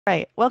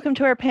Right. Welcome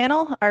to our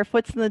panel. Our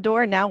foot's in the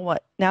door. Now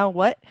what? Now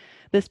what?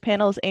 This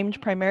panel is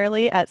aimed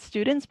primarily at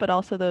students, but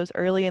also those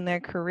early in their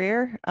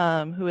career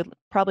who would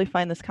probably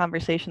find this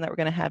conversation that we're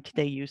going to have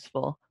today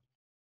useful.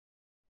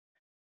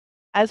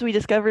 As we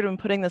discovered when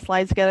putting the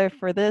slides together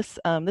for this,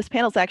 this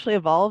panel's actually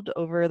evolved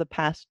over the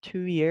past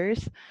 2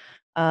 years.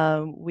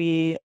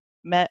 We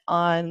met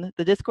on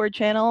the Discord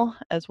channel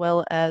as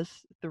well as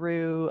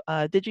through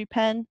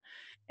DigiPen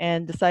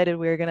and decided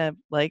we were going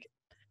to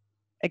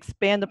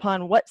expand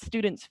upon what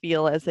students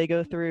feel as they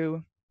go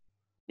through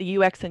the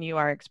UX and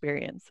UR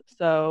experience.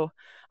 So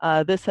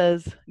this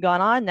has gone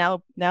on.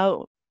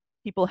 Now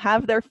people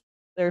have their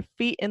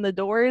feet in the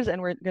doors,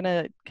 and we're going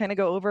to kind of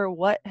go over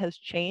what has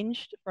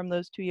changed from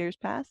those 2 years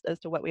past as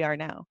to what we are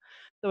now.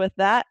 So with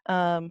that,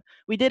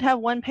 we did have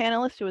one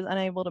panelist who was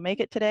unable to make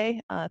it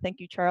today. Thank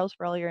you, Charles,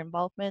 for all your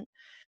involvement.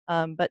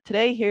 But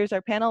today, here's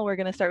our panel. We're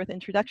going to start with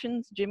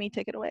introductions. Jimmy,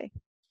 take it away.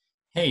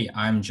 Hey,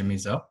 I'm Jimmy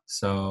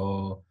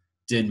Zhou.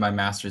 Did my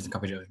master's in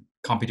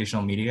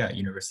computational media at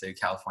University of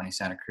California,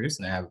 Santa Cruz,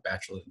 and I have a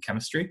bachelor's in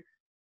chemistry.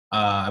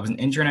 I was an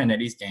intern at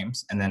NetEase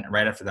Games, and then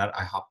right after that,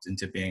 I hopped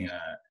into being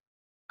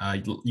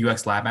a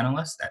UX lab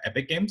analyst at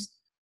Epic Games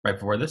right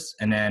before this.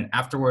 And then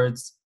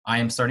afterwards, I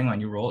am starting my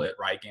new role at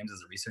Riot Games as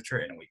a researcher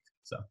in a week.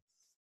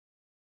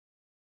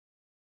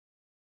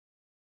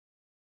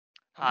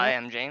 Hi,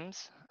 I'm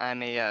James.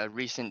 I'm a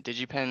recent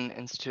DigiPen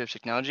Institute of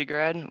Technology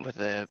grad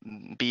with a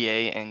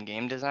BA in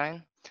game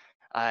design.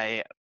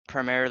 I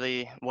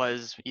primarily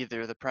was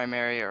either the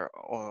primary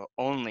or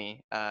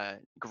only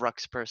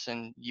GRUX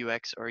person,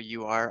 UX or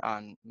UR,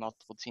 on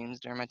multiple teams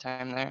during my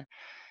time there,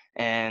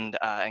 and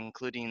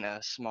including a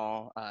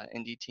small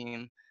indie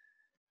team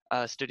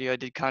studio I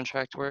did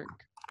contract work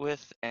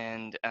with.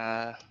 And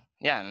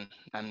yeah,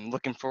 I'm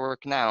looking for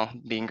work now,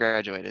 being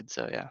graduated,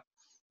 so yeah.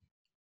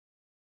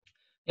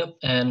 Yep,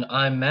 and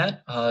I'm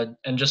Matt,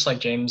 and just like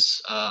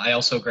James, I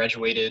also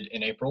graduated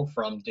in April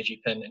from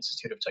DigiPen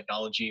Institute of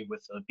Technology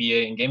with a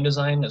BA in game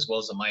design as well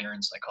as a minor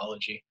in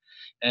psychology.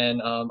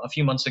 And a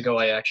few months ago,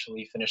 I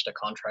actually finished a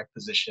contract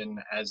position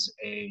as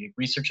a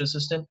research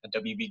assistant at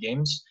WB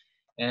Games.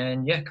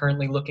 And yeah,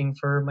 currently looking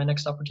for my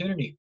next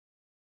opportunity.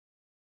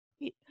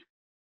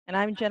 And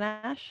I'm Jenn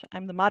Ash.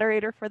 I'm the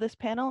moderator for this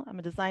panel. I'm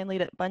a design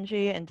lead at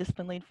Bungie and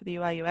discipline lead for the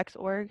UI UX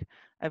org.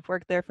 I've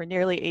worked there for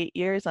nearly 8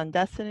 years on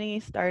Destiny,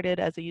 started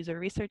as a user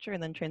researcher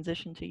and then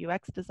transitioned to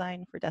UX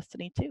design for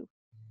Destiny 2.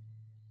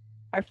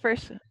 Our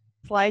first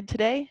slide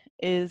today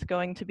is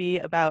going to be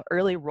about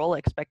early role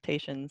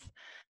expectations.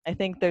 I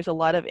think there's a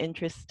lot of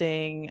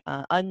interesting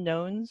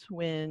unknowns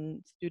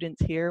when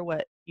students hear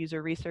what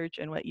user research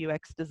and what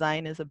UX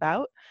design is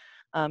about.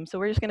 So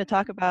we're just going to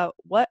talk about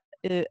what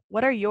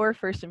are your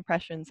first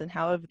impressions and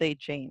how have they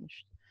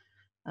changed?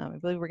 I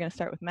believe we're going to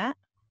start with Matt.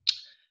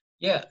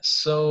 Yeah,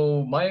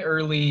 so my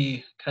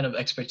early kind of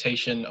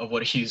expectation of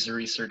what a user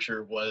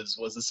researcher was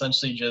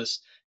essentially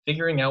just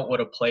figuring out what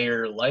a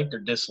player liked or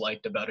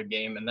disliked about a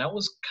game, and that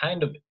was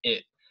kind of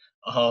it.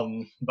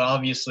 But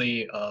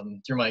obviously,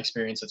 through my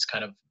experience, that's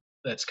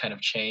kind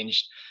of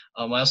changed.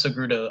 I also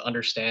grew to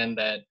understand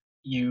that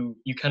you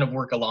kind of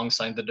work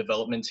alongside the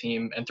development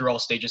team and through all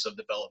stages of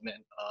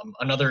development.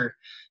 Another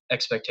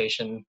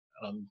expectation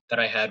that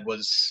I had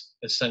was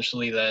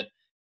essentially that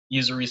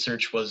user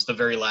research was the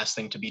very last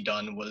thing to be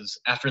done. Was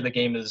after the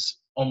game is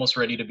almost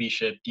ready to be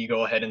shipped, you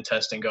go ahead and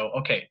test and go,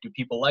 okay, do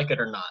people like it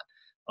or not?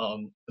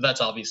 But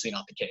that's obviously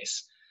not the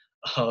case.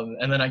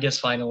 And then I guess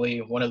finally,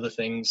 one of the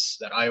things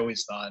that I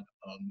always thought,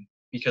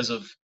 because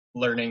of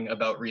learning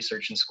about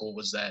research in school,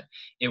 was that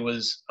it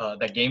was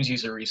that games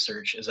user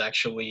research is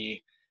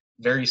actually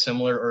very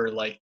similar or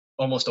like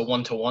almost a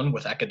one-to-one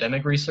with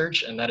academic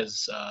research, and that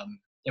is,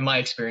 in my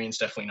experience,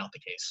 definitely not the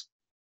case.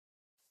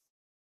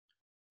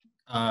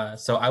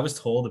 So I was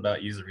told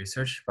about user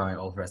research by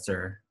old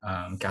professor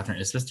Catherine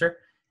Isbister,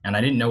 and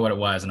I didn't know what it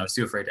was, and I was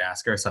too afraid to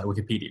ask her, so I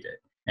Wikipedia'd it.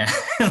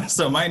 And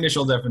so my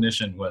initial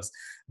definition was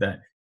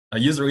that a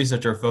user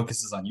researcher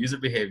focuses on user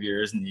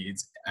behaviors,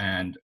 needs,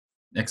 and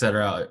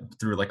etc.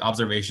 through like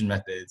observation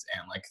methods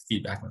and like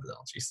feedback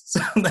methodologies.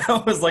 So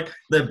that was like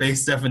the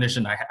base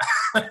definition I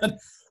had.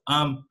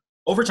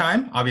 Over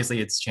time, obviously,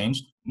 it's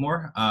changed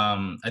more.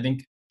 I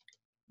think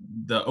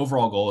the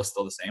overall goal is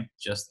still the same,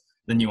 just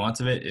the nuance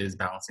of it is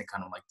balancing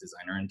kind of like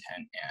designer intent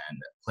and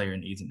player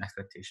needs and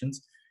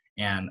expectations.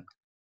 And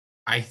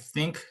I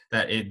think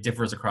that it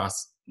differs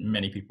across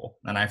many people.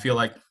 And I feel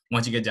like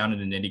once you get down to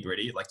the nitty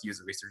gritty, like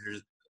user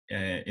researchers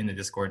in the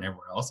Discord and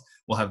everywhere else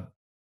will have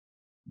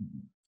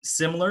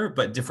similar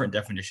but different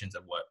definitions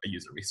of what a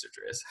user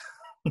researcher is.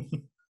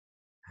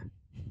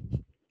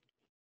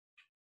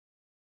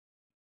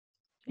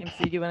 James,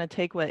 do you want to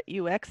take what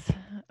UX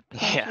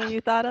potentially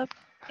you thought of?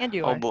 And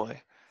you Oh boy.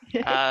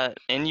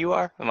 And you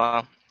are?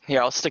 Well,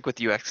 here, I'll stick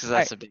with UX because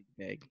that's right. A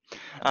big.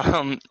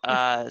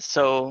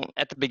 So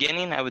at the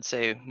beginning, I would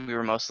say we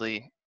were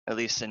mostly, at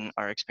least in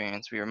our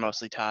experience, we were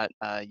mostly taught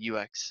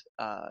UX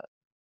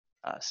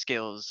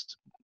skills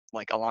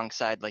like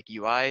alongside like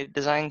UI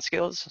design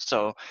skills.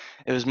 So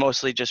it was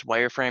mostly just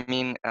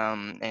wireframing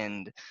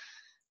and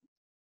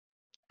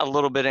a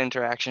little bit of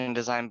interaction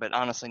design, but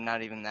honestly,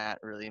 not even that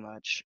really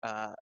much.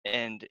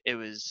 And it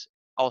was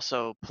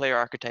also player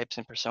archetypes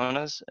and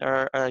personas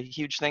are a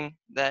huge thing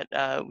that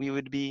we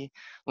would be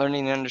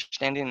learning and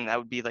understanding, and that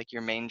would be like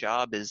your main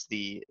job is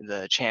the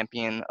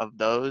champion of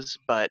those.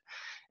 But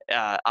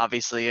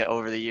obviously,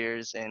 over the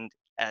years, and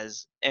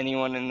as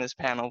anyone in this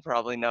panel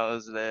probably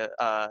knows,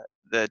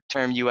 the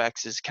term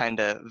UX is kind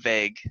of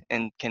vague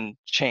and can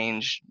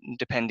change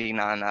depending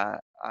on the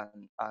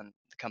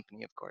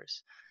company, of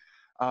course.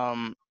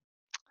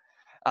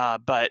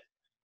 But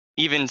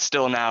even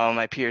still now,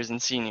 my peers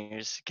and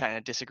seniors kind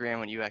of disagree on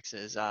what UX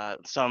is.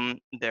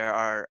 There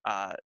are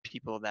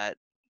people that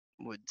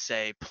would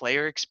say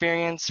player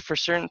experience for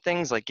certain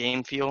things like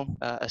game feel,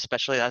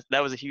 especially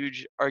that was a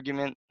huge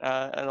argument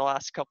in the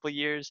last couple of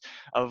years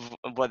of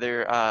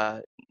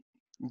whether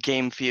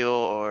game feel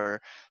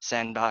or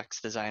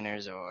sandbox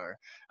designers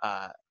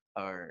uh,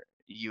 or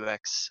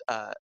UX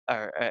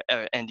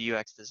and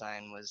UX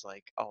design was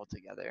like all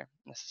together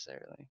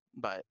necessarily.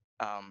 But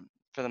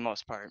for the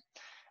most part,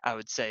 I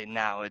would say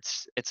now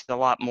it's a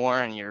lot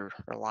more, and you're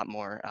a lot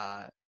more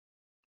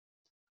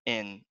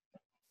in.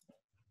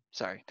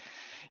 Sorry,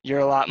 you're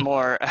a lot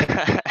more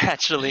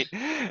actually.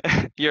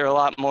 You're a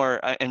lot more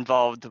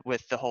involved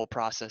with the whole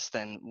process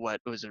than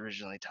what was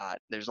originally taught.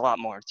 There's a lot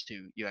more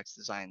to UX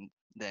design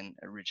than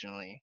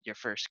originally your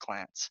first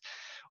glance,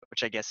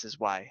 which I guess is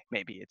why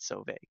maybe it's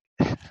so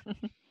vague.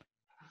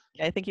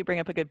 Yeah, I think you bring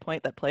up a good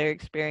point that player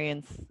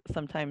experience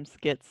sometimes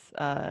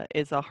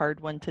is a hard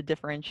one to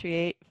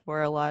differentiate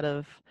for a lot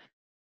of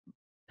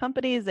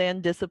companies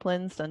and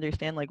disciplines to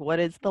understand, like, what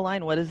is the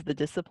line, what is the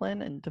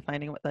discipline, and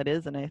defining what that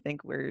is. And I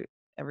think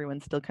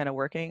everyone's still kind of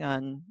working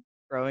on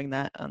growing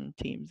that on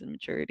teams and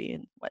maturity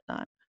and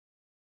whatnot.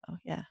 Oh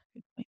yeah,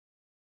 good point.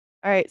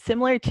 All right,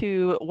 similar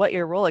to what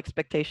your role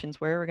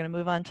expectations were, we're going to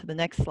move on to the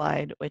next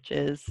slide, which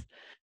is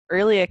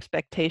early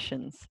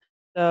expectations.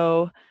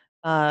 So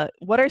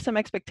what are some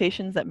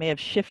expectations that may have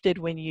shifted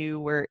when you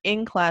were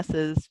in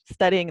classes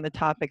studying the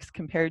topics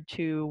compared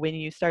to when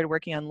you started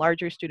working on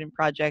larger student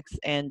projects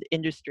and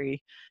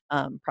industry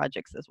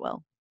projects as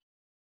well?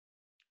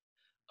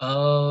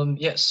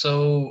 Yeah,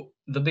 so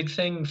the big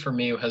thing for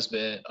me has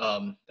been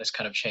that's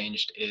kind of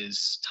changed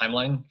is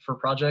timeline for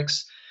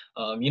projects.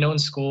 In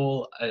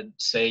school, I'd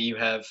say you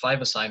have 5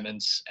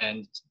 assignments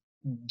and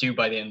due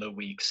by the end of the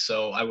week.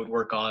 So I would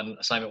work on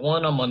assignment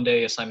 1 on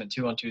Monday, assignment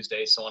 2 on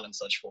Tuesday, so on and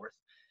such forth.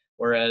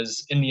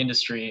 Whereas in the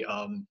industry,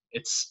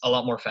 it's a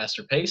lot more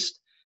faster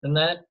paced than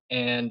that,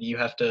 and you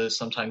have to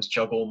sometimes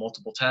juggle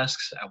multiple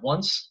tasks at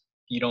once.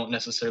 You don't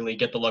necessarily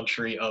get the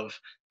luxury of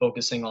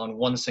focusing on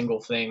one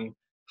single thing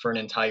for an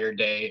entire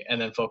day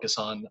and then focus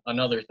on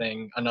another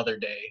thing another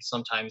day.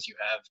 Sometimes you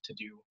have to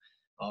do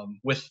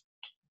with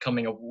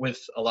coming up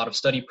with a lot of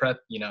study prep,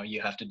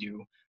 you have to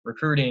do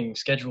recruiting,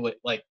 schedule it.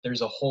 Like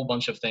there's a whole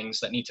bunch of things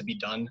that need to be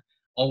done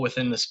all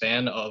within the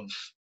span of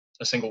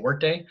a single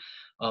workday.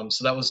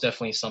 So that was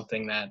definitely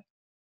something that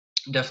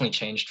definitely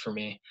changed for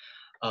me,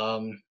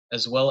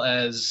 as well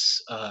as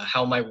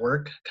how my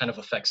work kind of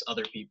affects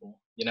other people.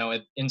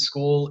 In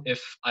school,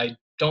 if I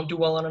don't do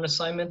well on an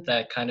assignment,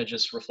 that kind of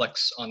just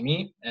reflects on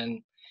me, and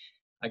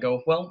I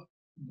go, well,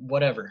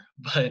 whatever.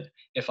 But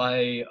if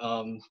I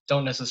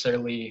don't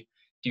necessarily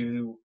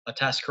do a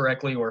task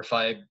correctly, or if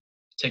I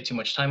take too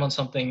much time on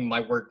something, my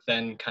work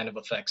then kind of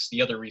affects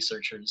the other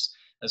researchers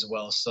as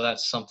well. So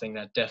that's something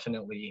that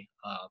definitely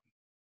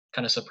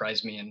kind of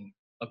surprised me and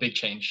a big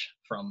change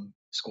from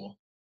school.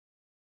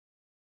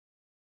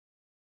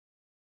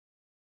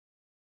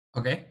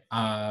 Okay.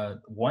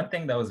 One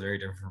thing that was very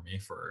different for me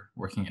for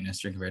working in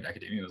industry compared to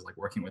academia was like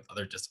working with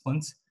other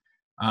disciplines,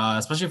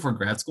 especially for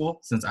grad school.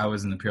 Since I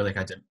was in the purely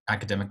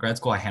academic grad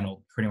school, I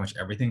handled pretty much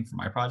everything for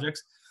my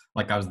projects.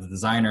 Like I was the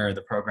designer,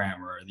 the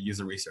programmer, the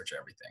user researcher,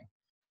 everything.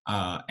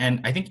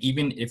 And I think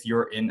even if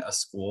you're in a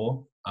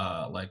school,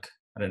 like,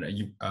 I don't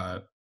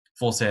know,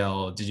 Full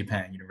Sail,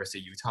 DigiPen, University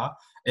of Utah,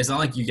 it's not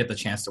like you get the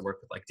chance to work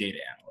with like data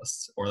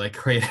analysts or like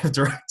creative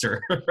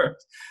director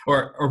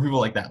or people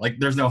like that. Like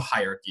there's no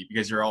hierarchy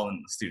because you're all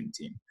in the student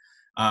team.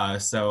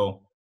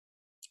 So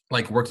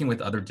like working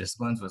with other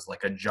disciplines was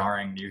like a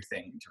jarring new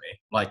thing to me.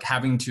 Like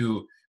having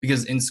to,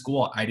 because in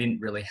school, I didn't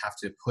really have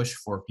to push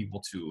for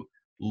people to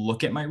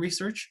look at my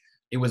research.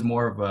 It was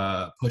more of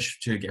a push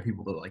to get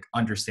people to like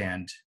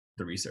understand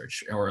the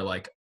research or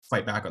like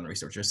fight back on the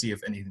research or see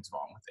if anything's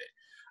wrong with it.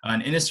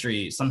 In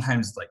industry,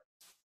 sometimes like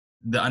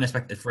the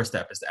unexpected first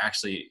step is to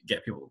actually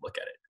get people to look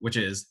at it, which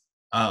is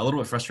a little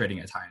bit frustrating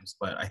at times,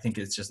 but I think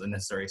it's just a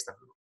necessary step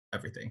of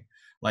everything.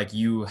 Like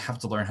you have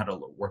to learn how to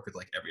work with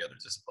like every other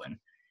discipline.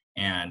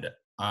 And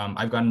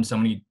I've gotten so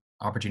many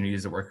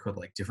opportunities to work with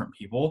like different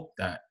people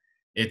that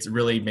it's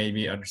really made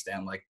me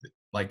understand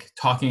like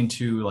talking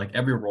to like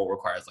every role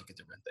requires like a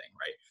different thing,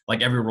 right?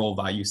 Like every role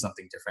values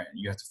something different, and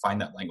you have to find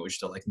that language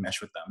to like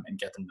mesh with them and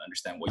get them to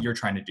understand what you're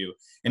trying to do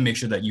and make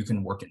sure that you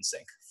can work in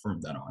sync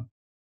from then on.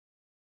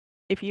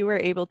 If you were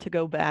able to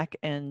go back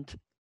and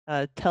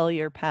tell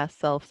your past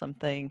self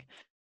something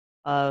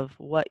of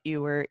what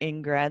you were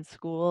in grad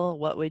school,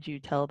 what would you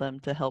tell them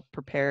to help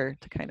prepare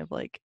to kind of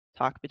like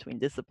talk between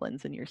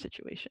disciplines in your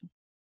situation?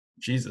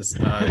 Jesus,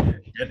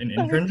 get an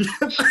internship.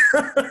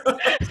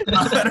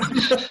 I don't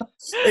know.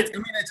 I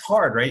mean, it's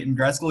hard, right? In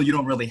grad school, you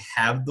don't really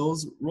have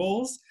those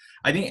roles.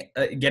 I think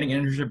getting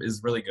an internship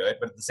is really good,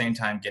 but at the same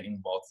time, getting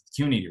involved with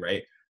the community,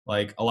 right?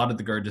 Like a lot of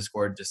the GUR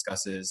Discord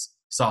discusses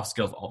soft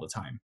skills all the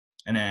time.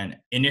 And then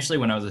initially,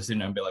 when I was a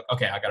student, I'd be like,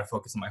 okay, I got to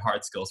focus on my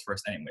hard skills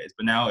first, anyways.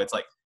 But now it's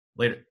like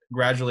later,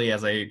 gradually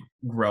as I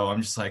grow,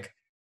 I'm just like,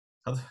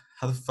 how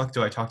the fuck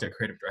do I talk to a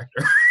creative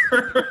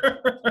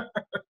director?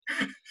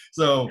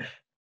 So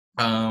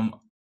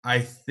I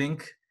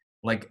think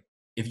like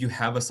if you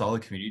have a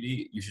solid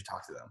community, you should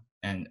talk to them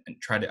and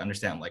try to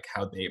understand like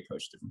how they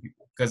approach different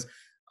people, because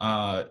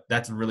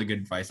that's really good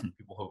advice from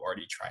people who have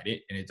already tried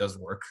it and it does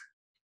work.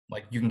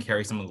 Like you can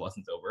carry some of the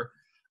lessons over.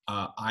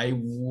 I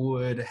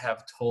would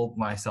have told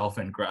myself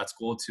in grad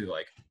school to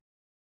like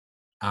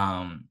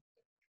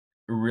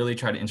really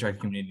try to interact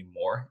with the community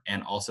more,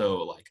 and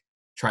also like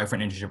try for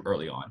an internship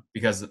early on,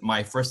 because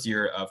my first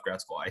year of grad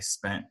school I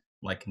spent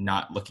like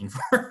not looking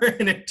for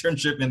an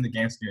internship in the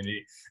games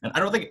community, and I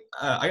don't think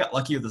I got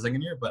lucky with the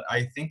second year, but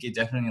I think it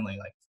definitely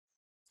like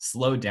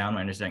slowed down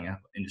my understanding of how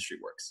industry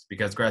works,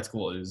 because grad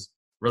school is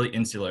really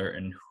insular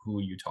in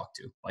who you talk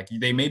to. Like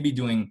they may be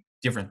doing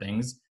different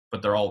things,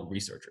 but they're all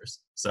researchers.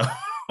 So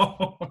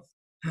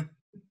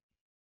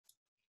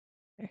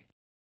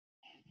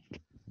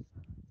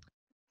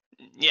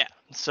Yeah,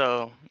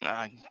 so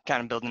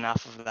kind of building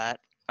off of that,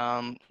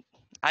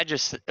 I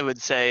just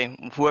would say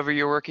whoever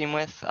you're working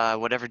with,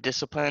 whatever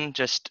discipline,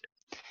 just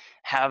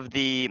have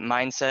the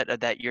mindset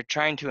that you're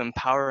trying to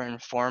empower and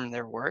inform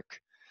their work.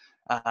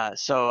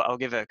 So I'll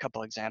give a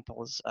couple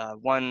examples.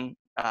 One,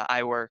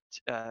 I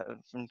worked,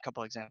 from a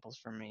couple examples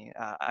for me.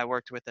 I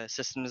worked with a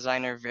system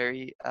designer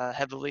very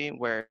heavily,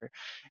 where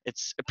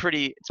it's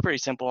pretty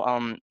simple.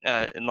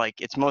 Like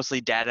it's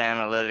mostly data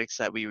analytics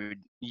that we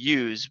would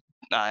use,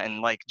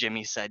 and like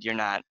Jimmy said, you're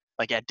not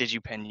like at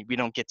DigiPen, we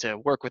don't get to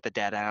work with the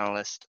data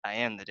analyst. I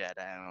am the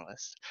data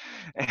analyst,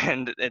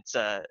 and it's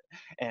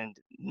and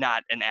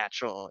not an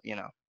actual,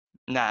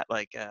 not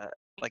like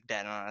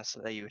data analysts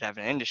that you would have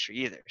in industry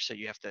either. So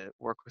you have to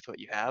work with what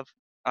you have.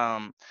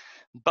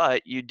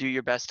 But you do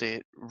your best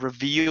to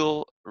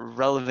reveal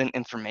relevant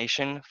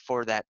information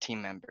for that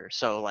team member.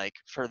 So like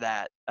for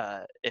that,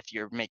 if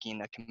you're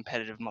making a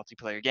competitive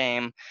multiplayer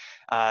game,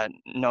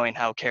 knowing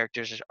how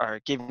characters are,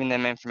 giving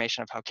them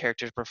information of how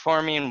characters are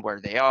performing, where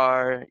they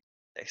are,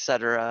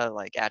 etc.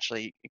 Like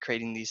actually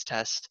creating these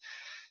tests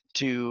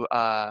to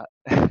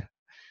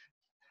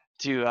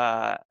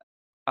to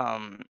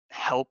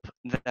help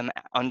them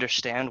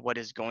understand what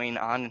is going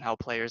on and how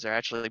players are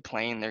actually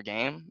playing their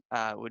game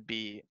would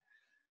be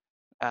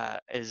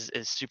is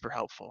super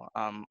helpful.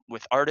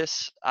 With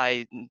artists,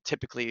 I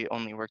typically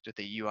only worked with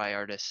a UI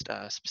artist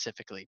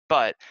specifically,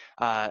 but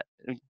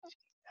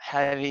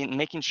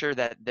making sure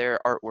that their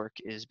artwork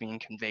is being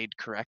conveyed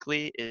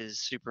correctly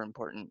is super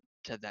important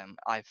to them,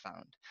 I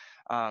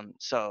found.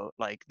 So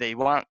like they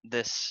want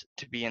this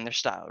to be in their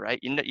style, right?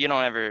 You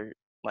don't ever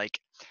like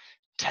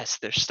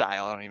test their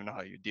style. I don't even know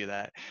how you do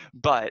that,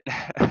 but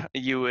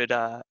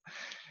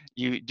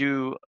you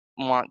do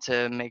want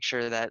to make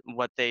sure that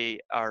what they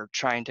are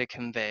trying to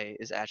convey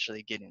is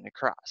actually getting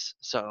across.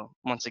 So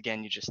once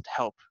again, you just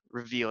help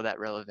reveal that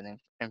relevant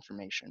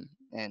information.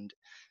 And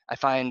I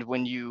find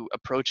when you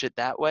approach it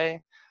that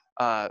way,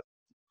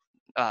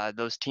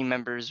 those team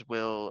members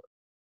will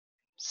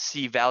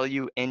see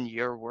value in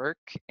your work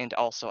and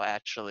also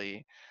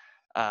actually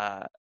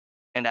uh,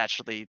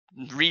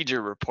 read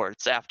your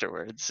reports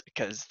afterwards,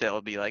 because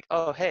they'll be like,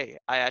 oh, hey,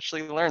 I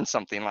actually learned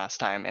something last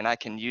time and I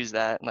can use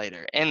that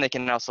later. And they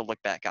can also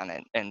look back on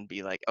it and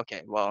be like,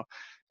 okay, well,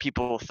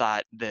 people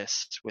thought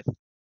this with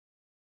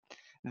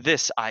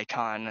this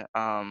icon.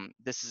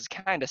 This is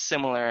kind of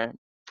similar.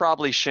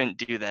 Probably shouldn't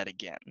do that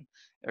again,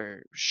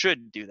 or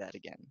should do that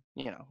again.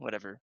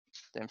 Whatever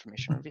the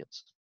information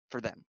reveals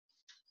for them.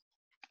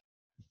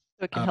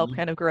 So it can help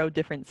kind of grow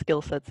different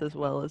skill sets as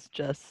well as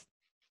just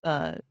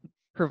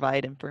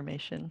provide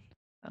information,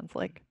 sounds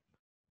like.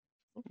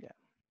 Yeah.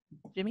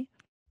 Jimmy?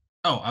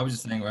 Oh, I was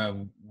just saying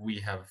we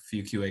have a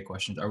few QA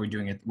questions. Are we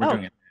doing it? We're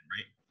doing it,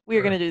 right?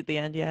 We're going to do it at the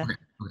end, yeah.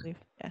 Okay.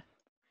 Yeah.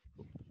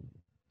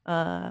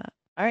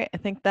 All right, I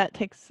think that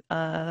takes,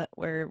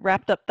 we're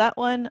wrapped up that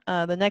one.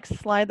 The next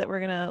slide that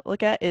we're going to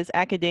look at is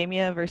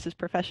academia versus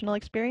professional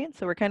experience.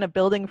 So we're kind of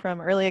building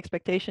from early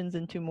expectations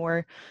into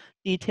more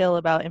detail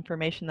about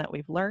information that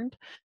we've learned.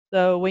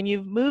 So when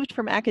you've moved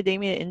from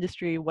academia to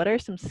industry, what are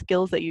some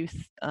skills that you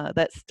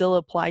that still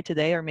apply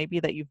today, or maybe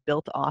that you've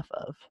built off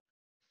of?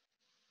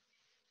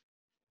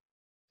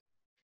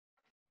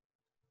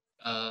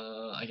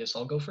 I guess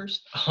I'll go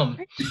first.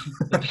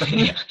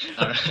 Yeah,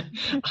 all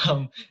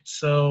right.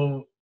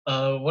 So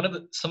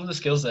some of the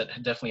skills that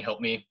definitely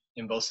helped me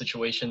in both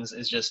situations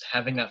is just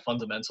having that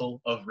fundamental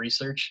of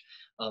research,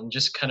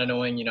 just kind of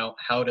knowing,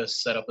 how to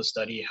set up a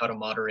study, how to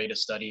moderate a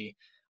study,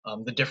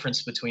 the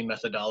difference between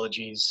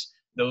methodologies.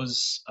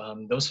 Those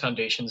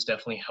foundations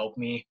definitely helped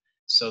me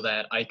so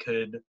that I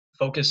could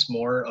focus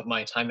more of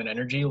my time and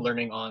energy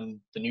learning on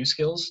the new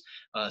skills,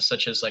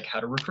 such as like how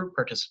to recruit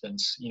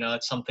participants. You know,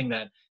 that's something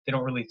that they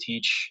don't really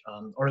teach,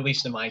 or at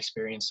least in my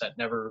experience, that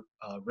never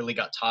really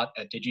got taught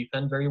at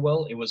DigiPen very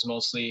well. It was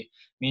mostly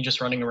me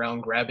just running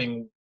around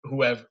grabbing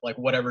whoever, like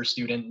whatever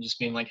student, and just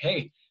being like,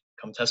 hey,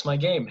 come test my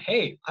game.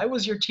 Hey, I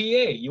was your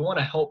TA. You want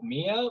to help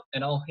me out?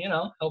 And I'll, you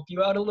know, help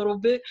you out a little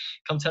bit.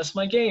 Come test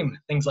my game.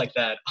 Things like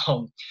that.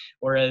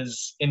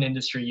 Whereas in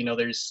industry, you know,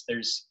 there's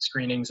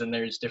screenings and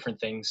there's different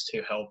things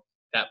to help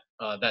that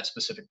that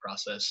specific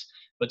process.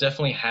 But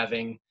definitely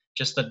having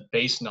just the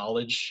base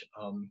knowledge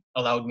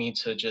allowed me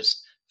to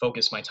just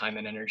focus my time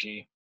and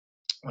energy,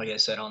 like I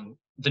said, on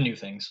the new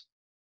things.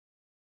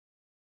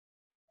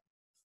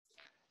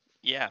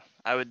 Yeah,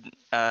 I would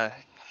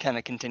kind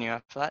of continue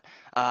after that.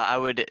 I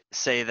would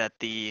say that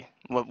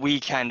what we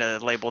kind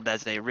of labeled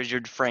as a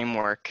rigid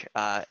framework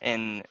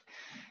in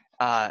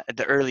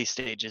the early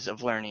stages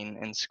of learning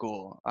in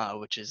school,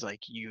 which is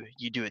like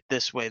you do it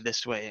this way,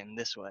 and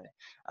this way.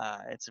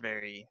 It's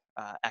very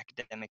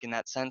academic in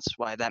that sense.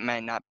 Why that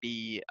might not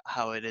be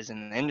how it is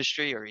in the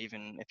industry, or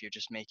even if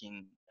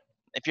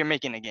you're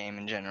making a game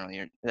in general,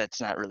 that's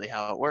not really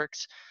how it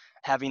works.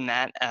 Having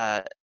that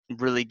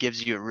really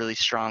gives you a really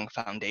strong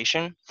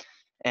foundation,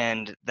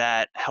 and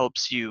that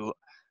helps you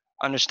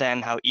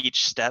understand how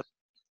each step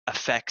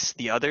affects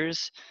the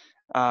others.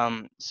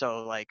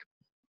 So like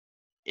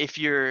if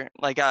you're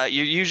like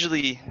you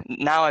usually,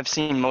 now I've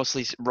seen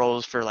mostly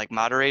roles for like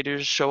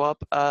moderators show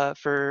up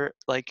for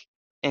like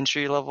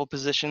entry level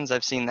positions.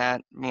 I've seen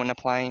that when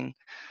applying.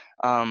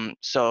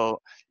 So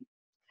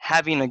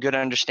having a good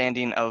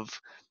understanding of,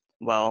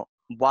 well,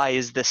 why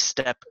is this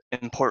step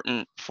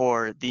important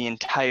for the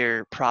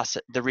entire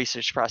process, the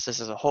research process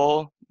as a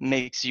whole,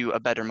 makes you a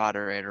better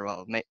moderator.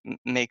 Well,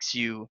 makes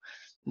you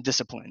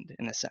disciplined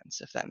in a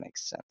sense, if that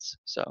makes sense.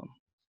 So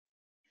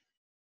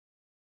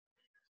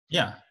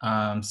Yeah.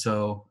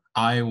 So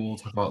I will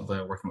talk about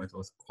the working with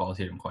both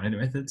qualitative and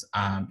quantitative methods.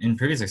 In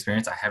previous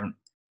experience, I haven't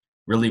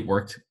really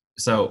worked.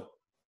 So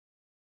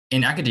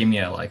in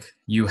academia, like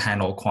you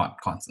handle quant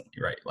constantly,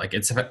 right? Like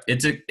it's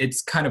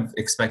kind of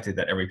expected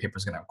that every paper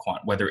is going to have quant,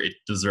 whether it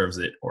deserves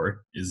it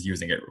or is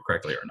using it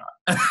correctly or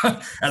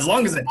not, as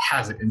long as it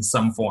has it in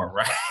some form,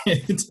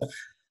 right?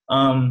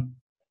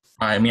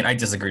 I mean, I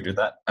disagreed with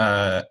that.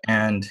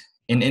 And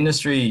in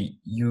industry,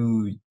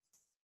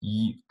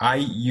 I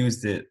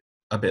used it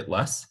a bit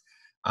less,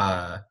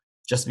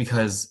 just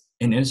because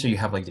in industry you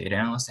have like data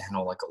analysts to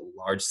handle like a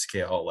large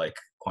scale like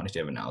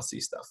quantitative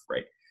analysis stuff,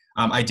 right?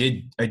 I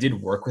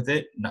did work with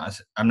it.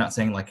 I'm not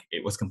saying like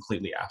it was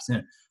completely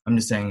absent. I'm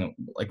just saying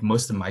like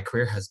most of my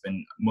career has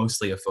been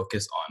mostly a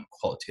focus on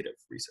qualitative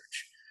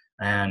research,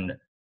 and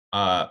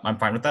I'm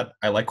fine with that.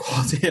 I like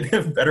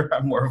qualitative better.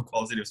 I'm more of a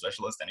qualitative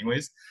specialist,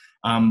 anyways.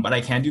 But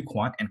I can do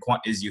quant, and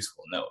quant is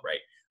useful to know,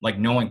 right? Like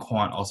knowing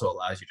quant also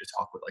allows you to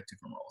talk with like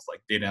different roles.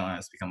 Like data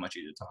analysts become much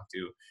easier to talk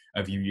to.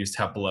 If you use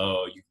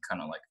Tableau, you can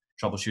kind of like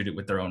troubleshoot it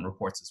with their own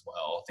reports as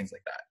well, things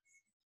like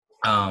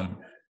that.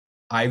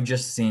 I've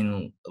just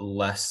seen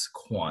less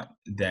quant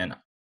than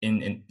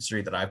in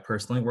industry that I've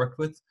personally worked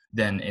with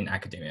than in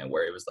academia,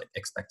 where it was like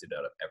expected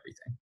out of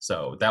everything.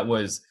 So that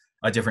was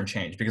a different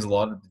change, because a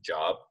lot of the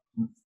job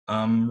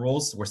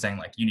roles were saying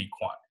like you need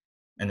quant,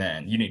 and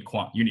then you need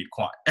quant,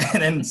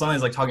 and then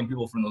sometimes like talking to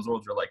people from those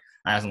roles, you're like,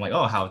 I ask them like,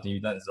 oh, how do you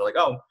do that? They're like,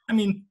 oh, I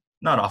mean,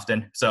 not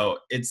often. So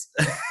it's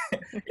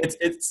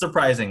it's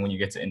surprising when you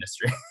get to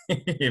industry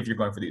if you're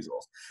going for these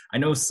roles. I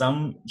know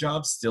some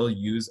jobs still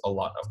use a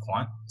lot of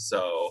quant,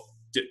 so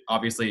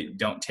obviously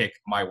don't take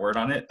my word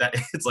on it that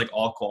it's like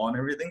all qual and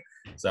everything.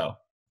 So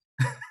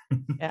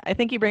yeah, I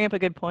think you bring up a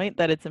good point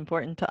that it's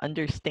important to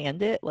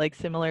understand it, like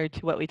similar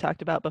to what we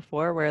talked about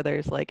before, where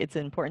there's like it's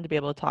important to be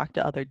able to talk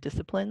to other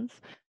disciplines.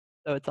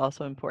 So it's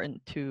also important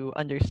to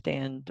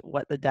understand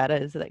what the data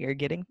is that you're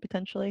getting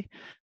potentially,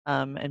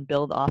 and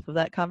build off of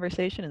that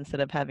conversation instead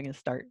of having to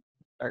start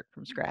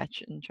from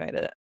scratch and try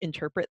to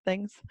interpret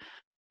things.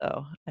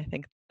 So I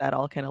think that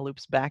all kind of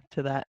loops back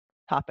to that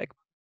topic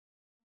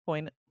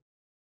point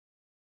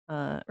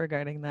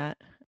regarding that.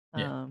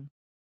 yeah.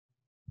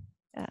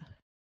 Yeah.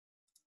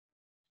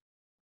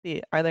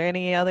 See, are there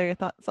any other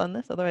thoughts on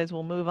this? Otherwise,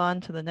 we'll move on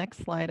to the next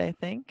slide, I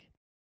think.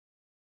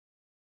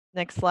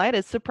 Next slide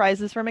is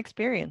surprises from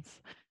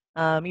experience.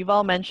 You've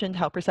all mentioned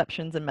how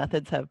perceptions and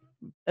methods have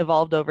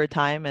evolved over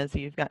time as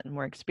you've gotten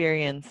more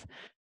experience,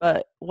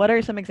 but what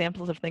are some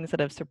examples of things that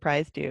have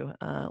surprised you?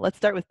 Let's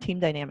start with team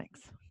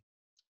dynamics.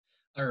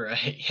 All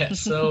right. Yeah.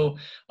 So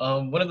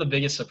one of the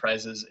biggest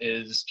surprises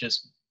is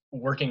just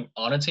working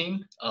on a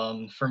team.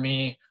 For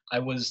me, I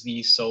was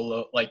the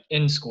solo, like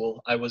in school,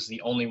 I was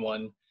the only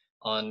one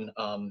on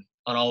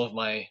all of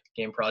my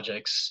game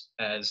projects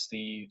as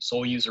the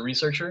sole user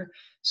researcher.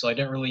 So I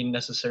didn't really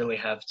necessarily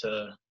have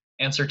to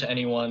answer to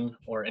anyone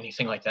or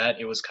anything like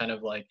that. It was kind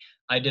of like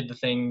I did the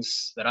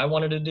things that I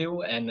wanted to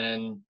do, and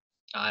then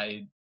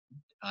I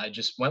I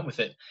just went with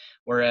it.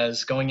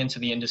 Whereas going into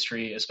the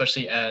industry,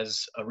 especially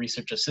as a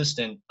research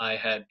assistant, I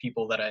had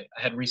people that I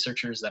had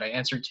researchers that I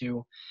answered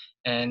to,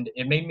 and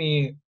it made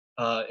me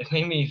it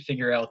made me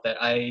figure out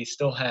that I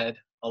still had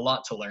a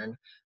lot to learn,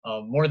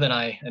 more than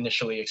I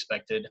initially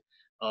expected.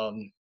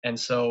 And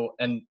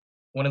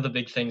one of the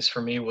big things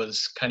for me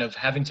was kind of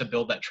having to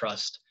build that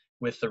trust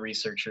with the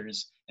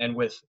researchers and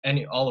with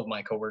all of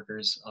my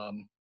coworkers,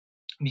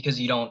 because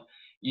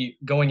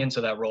going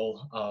into that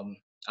role,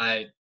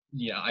 I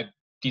yeah I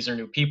these are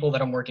new people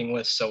that I'm working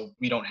with, so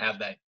we don't have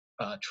that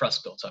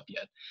trust built up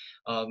yet.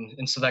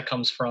 And so that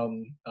comes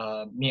from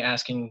me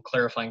asking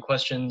clarifying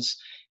questions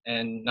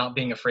and not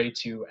being afraid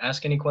to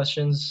ask any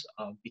questions,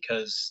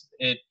 because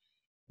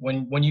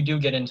when you do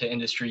get into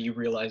industry, you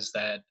realize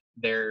that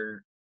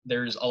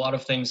there's a lot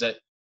of things that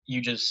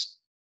you just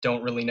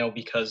don't really know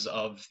because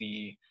of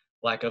the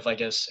lack of, I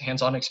guess,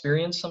 hands-on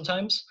experience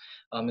sometimes,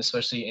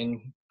 especially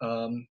in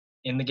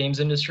the games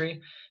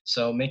industry.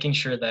 So making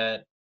sure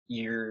that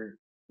you're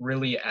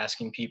really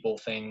asking people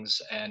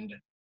things and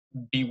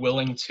be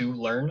willing to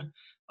learn.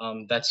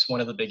 That's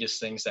one of the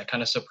biggest things that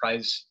kind of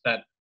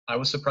that I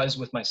was surprised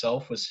with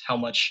myself, was how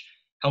much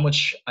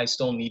I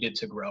still needed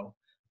to grow,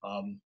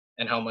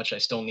 and how much I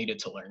still needed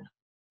to learn.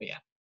 But yeah.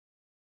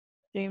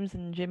 James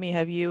and Jimmy,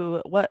 have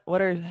you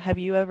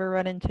ever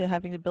run into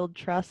having to build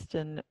trust,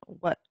 and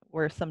what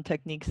were some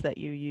techniques that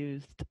you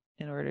used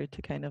in order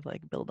to kind of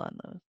like build on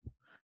those?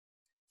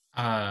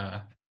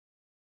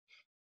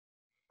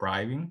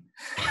 Bribing.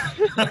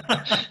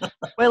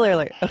 Spoiler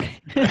alert. Okay.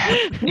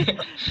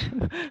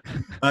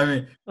 I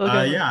mean,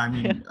 yeah, I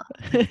mean,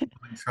 yeah.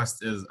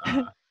 trust is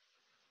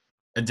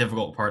a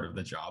difficult part of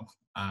the job.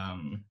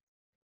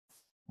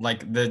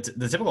 Like the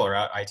typical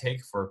route I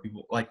take for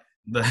people, like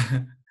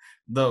the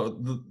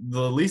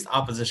the least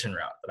opposition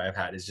route that I've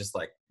had is just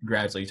like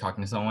gradually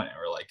talking to someone,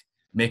 or like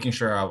making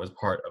sure I was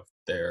part of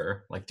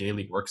their like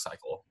daily work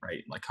cycle,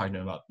 right? Like talking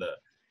about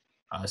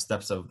the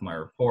steps of my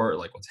report,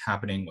 like what's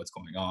happening, what's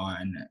going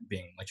on,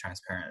 being like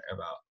transparent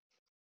about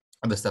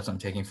the steps I'm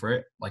taking for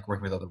it, like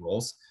working with other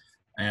roles.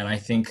 And I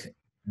think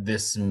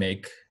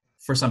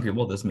for some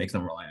people, this makes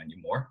them rely on you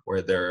more,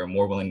 where they're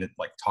more willing to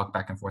like talk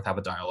back and forth, have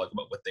a dialogue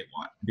about what they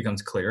want. It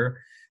becomes clearer,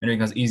 and it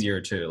becomes easier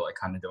to like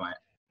kind of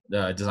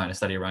design a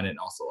study around it, and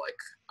also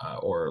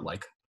like or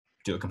like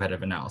do a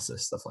competitive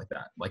analysis, stuff like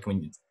that. Like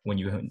when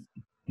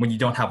you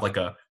don't have like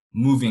a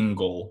moving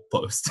goal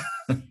post.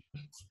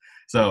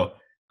 So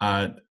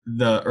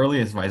the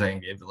earliest advice I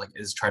can give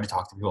is try to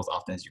talk to people as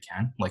often as you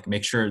can. Like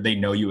make sure they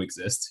know you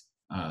exist.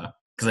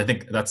 Because I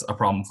think that's a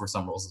problem for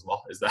some roles as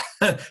well, is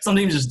that some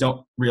teams just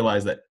don't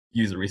realize that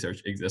user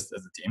research exists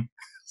as a team.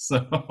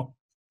 So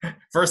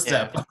first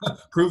step,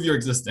 prove your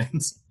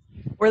existence.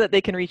 Or that they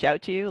can reach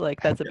out to you,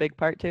 like that's a big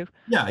part too.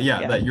 Yeah,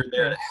 that you're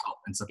there to help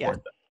and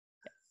support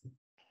them.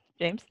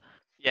 James?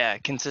 Yeah,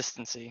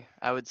 consistency.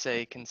 I would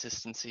say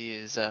consistency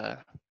is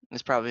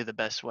probably the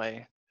best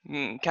way.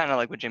 Kind of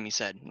like what Jimmy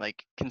said,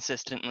 like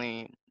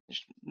consistently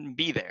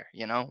be there,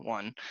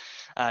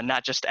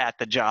 not just at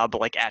the job,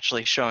 but like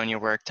actually showing your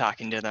work,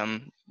 talking to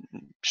them,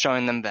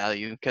 showing them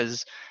value.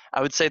 Because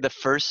I would say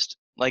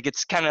like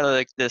it's kind of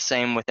like the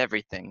same with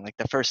everything. Like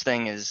the first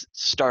thing is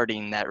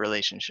starting that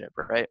relationship,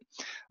 right?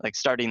 Like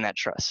starting that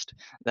trust.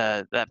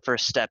 That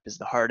first step is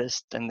the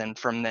hardest, and then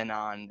from then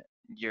on,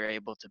 you're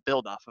able to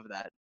build off of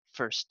that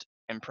first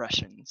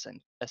impressions, and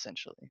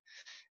essentially,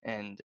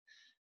 and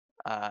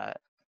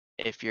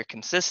if you're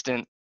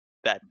consistent,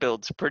 that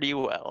builds pretty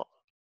well.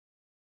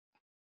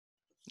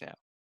 Yeah.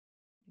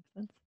 Makes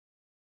sense.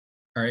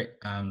 All right.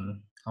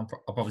 I'll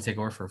probably take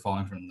over for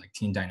following from like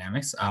team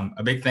dynamics.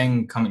 A big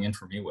thing coming in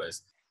for me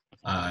was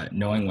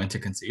knowing when to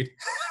concede.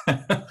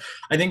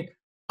 I think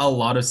a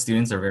lot of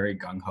students are very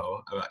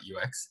gung-ho about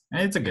UX,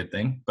 and it's a good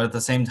thing. But at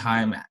the same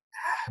time,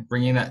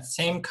 bringing that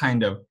same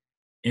kind of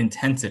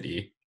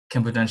intensity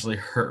can potentially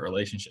hurt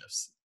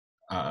relationships.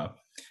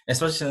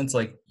 Especially since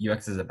like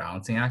UX is a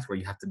balancing act where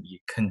you have to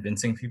be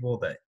convincing people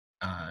that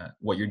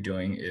what you're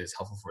doing is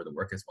helpful for the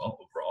work as well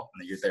overall,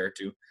 and that you're there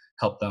to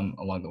help them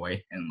along the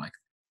way and like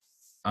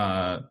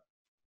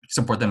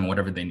support them in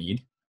whatever they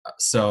need.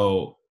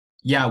 So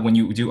yeah, when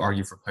you do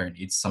argue for player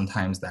needs,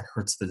 sometimes that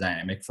hurts the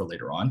dynamic for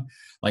later on.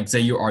 Like say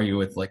you argue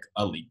with like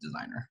a lead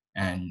designer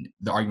and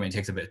the argument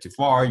takes a bit too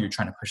far, you're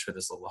trying to push for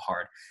this a little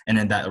hard, and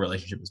then that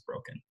relationship is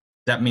broken.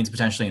 That means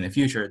potentially in the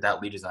future,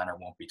 that lead designer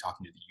won't be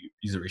talking to the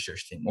user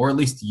research team, or at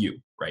least you,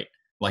 right?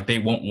 Like they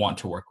won't want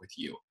to work with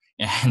you.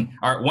 And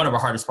one of our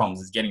hardest problems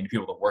is getting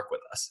people to work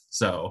with us.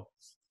 So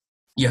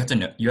you have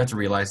to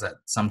realize that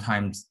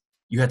sometimes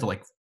you have to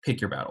like pick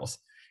your battles.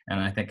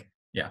 And I think,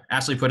 yeah,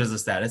 Ashley put as a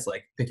status,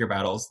 like pick your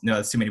battles. No,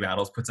 that's too many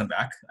battles, put some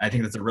back. I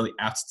think that's a really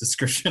apt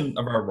description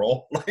of our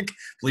role. Like,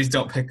 please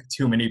don't pick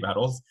too many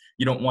battles.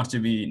 You don't want to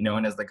be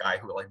known as the guy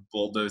who like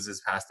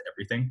bulldozes past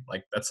everything.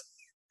 Like that's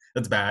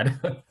bad.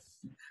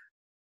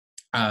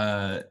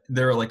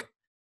 There are like,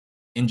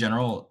 in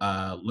general,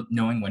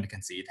 knowing when to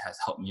concede has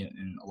helped me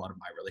in a lot of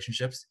my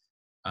relationships.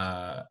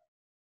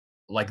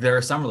 Like there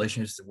are some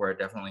relationships where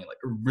definitely like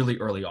really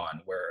early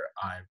on where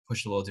I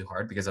pushed a little too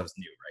hard because I was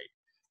new, right?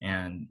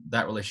 And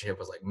that relationship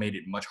was like made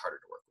it much harder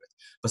to work with.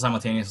 But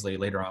simultaneously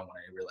later on when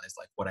I realized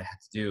like what I had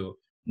to do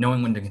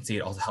knowing when to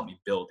concede also helped me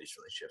build these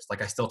relationships.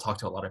 Like I still talk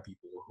to a lot of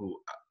people who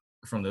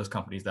from those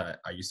companies that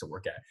I used to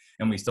work at,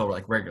 and we still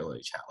like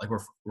regularly chat. Like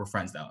we're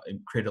friends now. It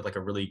created like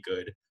a really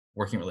good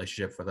working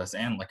relationship with us,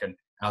 and like an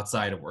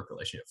outside of work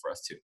relationship for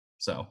us too.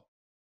 So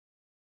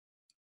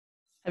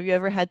Have you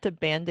ever had to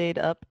band-aid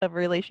up a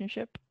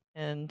relationship?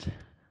 And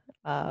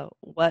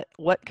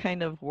what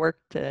kind of work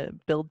to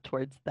build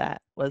towards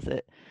that? Was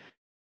it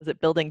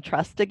building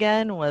trust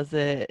again? Was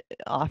it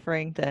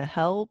offering to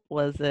help?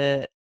 Was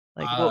it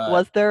like uh,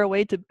 was there a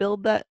way to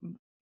build that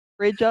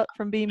bridge up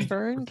from being for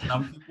burned?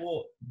 some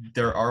people,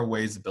 there are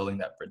ways of building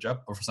that bridge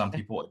up, but for some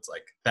people, it's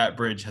like that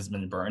bridge has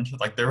been burned.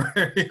 Like they're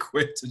very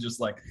quick to just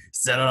like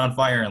set it on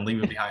fire and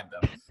leave it behind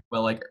them.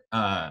 But like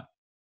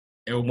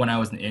when I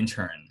was an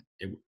intern,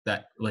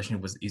 that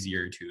relationship was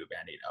easier to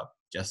band-aid up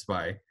just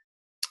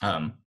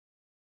um,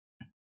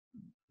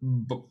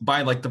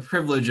 by like the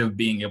privilege of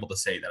being able to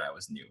say that I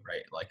was new,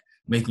 right? Like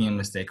making a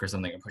mistake or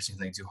something and pushing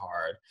something too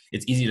hard.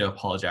 It's easy to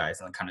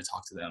apologize and kind of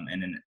talk to them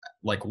and then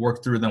like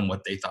work through them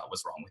what they thought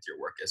was wrong with your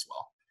work as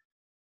well.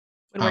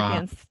 When working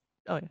on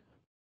oh, yeah.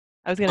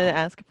 I was going to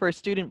ask, for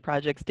student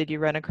projects, did you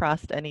run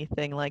across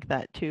anything like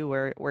that too,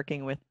 where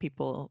working with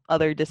people,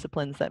 other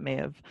disciplines that may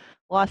have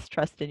lost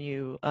trust in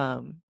you,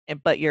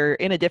 but you're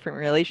in a different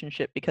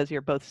relationship because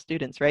you're both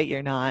students, right?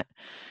 You're not,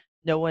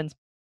 no one's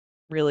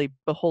really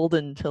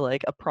beholden to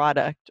like a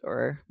product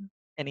or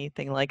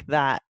anything like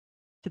that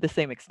to the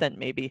same extent,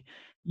 maybe.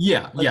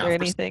 Was there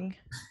anything?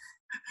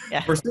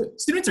 Yeah.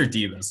 Students are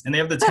divas and they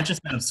have the attention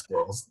span of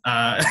squirrels.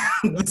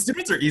 The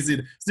students are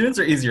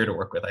easier to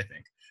work with, I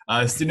think.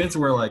 Students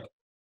were like,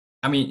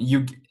 I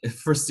mean,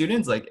 for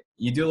students, like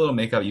you do a little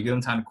makeup, you give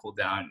them time to cool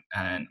down,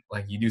 and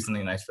like you do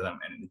something nice for them,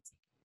 and it's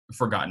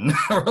forgotten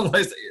or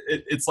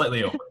it's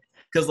slightly over.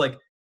 Because like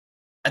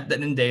at the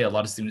end of the day, a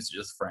lot of students are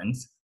just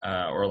friends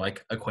or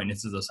like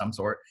acquaintances of some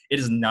sort. It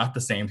is not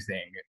the same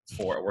thing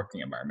for a working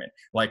environment.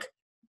 Like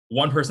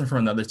one person from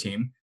another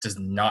team does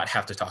not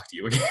have to talk to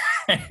you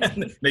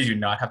again. They do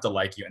not have to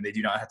like you, and they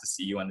do not have to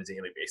see you on a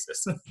daily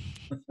basis.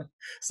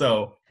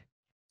 So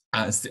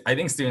I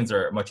think students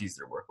are much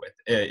easier to work with.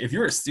 If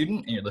you're a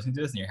student and you're listening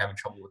to this and you're having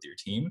trouble with your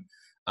team,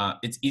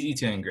 it's easy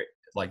to integrate.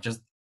 Like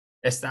just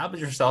establish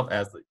yourself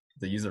as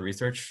the user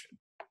researcher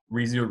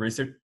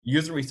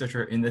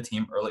in the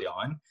team early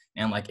on.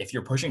 And like if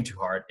you're pushing too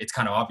hard, it's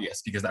kind of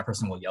obvious because that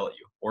person will yell at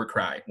you or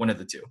cry, one of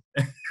the two,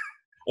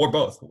 or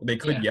both. They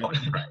could yell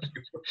and cry at you.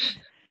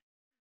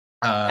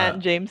 Matt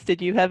and James,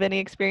 did you have any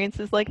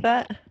experiences like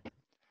that?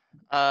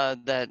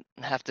 Can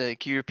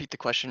you repeat the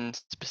question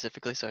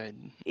specifically? So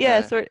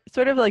yeah,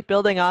 sort of like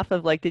building off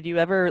of like, did you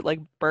ever like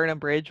burn a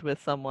bridge with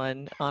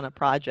someone on a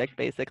project,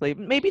 basically?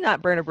 Maybe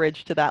not burn a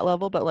bridge to that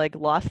level, but like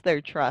lost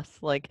their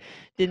trust, like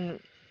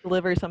didn't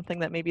deliver something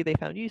that maybe they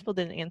found useful,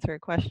 didn't answer a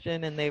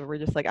question, and they were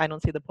just like, I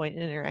don't see the point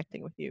in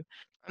interacting with you.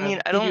 I mean,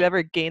 did you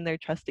ever gain their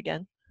trust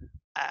again?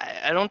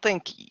 I don't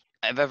think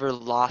I've ever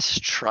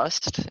lost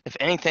trust. If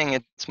anything,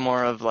 it's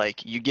more of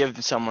like you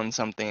give someone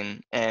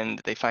something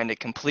and they find it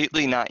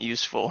completely not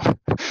useful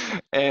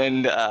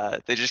and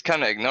they just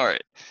kind of ignore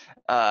it.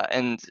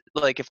 And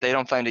like if they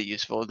don't find it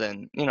useful,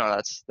 then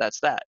that's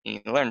that. You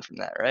can learn from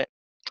that, right?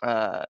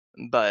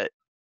 But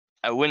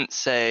I wouldn't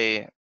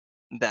say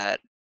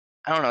that.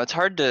 I don't know. It's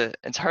hard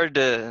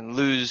to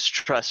lose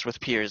trust with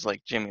peers,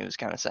 like Jimmy was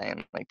kind of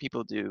saying. Like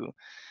people do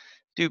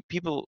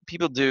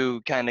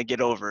kind of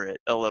get over it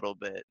a little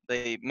bit.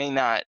 They may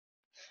not.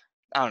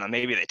 I don't know.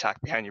 Maybe they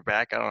talk behind your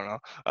back. I don't know.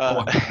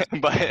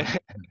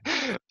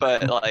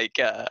 But like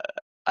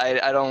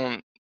I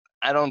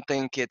don't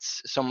think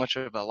it's so much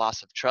of a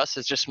loss of trust.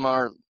 It's just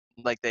more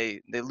like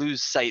they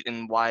lose sight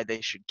in why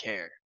they should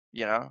care.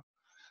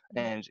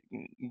 And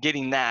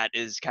getting that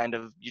is kind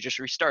of you're just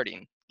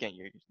restarting. Again,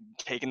 you're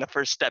taking the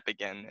first step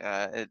again.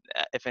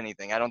 If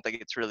anything, I don't think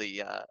it's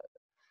really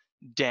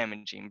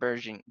damaging.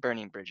 Burning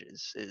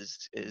bridges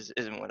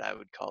isn't what I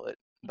would call it,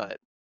 but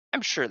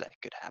I'm sure that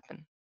could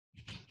happen.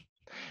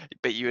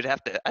 But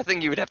I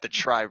think you would have to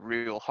try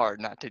real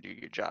hard not to do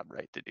your job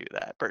right to do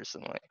that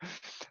personally.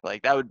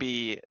 Like that would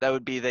be they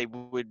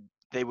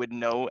would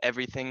know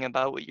everything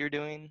about what you're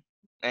doing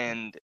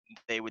and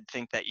they would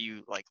think that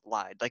you like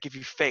lied. Like if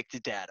you faked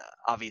data,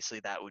 obviously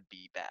that would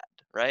be bad,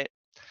 right?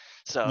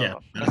 So,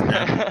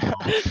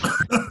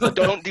 so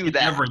don't do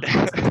that.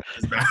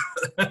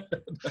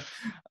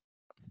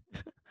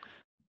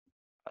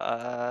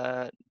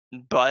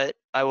 But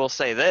I will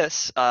say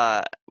this,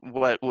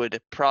 what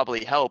would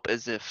probably help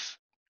is if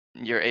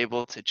you're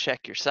able to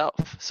check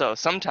yourself. So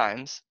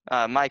sometimes,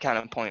 my kind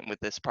of point with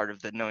this part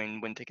of the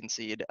knowing when to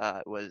concede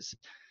was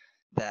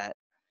that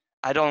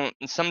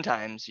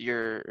sometimes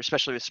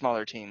especially with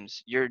smaller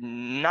teams, you're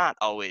not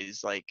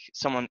always like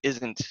someone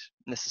isn't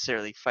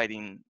necessarily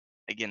fighting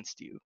against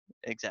you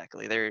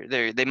exactly.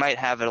 They might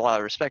have a lot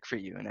of respect for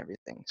you and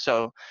everything.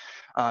 So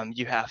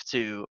you have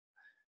to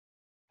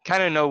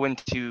kind of know when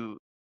to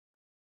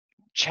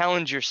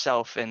challenge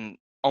yourself and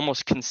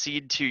almost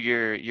concede to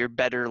your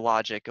better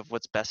logic of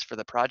what's best for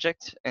the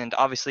project. And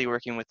obviously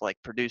working with like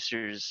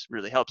producers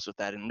really helps with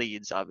that, and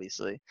leads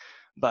obviously.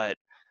 But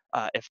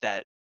if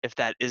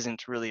that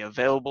isn't really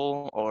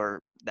available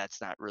or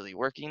that's not really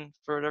working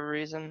for whatever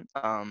reason,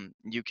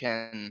 you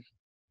can.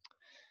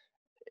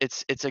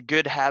 It's a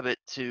good habit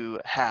to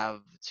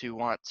have to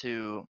want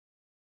to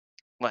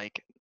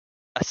like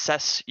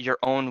assess your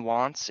own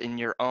wants and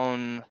your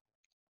own,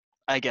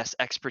 I guess,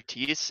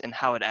 expertise and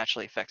how it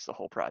actually affects the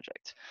whole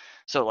project.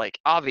 So like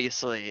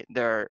obviously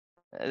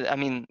I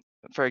mean,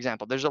 for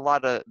example, there's a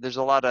lot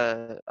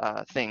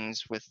of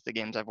things with the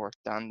games I've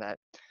worked on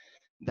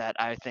that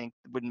I think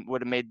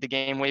would have made the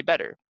game way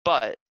better.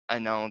 But I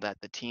know that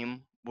the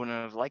team wouldn't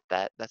have liked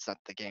that. That's not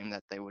the game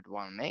that they would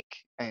want to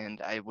make, and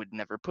I would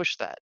never push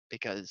that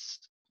because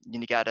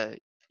you gotta.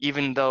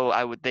 Even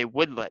though they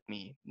would let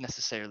me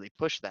necessarily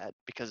push that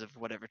because of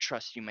whatever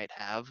trust you might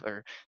have,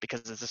 or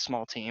because it's a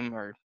small team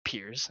or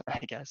peers, I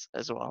guess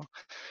as well.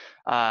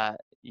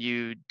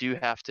 You do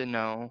have to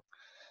know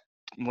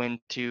when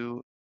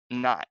to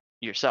not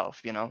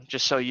yourself,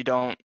 just so you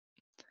don't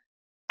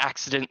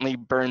accidentally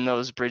burn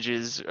those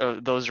bridges,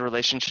 those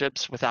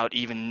relationships without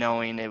even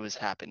knowing it was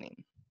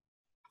happening.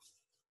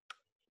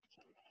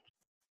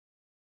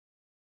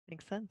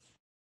 Makes sense.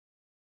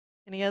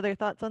 Any other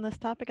thoughts on this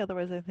topic?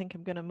 Otherwise, I think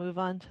I'm going to move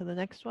on to the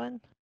next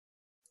one.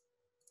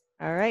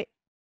 All right,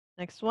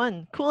 next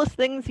one. Coolest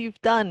things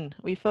you've done.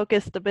 We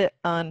focused a bit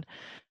on,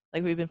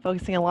 like we've been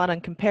focusing a lot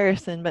on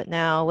comparison, but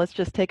now let's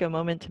just take a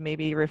moment to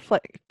maybe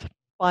reflect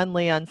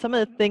fondly on some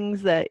of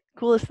the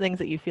coolest things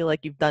that you feel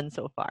like you've done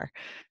so far.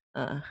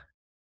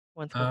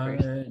 Once go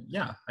first.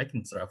 Yeah, I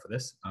can start off with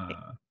this.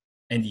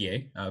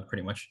 NDA,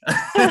 pretty much.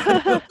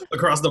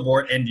 Across the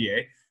board,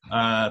 NDA.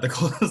 The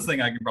coolest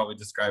thing I can probably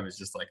describe is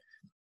just like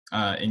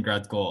in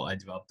grad school, I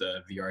developed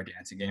a VR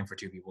dancing game for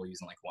 2 people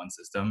using like one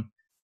system.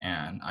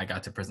 And I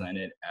got to present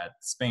it at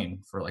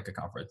Spain for like a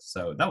conference.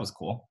 So that was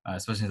cool,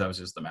 especially since I was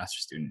just a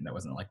master's student. That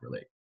wasn't like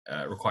really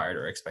required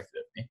or expected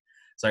of me.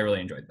 So I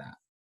really enjoyed that.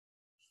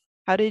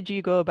 How did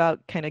you go about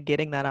kind of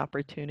getting that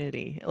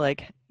opportunity?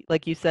 Like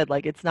you said,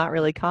 like it's not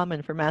really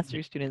common for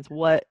master's students.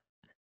 What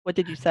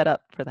did you set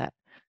up for that?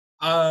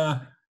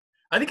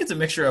 I think it's a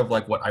mixture of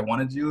like what I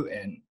want to do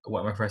and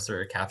what my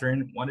professor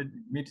Catherine wanted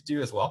me to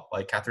do as well.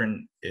 Like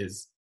Catherine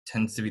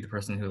tends to be the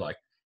person who like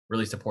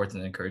really supports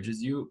and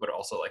encourages you, but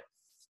also like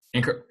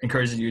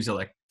encourages you to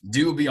like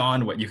do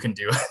beyond what you can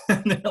do.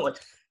 Like,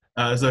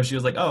 so she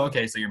was like, "Oh,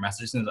 okay, so your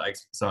master's student."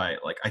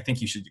 I think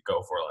you should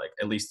go for like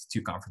at least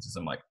 2 conferences.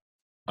 I'm like,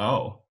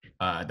 "Oh,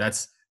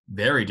 that's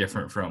very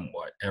different from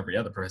what every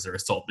other professor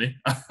has told me."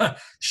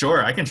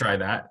 Sure, I can try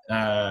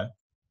that.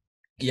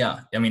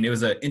 Yeah, I mean, it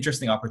was an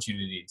interesting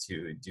opportunity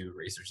to do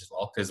research as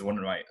well because one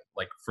of my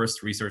like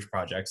first research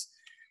projects,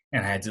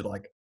 and I had to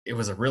like, it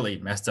was a really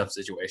messed up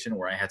situation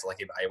where I had to like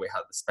evaluate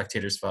how the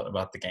spectators felt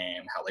about the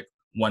game, how like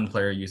one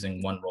player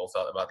using one role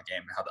felt about the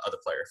game, and how the other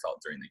player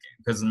felt during the game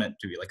because it's meant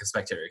to be like a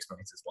spectator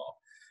experience as well.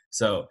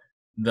 So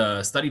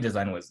the study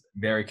design was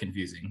very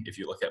confusing. If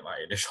you look at my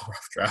initial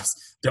rough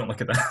drafts, don't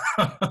look at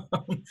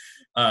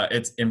that.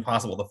 It's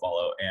impossible to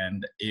follow,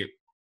 and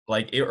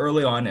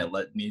early on it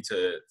led me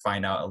to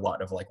find out a lot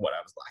of like what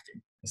I was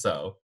lacking.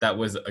 So that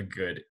was a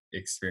good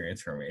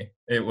experience for me.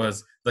 It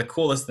was the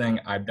coolest thing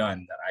I've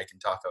done that I can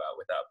talk about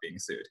without being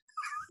sued.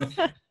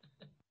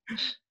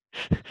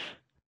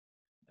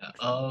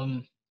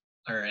 All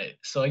right.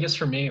 So I guess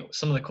for me,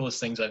 some of the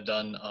coolest things I've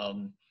done,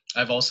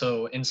 I've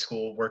also in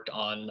school worked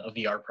on a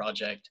VR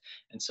project.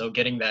 And so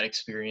getting that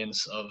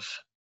experience of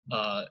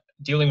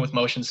dealing with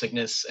motion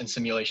sickness and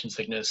simulation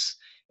sickness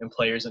in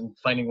players and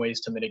finding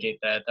ways to mitigate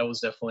that, that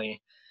was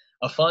definitely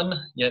a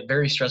fun yet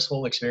very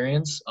stressful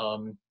experience.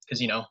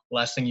 Because,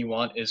 last thing you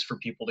want is for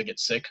people to get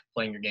sick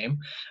playing your game.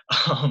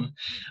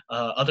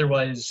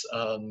 Otherwise,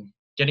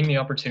 getting the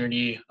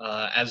opportunity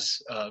as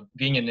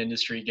being in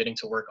industry, getting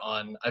to work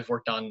on, I've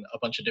worked on a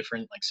bunch of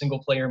different like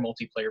single player,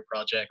 multiplayer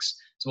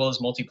projects, as well as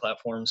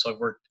multi-platform. So I've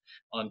worked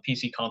on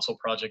PC console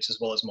projects as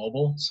well as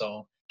mobile.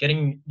 So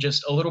getting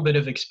just a little bit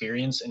of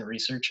experience and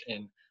research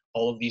in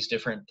all of these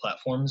different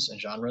platforms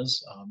and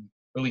genres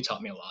really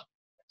taught me a lot.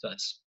 So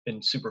that's been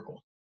super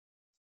cool.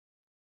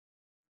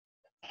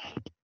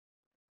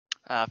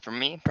 For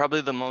me,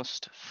 probably the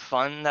most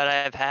fun that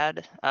I've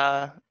had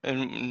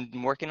in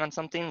working on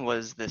something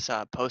was this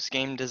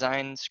post-game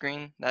design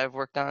screen that I've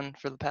worked on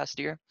for the past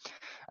year,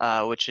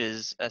 which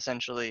is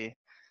essentially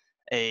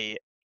a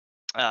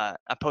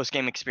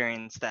post-game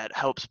experience that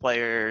helps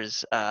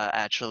players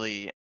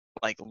actually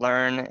like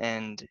learn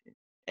and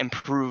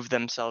improve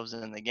themselves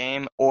in the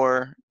game,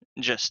 or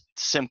just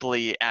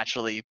simply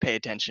actually pay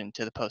attention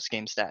to the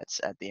post-game stats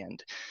at the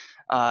end.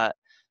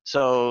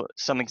 So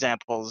some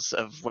examples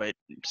of what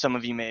some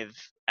of you may have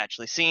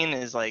actually seen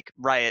is like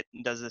Riot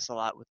does this a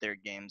lot with their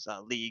games.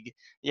 League,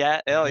 yeah,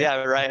 oh yeah,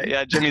 Riot,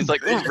 yeah. Jimmy's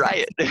like, ooh,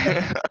 Riot.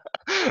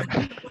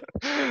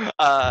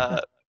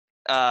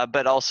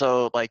 But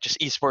also like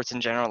just esports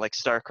in general, like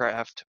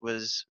StarCraft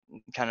was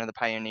kind of the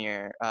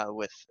pioneer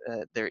with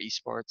their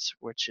esports,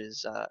 which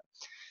is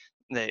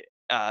they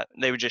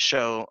would just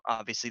show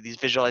obviously these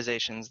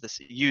visualizations, this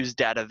use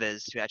data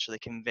viz to actually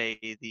convey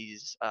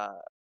these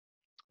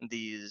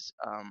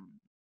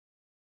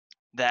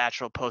the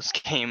actual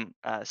post-game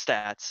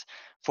stats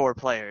for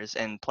players,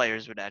 and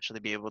players would actually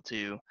be able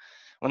to,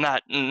 well,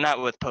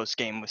 not with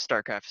post-game with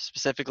StarCraft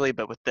specifically,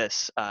 but with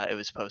this, it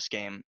was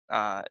post-game.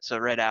 So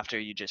right after,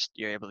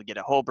 you're able to get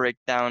a whole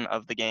breakdown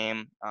of the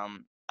game.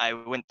 I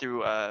went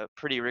through a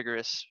pretty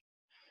rigorous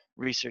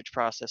research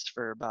process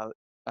for about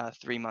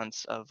 3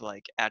 months of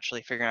like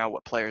actually figuring out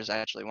what players I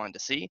actually wanted to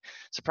see.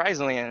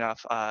 Surprisingly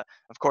enough,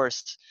 of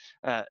course,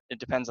 it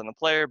depends on the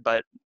player,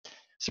 but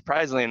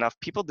surprisingly enough,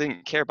 people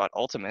didn't care about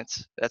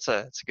ultimates. That's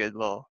a good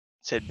little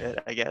tidbit,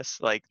 I guess.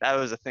 Like that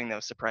was a thing that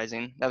was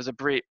surprising. That was a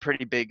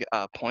pretty big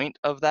point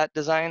of that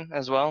design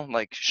as well,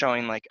 like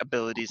showing like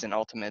abilities and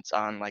ultimates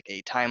on like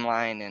a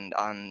timeline and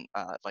on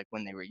like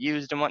when they were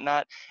used and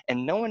whatnot,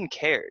 and no one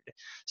cared.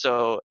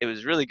 So it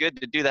was really good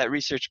to do that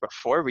research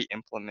before we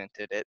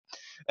implemented it,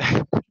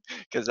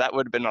 because that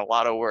would have been a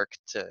lot of work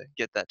to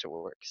get that to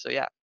work. So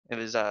yeah, it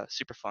was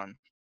super fun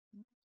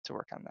to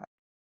work on that.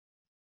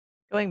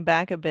 Going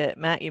back a bit,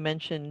 Matt, you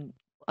mentioned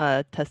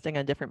testing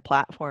on different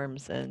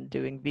platforms and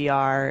doing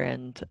VR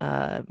and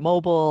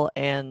mobile,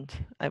 and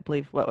I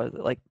believe what was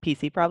it, like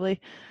PC probably.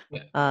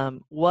 Yeah.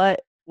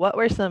 What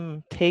were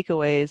some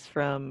takeaways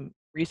from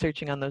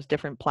researching on those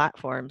different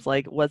platforms?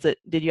 Like,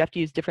 did you have to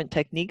use different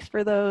techniques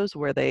for those?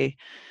 Did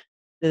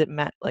it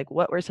like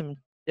what were some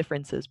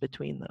differences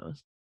between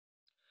those?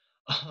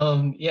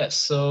 Yes.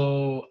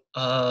 So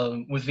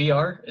with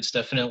VR, it's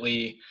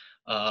definitely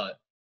uh,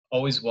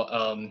 always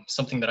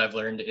something that I've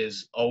learned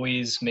is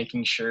always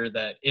making sure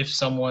that if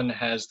someone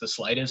has the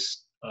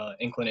slightest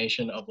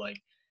inclination of like,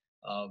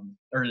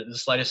 or the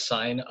slightest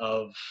sign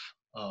of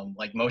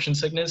like motion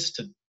sickness,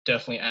 to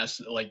definitely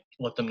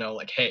let them know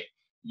like, hey,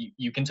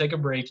 you can take a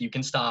break, you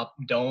can stop,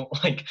 don't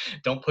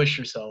don't push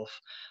yourself,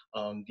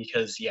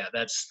 because yeah,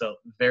 that's the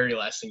very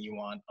last thing you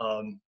want.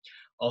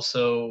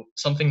 Also,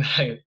 something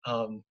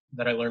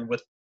that I learned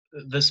with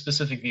this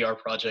specific VR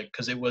project,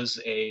 because it was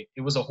a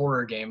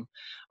horror game,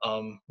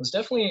 was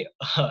definitely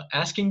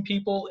asking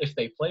people if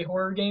they play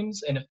horror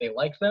games and if they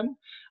like them.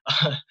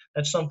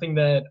 That's something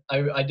that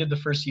I did the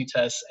first few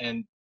tests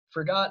and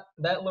forgot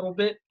that little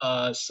bit.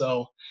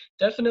 So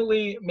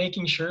definitely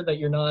making sure that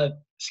you're not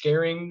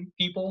scaring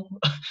people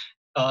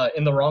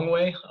in the wrong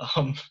way,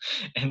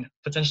 and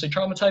potentially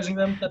traumatizing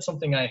them. That's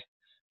something I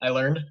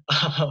learned.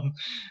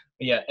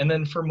 Yeah, and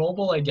then for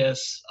mobile, I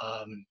guess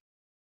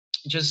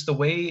just the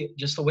way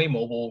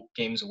mobile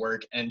games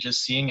work, and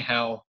just seeing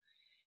how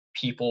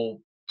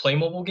people play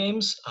mobile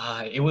games.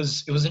 It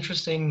was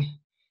interesting.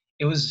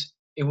 It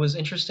was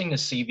interesting to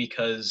see,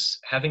 because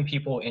having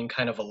people in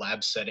kind of a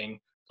lab setting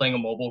playing a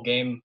mobile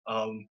game.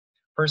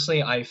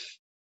 Personally,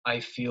 I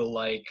feel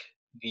like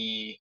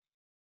the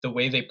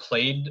way they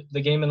played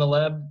the game in the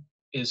lab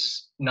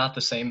is not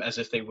the same as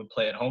if they would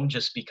play at home,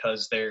 just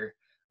because they're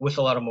with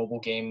a lot of mobile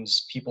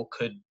games, people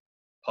could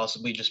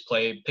possibly just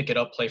pick it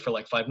up, play for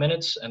like 5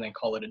 minutes, and then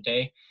call it a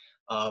day.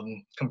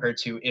 Compared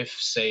to if,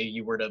 say,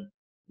 you were to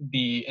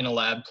be in a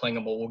lab playing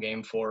a mobile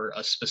game for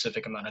a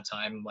specific amount of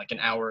time, like an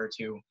hour or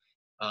two,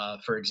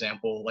 for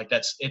example, like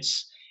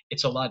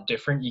it's a lot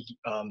different.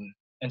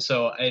 And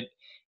so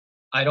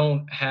I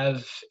don't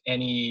have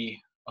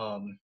any,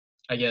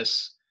 I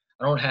guess,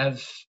 I don't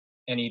have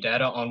any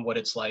data on what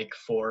it's like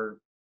for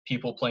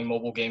people playing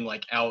mobile game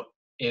like out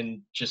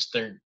in just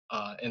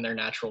in their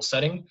natural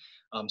setting.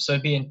 So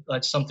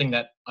that's something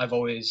that I've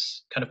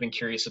always kind of been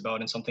curious about,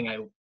 and something I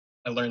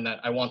learned that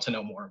I want to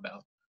know more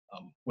about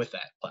with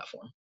that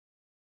platform.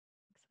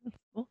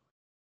 Cool.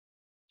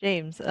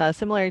 James,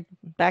 similar,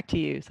 back to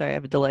you. Sorry, I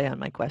have a delay on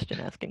my question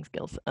asking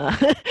skills.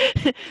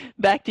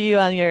 Back to you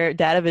on your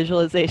data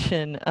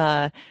visualization.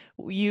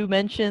 You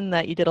mentioned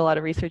that you did a lot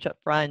of research up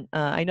front.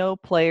 I know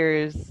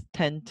players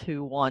tend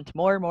to want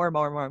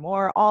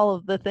more, all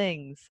of the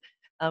things.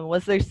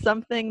 Was there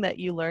something that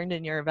you learned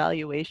in your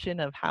evaluation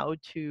of how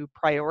to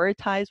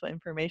prioritize what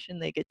information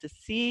they get to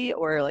see,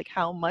 or like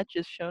how much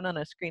is shown on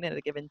a screen at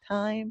a given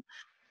time?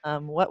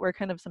 What were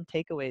kind of some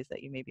takeaways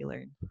that you maybe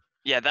learned?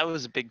 Yeah, that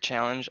was a big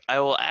challenge.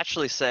 I will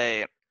actually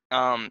say,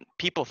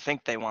 people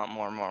think they want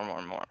more,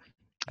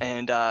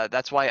 and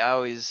that's why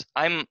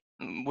I'm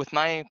with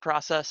my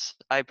process.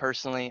 I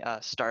personally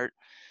start,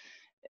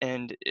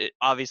 and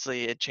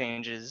obviously it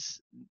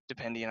changes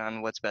depending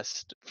on what's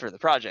best for the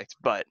project.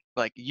 But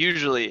like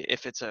usually,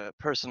 if it's a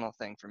personal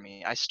thing for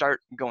me, I start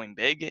going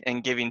big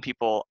and giving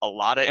people a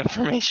lot of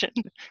information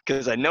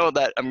because I know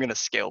that I'm gonna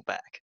scale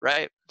back,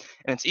 right?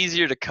 And it's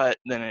easier to cut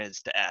than it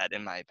is to add,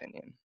 in my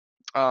opinion.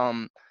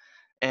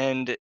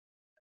 And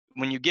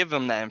when you give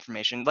them that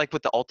information, like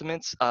with the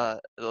ultimates,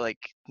 like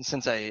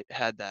since I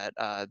had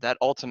that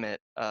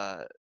ultimate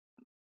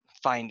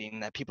finding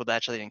that people that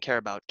actually didn't care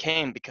about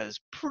came because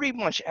pretty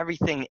much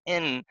everything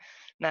in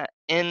not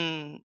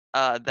in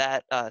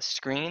that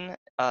screen,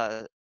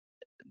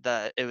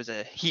 it was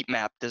a heat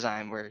map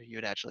design where you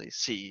would actually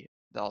see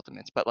the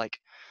ultimates, but like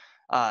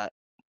uh,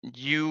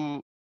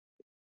 you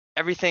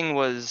everything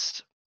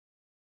was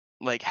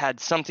like had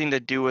something to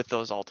do with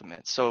those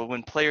ultimates. So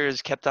when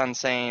players kept on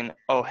saying,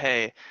 "Oh,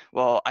 hey,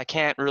 well, I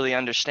can't really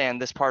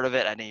understand this part of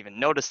it. I didn't even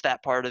notice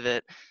that part of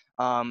it,"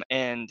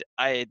 And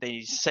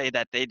they say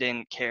that they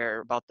didn't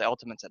care about the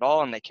ultimates at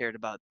all, and they cared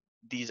about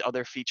these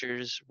other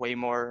features way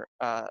more.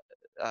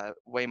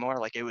 Way more,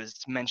 like it was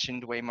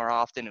mentioned way more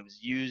often, it was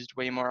used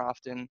way more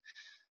often.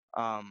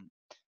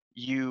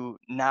 You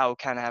now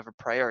kind of have a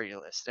priority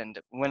list. And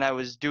when I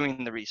was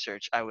doing the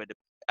research, I would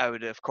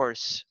of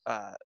course,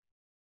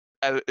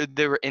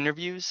 there were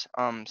interviews,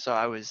 so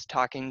I was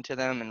talking to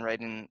them and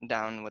writing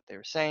down what they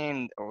were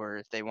saying, or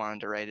if they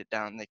wanted to write it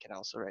down, they could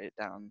also write it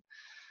down,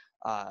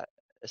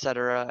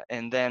 etc.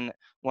 And then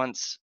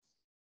once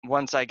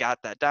I got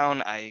that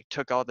down, I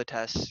took all the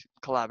tests,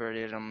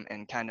 collaborated them,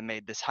 and kind of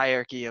made this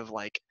hierarchy of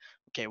like,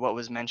 okay, what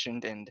was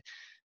mentioned. And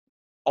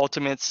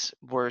ultimates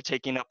were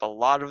taking up a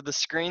lot of the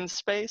screen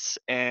space,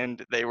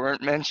 and they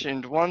weren't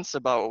mentioned once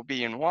about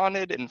being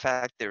wanted. In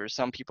fact, there were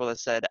some people that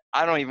said,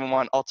 I don't even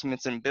want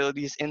ultimates and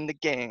abilities in the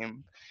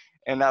game.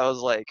 And I was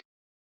like,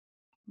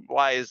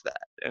 why is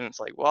that? And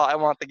it's like, well, I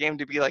want the game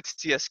to be like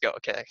CSGO.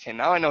 Okay,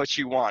 now I know what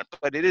you want.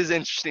 But it is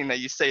interesting that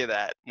you say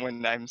that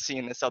when I'm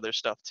seeing this other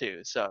stuff too.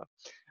 So,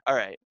 all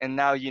right. And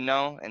now you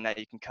know, and now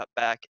you can cut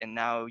back, and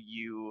now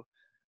you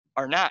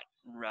are not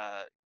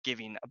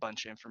giving a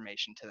bunch of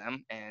information to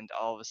them, and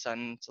all of a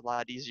sudden it's a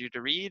lot easier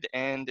to read,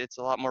 and it's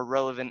a lot more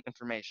relevant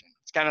information.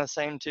 It's kind of the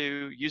same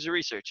to user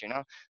research,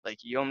 like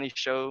you only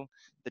show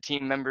the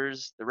team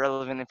members the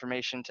relevant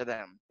information to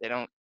them. They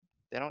don't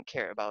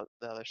care about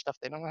the other stuff.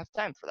 They don't have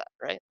time for that,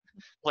 right?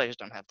 Players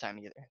don't have time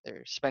either.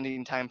 They're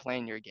spending time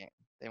playing your game.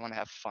 They want to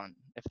have fun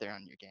if they're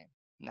on your game,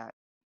 not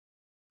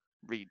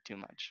read too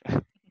much.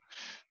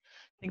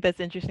 I think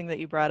that's interesting that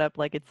you brought up,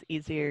 like, it's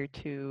easier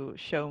to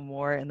show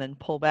more and then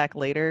pull back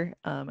later.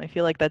 I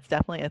feel like that's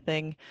definitely a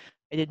thing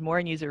I did more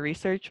in user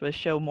research, was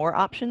show more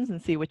options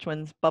and see which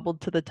ones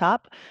bubbled to the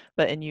top.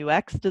 But in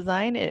UX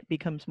design, it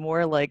becomes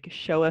more like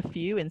show a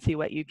few and see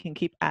what you can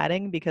keep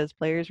adding, because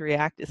players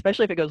react,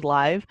 especially if it goes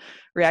live,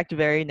 react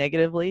very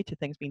negatively to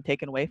things being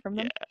taken away from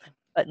them. Yeah,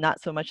 But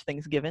not so much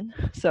things given.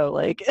 So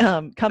like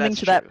coming that's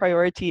to that true.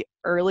 priority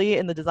early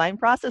in the design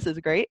process is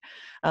great.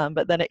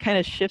 But then it kind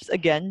of shifts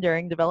again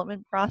during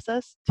development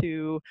process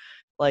to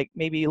like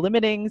maybe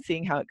limiting,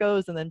 seeing how it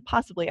goes, and then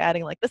possibly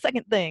adding like the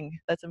second thing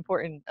that's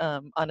important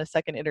on a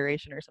second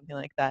iteration or something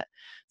like that,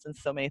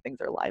 since so many things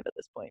are live at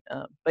this point.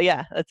 But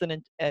yeah, it's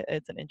an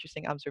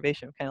interesting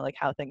observation of kind of like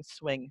how things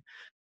swing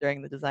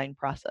during the design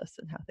process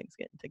and how things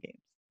get into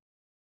games.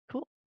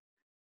 Cool.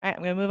 All right,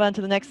 I'm going to move on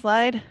to the next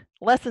slide.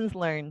 Lessons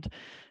learned.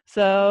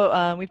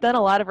 So we've done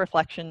a lot of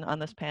reflection on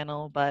this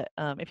panel, but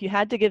if you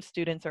had to give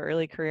students or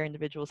early career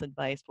individuals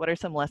advice, what are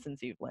some lessons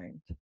you've learned?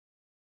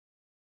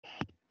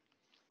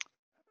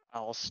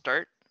 I'll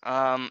start.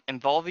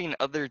 Involving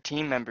other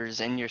team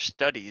members in your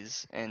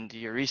studies and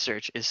your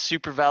research is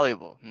super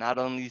valuable, not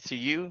only to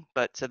you,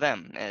 but to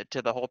them,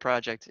 to the whole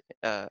project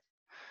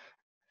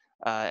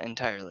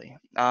entirely.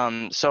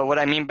 So what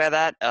I mean by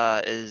that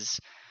is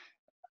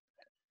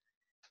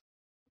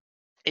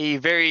a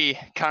very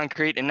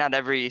concrete, and not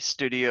every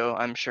studio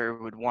I'm sure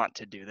would want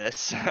to do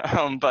this,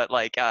 but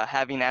like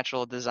having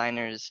actual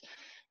designers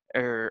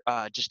or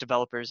just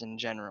developers in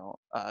general,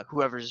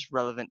 whoever's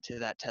relevant to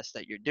that test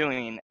that you're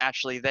doing,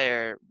 actually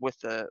there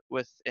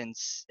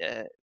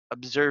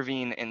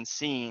observing and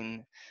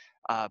seeing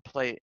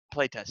play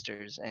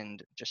testers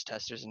and just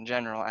testers in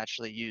general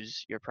actually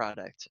use your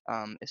product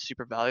is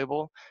super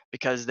valuable,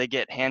 because they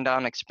get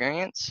hand-on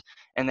experience,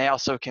 and they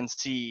also can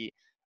see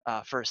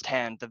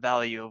firsthand the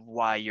value of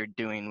why you're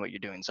doing what you're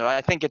doing. So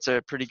I think it's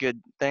a pretty good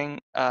thing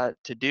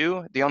to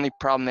do. The only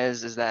problem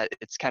is that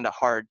it's kind of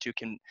hard to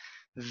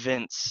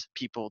convince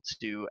people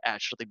to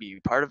actually be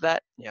part of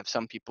that. You have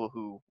some people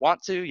who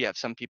want to, you have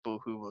some people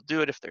who will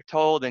do it if they're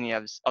told, and you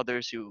have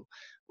others who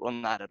will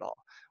not at all,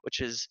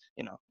 which is,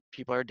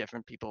 people are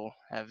different. People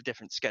have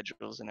different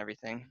schedules and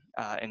everything,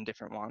 and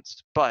different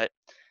wants. But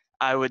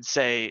I would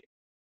say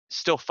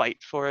still fight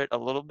for it a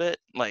little bit.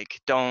 Like,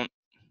 don't,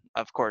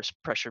 of course,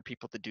 pressure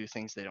people to do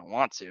things they don't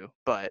want to,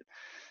 but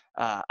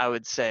I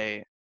would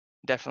say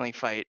definitely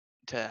fight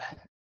to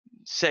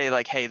say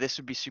like, hey, this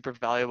would be super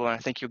valuable, and I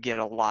think you'll get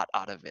a lot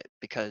out of it,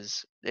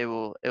 because it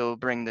will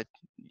bring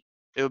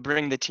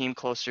the team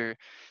closer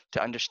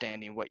to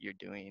understanding what you're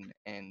doing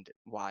and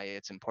why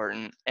it's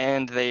important.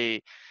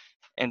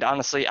 And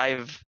honestly,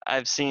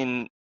 I've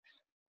seen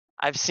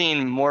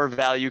more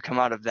value come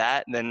out of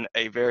that than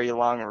a very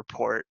long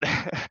report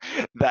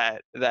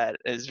that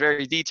is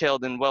very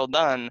detailed and well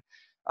done,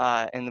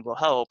 and will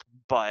help,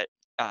 but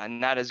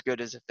not as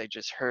good as if they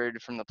just heard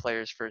from the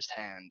players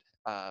firsthand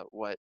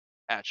what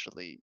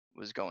actually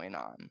was going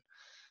on,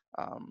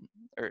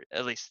 or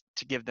at least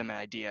to give them an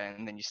idea,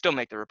 and then you still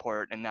make the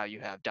report, and now you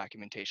have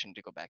documentation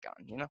to go back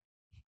on.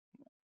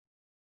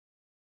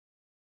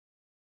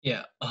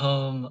 Yeah,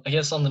 I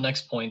guess on the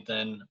next point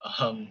then,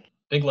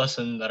 big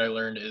lesson that I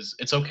learned is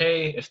it's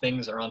okay if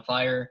things are on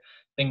fire.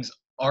 Things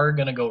are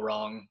gonna go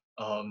wrong.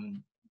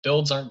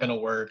 Builds aren't gonna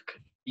work.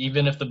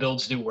 Even if the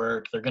builds do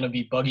work, they're gonna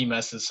be buggy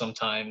messes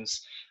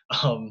sometimes.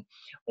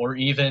 Or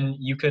even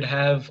you could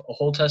have a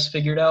whole test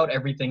figured out,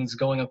 everything's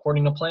going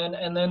according to plan,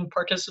 and then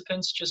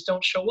participants just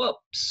don't show up.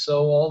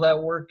 So all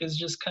that work is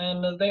just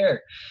kind of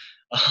there.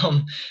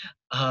 Um,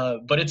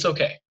 but it's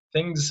okay.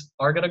 Things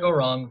are going to go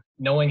wrong.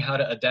 Knowing how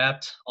to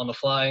adapt on the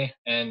fly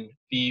and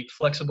be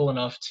flexible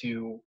enough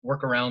to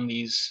work around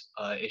these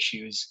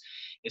issues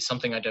is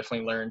something I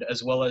definitely learned,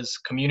 as well as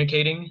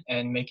communicating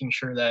and making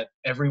sure that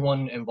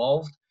everyone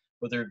involved,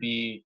 whether it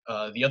be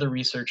the other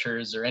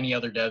researchers or any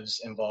other devs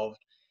involved,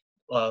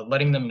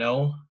 letting them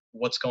know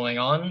what's going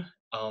on,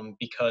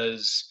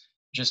 because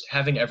just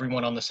having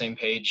everyone on the same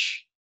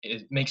page,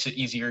 it makes it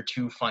easier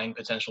to find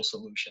potential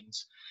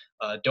solutions.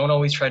 Don't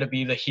always try to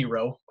be the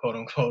hero, quote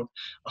unquote,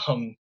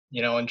 and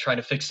try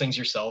to fix things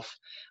yourself,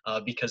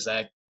 because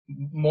that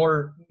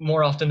more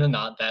often than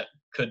not, that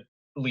could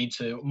lead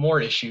to more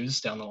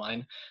issues down the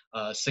line.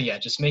 So yeah,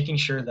 just making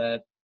sure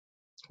that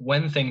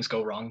when things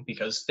go wrong,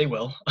 because they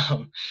will,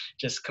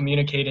 just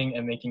communicating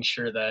and making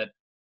sure that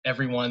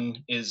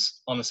everyone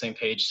is on the same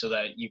page so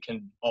that you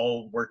can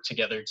all work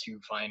together to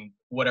find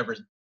whatever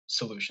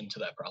solution to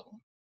that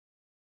problem.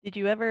 Did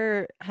you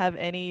ever have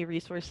any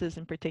resources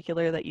in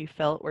particular that you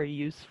felt were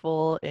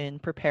useful in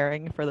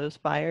preparing for those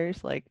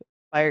fires, like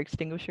fire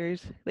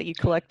extinguishers that you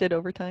collected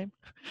over time?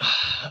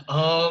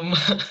 I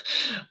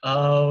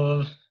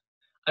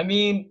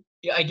mean,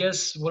 yeah, I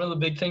guess one of the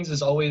big things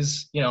is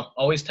always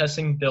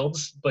testing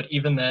builds, but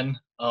even then,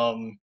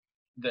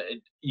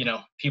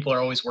 people are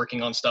always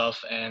working on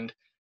stuff, and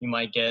you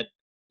might get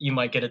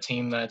a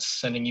team that's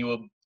sending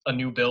you a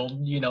new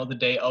build, the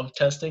day of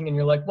testing, and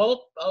you're like,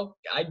 well,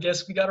 I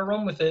guess we got to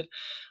run with it.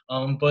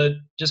 But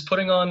just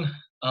putting on,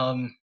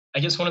 I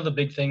guess one of the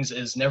big things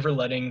is never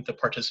letting the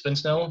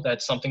participants know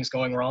that something's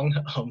going wrong.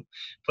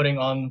 Putting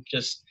on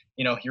just,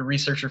 your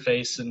researcher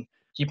face and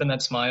keeping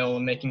that smile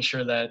and making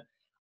sure that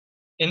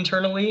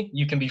internally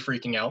you can be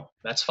freaking out.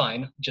 That's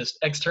fine. Just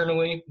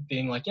externally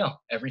being like,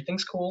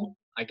 everything's cool.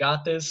 I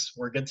got this.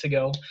 We're good to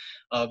go.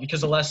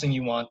 Because the last thing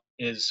you want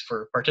is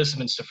for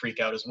participants to freak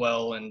out as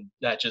well. And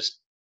that just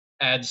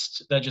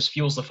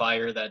fuels the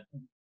fire that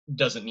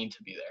doesn't need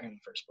to be there in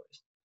the first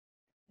place.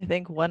 I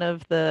think one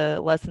of the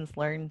lessons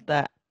learned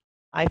that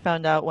I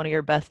found out one of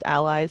your best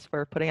allies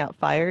for putting out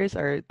fires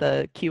are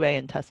the QA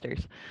and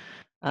testers.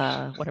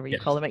 Whatever you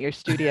call them at your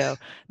studio.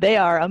 They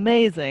are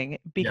amazing.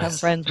 Become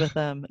friends with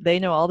them. They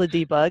know all the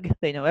debug.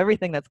 They know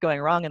everything that's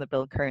going wrong in the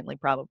build currently,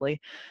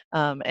 probably,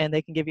 and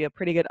they can give you a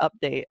pretty good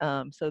update.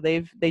 So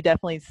they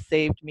definitely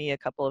saved me a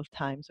couple of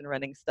times in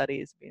running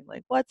studies, being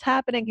like, "What's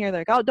happening here?"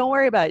 They're like, "Oh, don't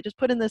worry about it. Just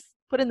put in this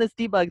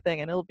debug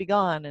thing, and it'll be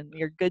gone, and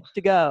you're good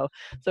to go."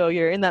 So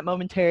you're in that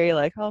momentary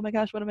like, "Oh my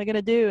gosh, what am I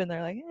gonna do?" And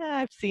they're like, "Yeah,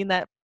 I've seen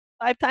that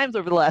 5 times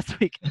over the last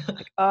week."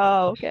 Like,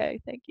 oh, okay,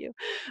 thank you.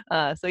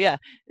 So yeah,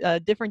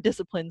 different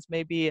disciplines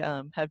maybe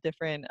have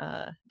different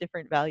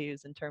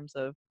values in terms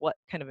of what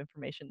kind of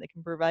information they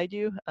can provide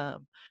you.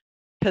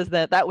 Because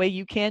that way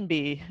you can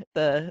be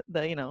the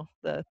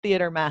the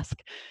theater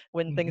mask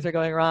when things are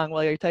going wrong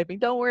while you're typing.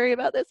 Don't worry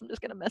about this. I'm just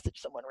gonna message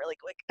someone really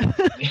quick, and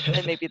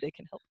maybe they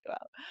can help go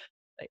out.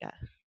 But yeah,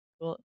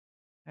 well,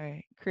 all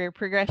right. Career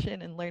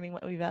progression and learning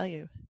what we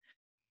value.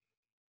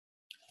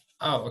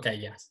 Oh, okay,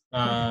 yes.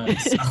 I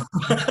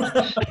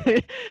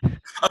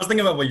was thinking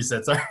about what you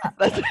said, sorry.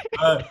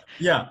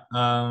 Yeah,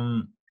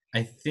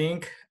 I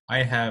think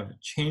I have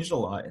changed a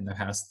lot in the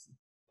past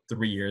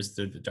 3 years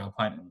through the job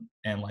hunt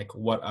and like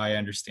what I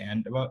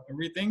understand about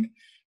everything,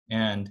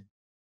 and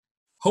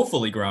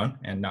hopefully grown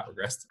and not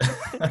regressed.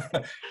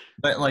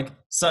 But like,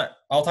 so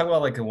I'll talk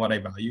about like what I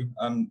value.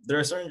 There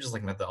are certain just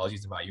like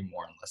methodologies I value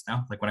more and less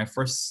now. Like when I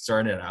first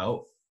started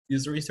out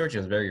user research, it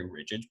was a very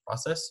rigid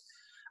process.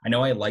 I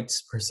know I liked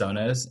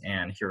personas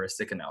and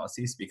heuristic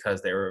analyses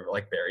because they were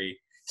like very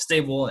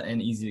stable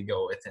and easy to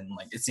go with, and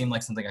like it seemed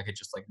like something I could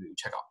just like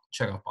check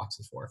off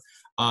boxes for.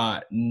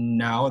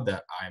 Now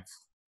that I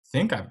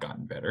think I've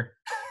gotten better,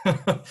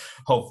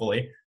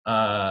 hopefully,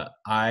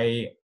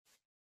 I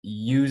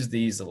use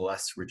these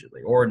less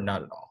rigidly or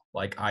not at all.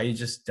 Like I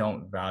just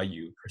don't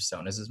value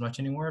personas as much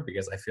anymore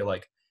because I feel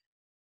like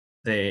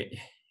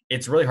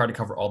it's really hard to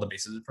cover all the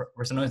bases of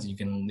personas. You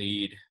can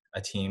lead a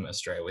team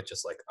astray with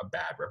just like a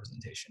bad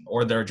representation,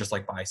 or they're just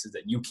like biases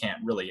that you can't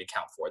really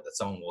account for that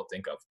someone will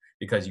think of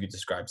because you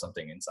describe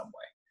something in some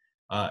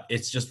way.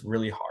 It's just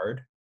really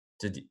hard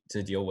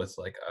to deal with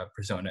like a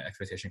persona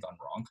expectation gone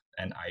wrong,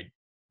 and I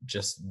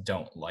just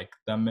don't like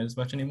them as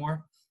much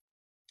anymore.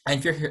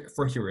 And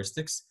for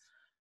heuristics,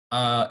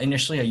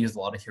 initially I used a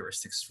lot of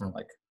heuristics from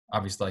like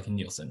obviously like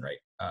Nielsen, right?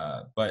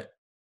 But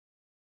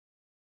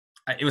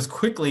it was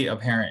quickly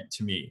apparent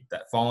to me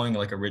that following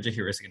like a rigid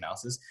heuristic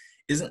analysis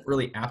isn't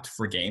really apt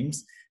for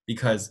games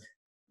because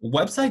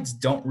websites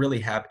don't really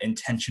have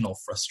intentional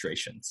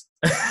frustrations.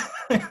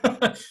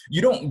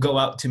 You don't go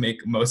out to make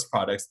most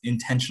products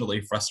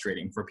intentionally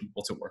frustrating for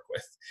people to work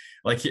with.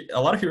 Like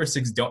a lot of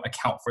heuristics don't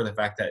account for the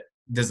fact that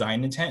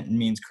design intent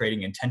means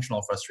creating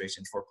intentional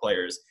frustrations for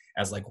players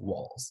as like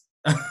walls.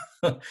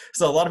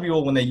 So a lot of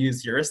people, when they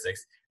use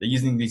heuristics, they're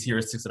using these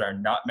heuristics that are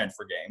not meant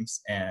for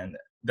games, and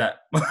that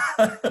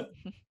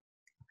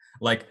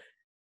like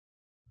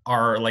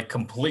are like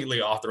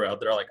completely off the rail.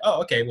 They're like,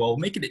 oh, okay, well,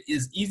 make it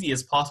as easy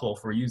as possible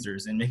for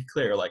users and make it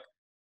clear. Like,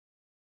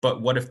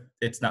 but what if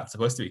it's not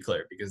supposed to be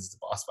clear because it's a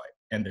boss fight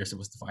and they're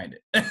supposed to find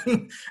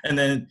it? And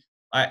then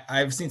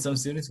I've seen some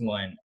students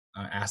when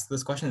ask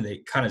this question, they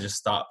kind of just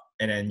stop,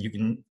 and then you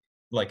can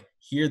like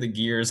hear the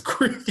gears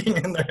creaking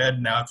in their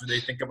head now after they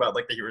think about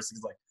like the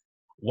heuristics. Like,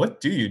 what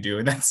do you do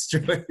in that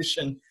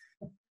situation?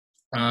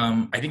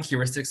 I think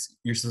heuristics,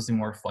 you're supposed to be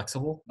more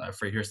flexible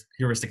for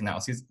heuristic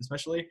analyses,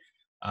 especially.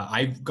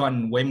 I've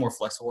gotten way more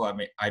flexible.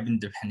 I've been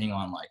depending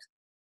on like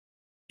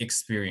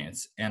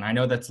experience, and I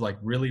know that's like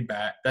really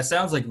bad. That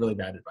sounds like really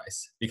bad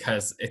advice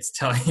because it's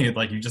telling you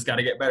like you just got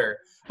to get better.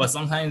 But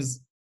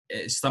sometimes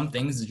some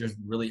things are just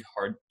really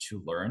hard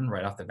to learn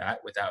right off the bat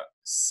without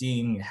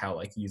seeing how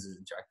like users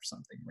interact with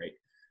something, right?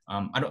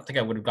 I don't think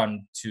I would have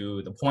gotten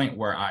to the point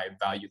where I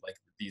valued like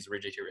these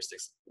rigid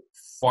heuristics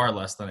far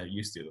less than I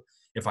used to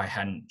if I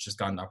hadn't just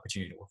gotten the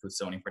opportunity to work with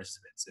so many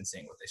participants and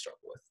seeing what they struggle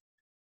with.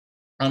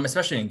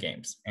 Especially in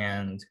games.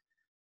 And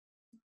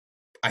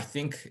I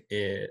think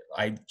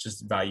I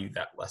just value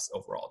that less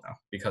overall now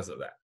because of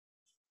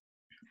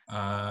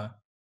that.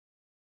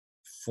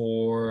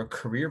 For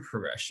career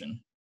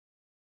progression,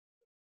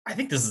 I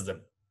think this is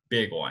a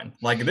big one.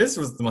 Like, this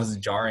was the most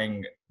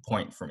jarring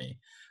point for me.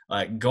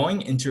 Like,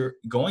 going into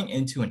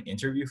an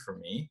interview for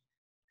me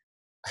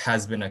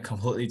has been a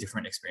completely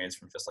different experience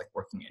from just like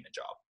working in a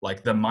job.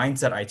 Like, the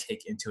mindset I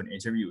take into an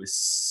interview is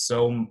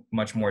so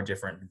much more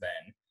different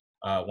than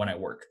when I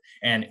work.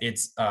 And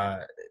it's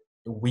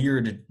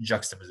weird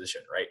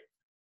juxtaposition, right?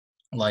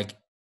 Like,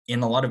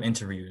 in a lot of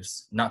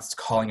interviews, not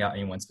calling out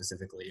anyone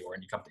specifically or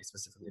any company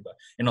specifically, but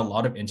in a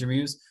lot of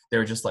interviews,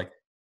 they're just like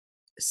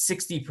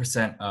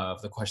 60%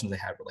 of the questions they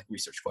had were like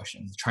research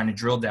questions, trying to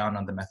drill down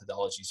on the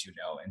methodologies,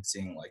 and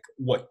seeing like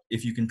what,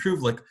 if you can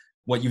prove like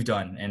what you've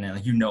done and then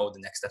the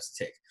next steps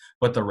to take.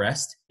 But the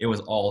rest, it was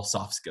all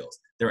soft skills.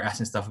 They were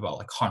asking stuff about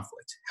like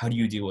conflict. How do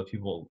you deal with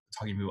people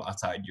talking to people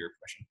outside your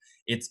profession?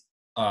 It's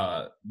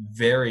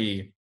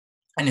very,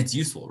 and it's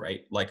useful,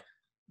 right? Like,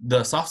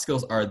 the soft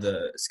skills are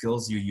the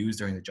skills you use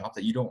during the job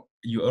that you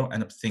don't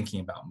end up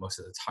thinking about most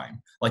of the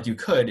time. Like, you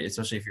could,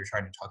 especially if you're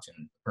trying to talk to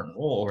a certain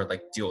role or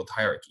like deal with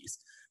hierarchies.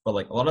 But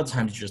like, a lot of the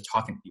times you're just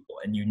talking to people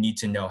and you need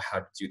to know how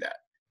to do that.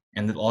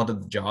 And a lot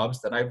of the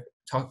jobs that I've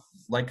talked,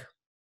 like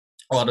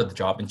a lot of the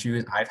job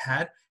interviews I've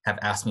had have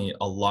asked me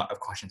a lot of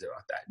questions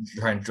about that,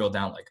 trying to drill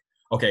down like,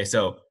 okay,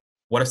 so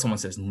what if someone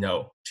says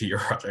no to your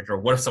project? Or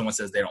what if someone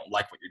says they don't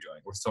like what you're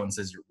doing? Or someone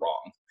says you're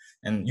wrong?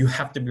 And you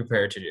have to be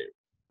prepared to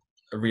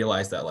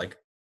realize that like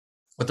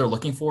what they're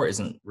looking for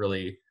isn't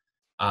really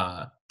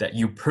that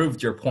you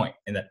proved your point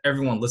and that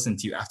everyone listened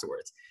to you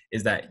afterwards.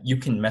 Is that you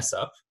can mess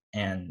up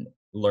and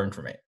learn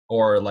from it,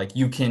 or like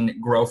you can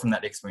grow from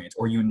that experience,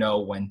 or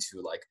when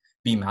to like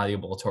be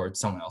malleable towards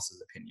someone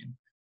else's opinion,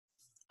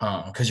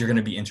 because you're going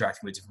to be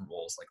interacting with different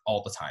roles like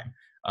all the time.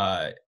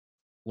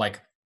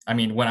 Like, I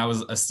mean, when I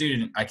was a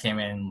student, I came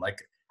in like,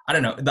 I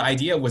don't know, the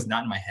idea was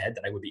not in my head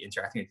that I would be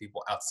interacting with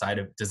people outside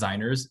of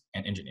designers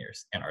and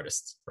engineers and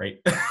artists, right?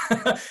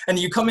 And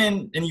you come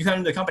into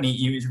the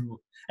company,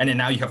 and then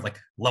now you have like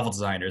level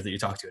designers that you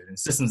talk to, and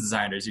systems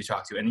designers you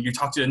talk to, and you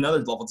talk to another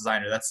level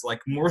designer that's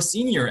like more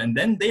senior, and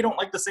then they don't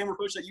like the same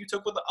approach that you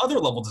took with the other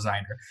level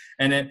designer.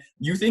 And then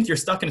you think you're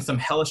stuck in some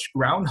hellish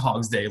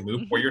Groundhog's Day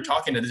loop where you're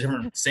talking to the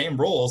different same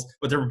roles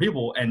with different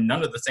people, and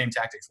none of the same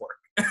tactics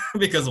work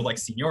because of like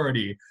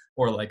seniority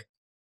or like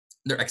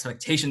their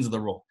expectations of the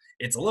role.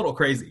 It's a little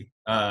crazy,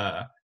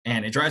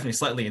 and it drives me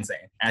slightly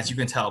insane, as you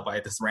can tell by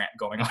this rant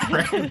going on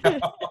right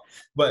now.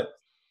 But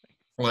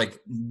like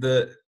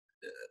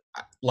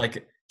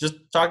just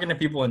talking to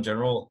people in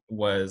general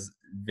was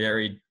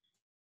very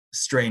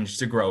strange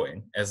to grow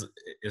in as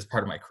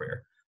part of my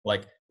career.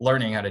 Like,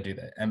 learning how to do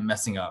that and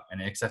messing up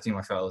and accepting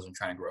my failures and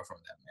trying to grow from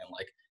them, and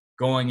like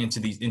going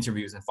into these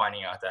interviews and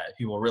finding out that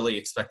people really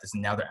expect this,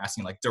 and now they're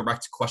asking like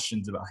direct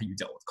questions about how you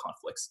dealt with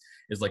conflicts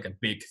is like a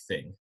big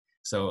thing.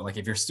 So like,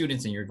 if you're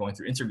students and you're going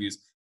through interviews,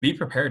 be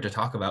prepared to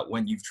talk about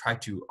when you've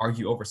tried to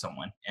argue over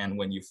someone and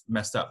when you've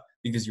messed up,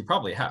 because you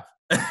probably have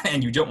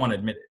and you don't want to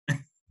admit it.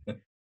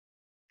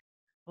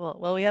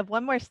 Well, we have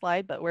one more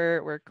slide, but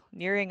we're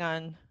nearing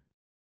on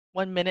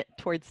 1 minute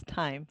towards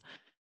time.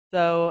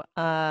 So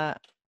I'm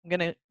going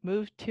to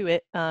move to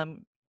it.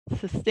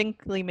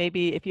 Succinctly,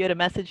 maybe if you had a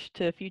message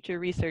to future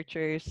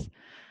researchers,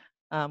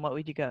 what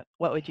would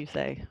you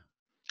say?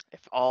 If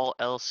all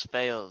else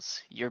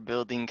fails, you're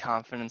building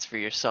confidence for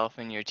yourself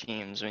and your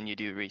teams when you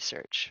do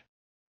research.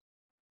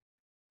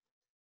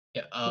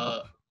 Yeah,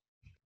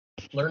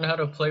 learn how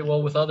to play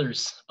well with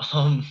others.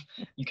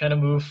 You kind of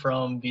move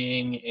from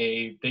being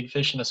a big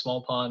fish in a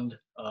small pond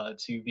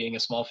to being a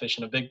small fish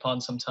in a big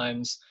pond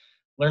sometimes.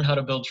 Learn how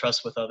to build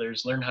trust with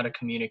others, learn how to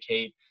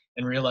communicate,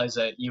 and realize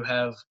that you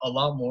have a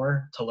lot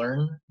more to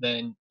learn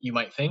than you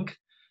might think.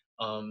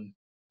 And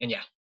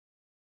yeah.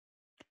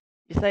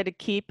 decided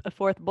to keep a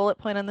fourth bullet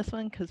point on this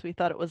one because we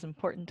thought it was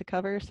important to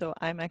cover. So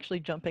I'm actually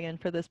jumping in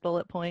for this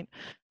bullet point.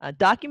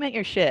 Document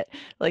your shit.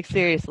 Like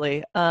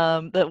seriously.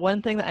 The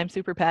one thing that I'm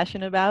super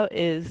passionate about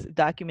is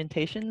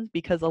documentation,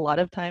 because a lot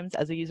of times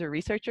as a user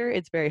researcher,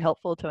 it's very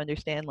helpful to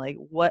understand like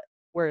what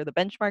were the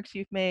benchmarks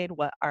you've made,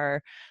 what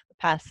are the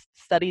past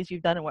studies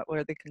you've done, and what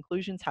were the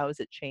conclusions, how has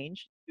it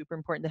changed. Super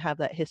important to have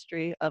that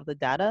history of the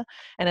data.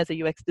 And as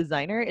a UX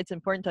designer, it's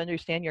important to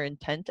understand your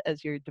intent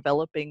as you're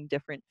developing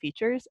different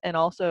features, and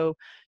also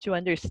to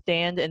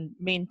understand and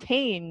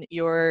maintain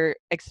your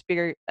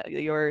experience,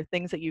 your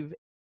things that you've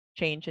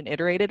changed and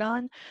iterated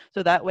on.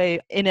 So that way,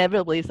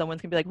 inevitably,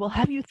 someone's gonna be like, well,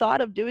 have you thought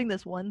of doing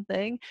this one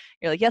thing?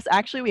 You're like, yes,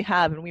 actually we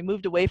have, and we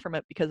moved away from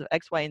it because of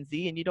X, Y, and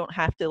Z, and you don't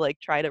have to like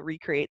try to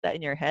recreate that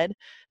in your head,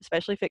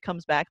 especially if it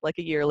comes back like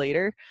a year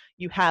later.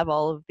 You have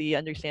all of the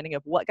understanding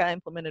of what got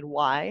implemented,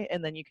 why,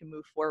 and then you can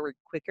move forward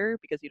quicker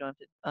because you don't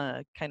have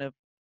to kind of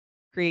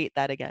create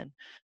that again.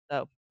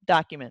 So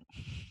document.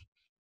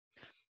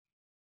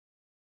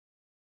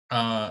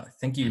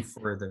 Thank you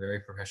for the very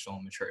professional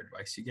and mature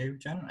advice you gave,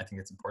 Jen. I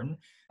think it's important,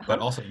 but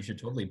Uh-huh. also you should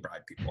totally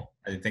bribe people.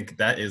 I think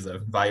that is a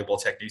valuable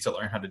technique to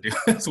learn how to do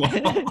as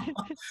well.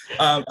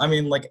 I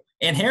mean, like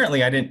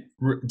inherently, I didn't,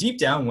 deep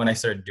down when I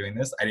started doing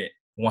this, I didn't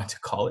want to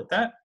call it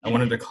that. I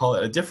wanted to call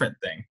it a different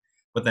thing.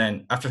 But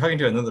then after talking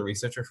to another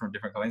researcher from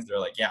different companies, they're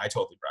like, yeah, I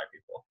totally bribe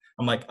people.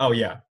 I'm like, oh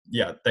yeah,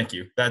 thank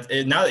you. That's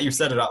it. Now that you've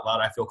said it out loud,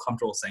 I feel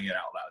comfortable saying it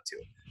out loud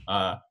too.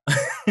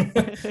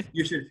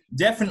 You should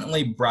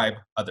definitely bribe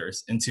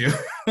others into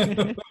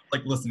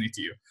like listening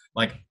to you.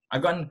 Like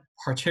I've gotten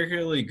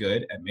particularly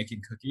good at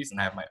making cookies, and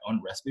I have my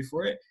own recipe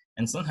for it.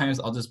 And sometimes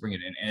I'll just bring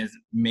it in, and it's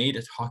made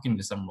talking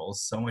to some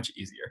roles so much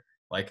easier.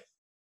 Like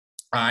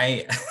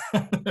I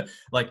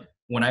like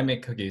when I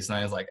make cookies, and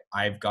I was like,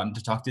 I've gotten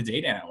to talk to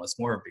data analysts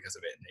more because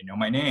of it, and they know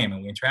my name,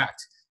 and we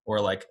interact.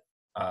 Or like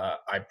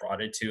I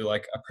brought it to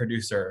like a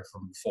producer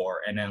from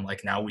before, and then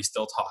like now we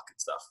still talk and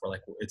stuff. We're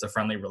like, it's a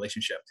friendly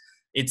relationship.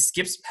 It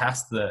skips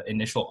past the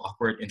initial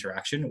awkward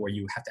interaction where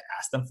you have to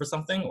ask them for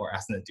something or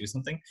ask them to do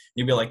something.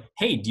 You'll be like,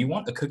 hey, do you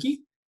want a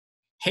cookie?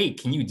 Hey,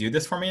 can you do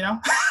this for me now?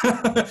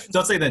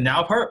 Don't say the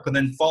now part, but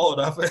then follow it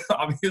up,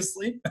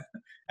 obviously,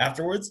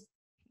 afterwards.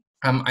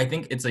 I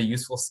think it's a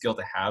useful skill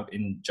to have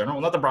in general,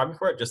 not the bribing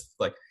part, just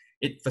like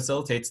it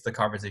facilitates the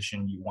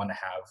conversation you want to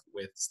have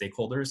with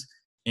stakeholders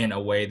in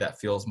a way that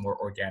feels more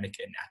organic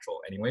and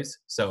natural anyways.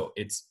 So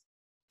it's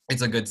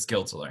a good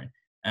skill to learn.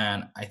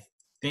 And I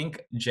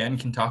think Jen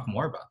can talk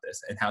more about this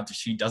and how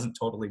she doesn't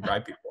totally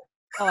bribe people.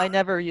 Oh, I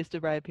never used to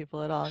bribe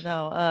people at all.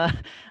 No,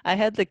 I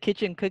had the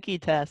kitchen cookie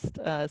test.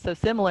 So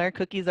similar,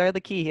 cookies are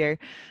the key here.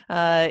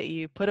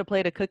 You put a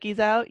plate of cookies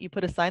out, you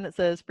put a sign that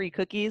says free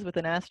cookies with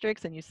an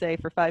asterisk, and you say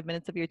for 5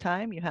 minutes of your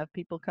time, you have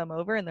people come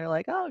over and they're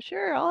like, oh,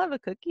 sure, I'll have a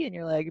cookie. And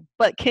you're like,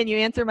 but can you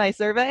answer my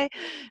survey?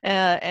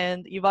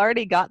 And you've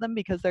already got them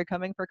because they're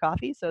coming for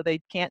coffee. So they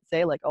can't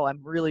say like, oh,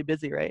 I'm really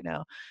busy right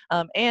now.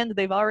 And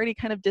they've already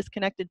kind of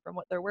disconnected from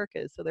what their work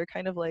is. So they're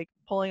kind of like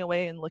pulling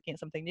away and looking at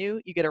something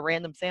new. You get a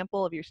random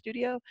sample of your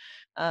studio,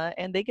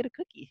 and they get a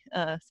cookie.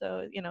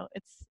 So you know,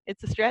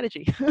 it's a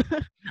strategy.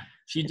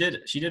 She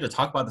did a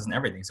talk about this and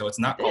everything, so it's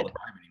not called a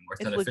bribe anymore.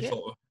 It's an legit.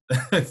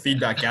 official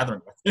feedback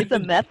gathering method. It's a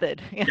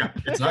method. Yeah,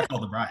 it's not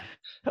called a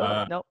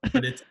bribe. Nope.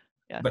 But it's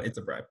Yeah. but it's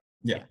a bribe.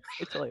 Yeah.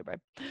 It's totally a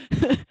bribe.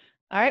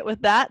 All right,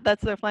 with that,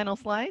 that's our final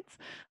slides.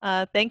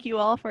 Thank you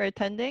all for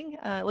attending.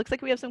 It looks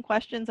like we have some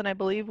questions, and I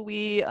believe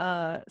we,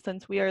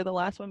 since we are the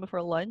last one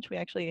before lunch, we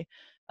actually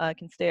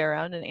can stay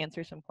around and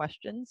answer some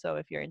questions. So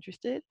if you're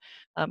interested,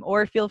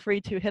 or feel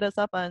free to hit us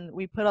up on,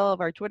 we put all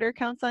of our Twitter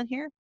accounts on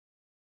here.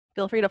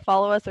 Feel free to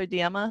follow us or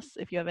DM us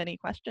if you have any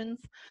questions.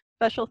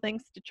 Special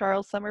thanks to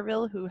Charles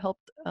Somerville, who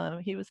helped.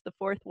 He was the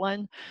fourth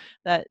one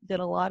that did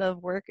a lot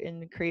of work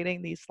in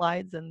creating these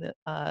slides and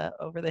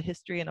over the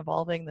history and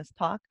evolving this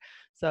talk.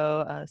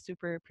 So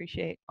super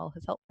appreciate all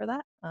his help for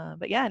that.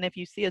 But yeah, and if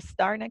you see a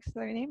star next to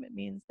their name, it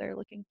means they're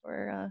looking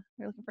for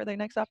their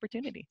next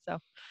opportunity. So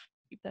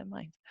keep that in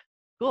mind.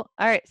 Cool.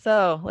 All right.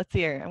 So let's see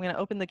here. I'm going to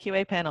open the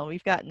QA panel.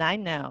 We've got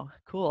 9 now.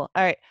 Cool.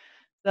 All right.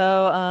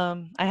 So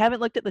I haven't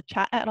looked at the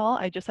chat at all.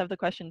 I just have the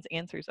questions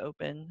answers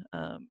open.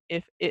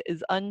 If it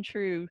is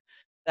untrue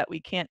that we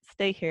can't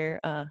stay here,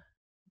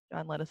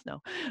 John, let us know.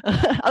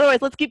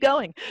 Otherwise, let's keep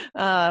going.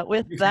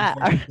 With that,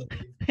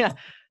 yeah.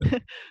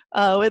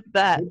 With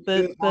that,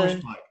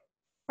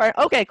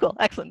 okay, cool,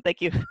 excellent,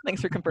 thank you.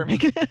 Thanks for confirming.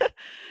 Cool.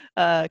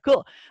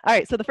 All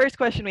right, so the first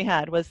question we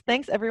had was,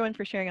 thanks everyone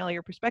for sharing all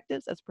your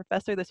perspectives. As a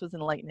professor, this was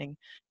enlightening.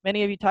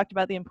 Many of you talked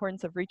about the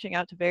importance of reaching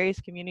out to various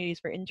communities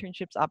for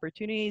internships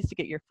opportunities to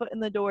get your foot in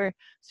the door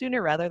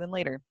sooner rather than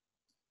later.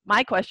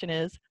 My question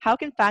is, how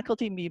can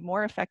faculty be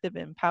more effective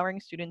in empowering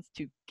students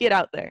to get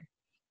out there?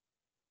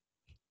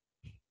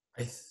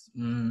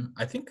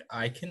 I think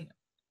I can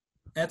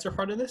answer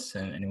part of this,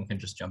 and anyone can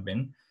just jump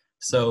in.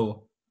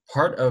 So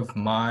part of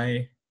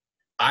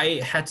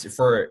I had to,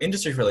 for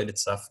industry related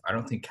stuff, I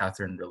don't think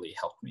Catherine really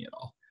helped me at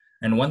all.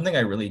 And one thing I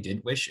really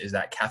did wish is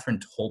that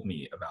Catherine told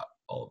me about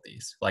all of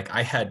these. Like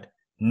I had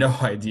no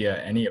idea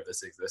any of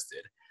this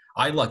existed.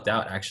 I lucked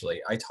out,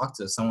 actually. I talked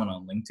to someone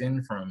on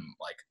LinkedIn from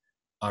like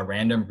a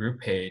random group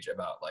page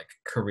about like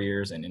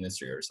careers and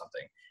industry or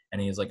something.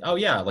 And he's like, oh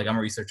yeah, like I'm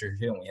a researcher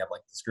too, and we have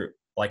like this group.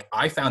 Like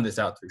I found this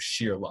out through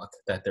sheer luck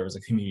that there was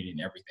a community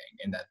and everything,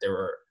 and that there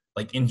were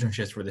like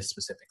internships for this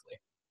specifically.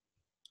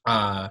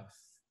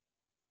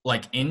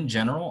 Like in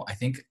general, I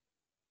think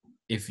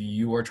if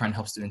you are trying to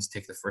help students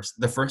take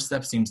the first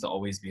step seems to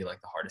always be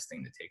like the hardest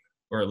thing to take,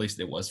 or at least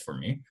it was for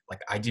me.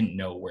 Like I didn't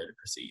know where to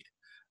proceed.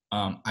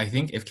 I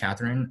think if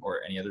Catherine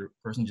or any other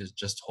person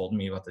just told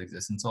me about the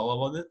existence of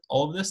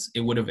all of this, it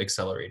would have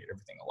accelerated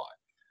everything a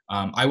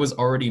lot. I was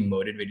already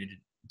motivated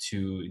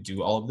to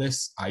do all of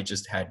this. I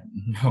just had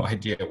no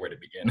idea where to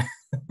begin.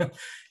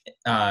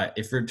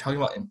 If we're talking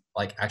about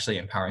like actually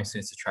empowering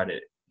students to try to,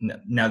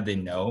 now that they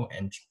know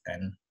and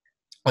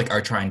like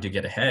are trying to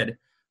get ahead,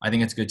 I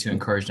think it's good to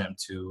encourage them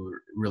to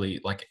really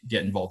like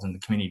get involved in the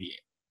community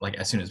like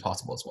as soon as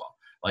possible as well.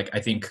 Like I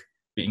think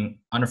being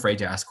unafraid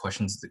to ask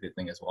questions is a good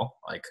thing as well.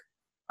 Like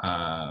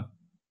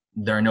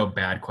there are no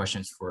bad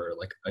questions for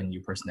like a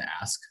new person to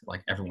ask.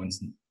 Like everyone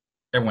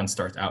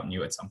starts out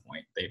new at some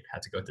point. They've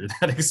had to go through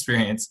that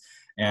experience,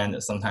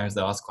 and sometimes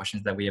they'll ask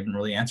questions that we haven't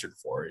really answered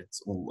before.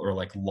 Or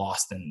like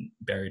lost and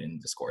buried in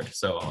Discord.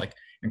 So like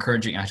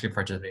encouraging active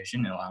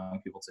participation and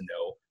allowing people to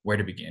know where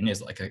to begin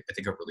is like I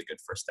think a really good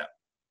first step.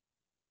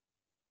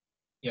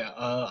 Yeah,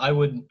 I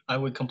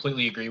would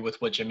completely agree with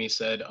what Jimmy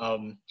said.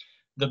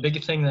 The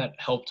big thing that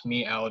helped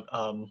me out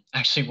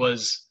actually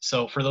was,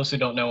 so for those who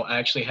don't know, I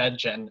actually had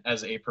Jenn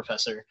as a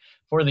professor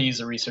for the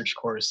user research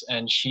course,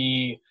 and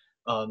she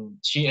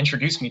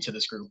introduced me to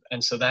this group,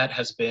 and so that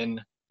has been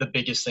the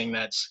biggest thing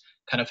that's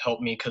kind of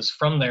helped me, because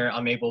from there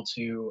I've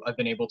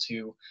been able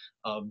to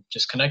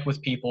just connect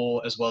with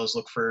people as well as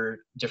look for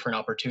different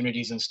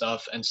opportunities and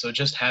stuff. And so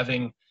just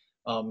having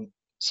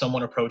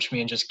someone approach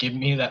me and just give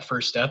me that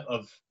first step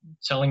of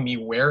telling me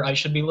where I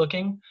should be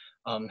looking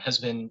has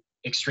been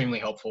extremely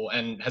helpful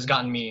and has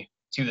gotten me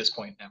to this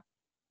point now.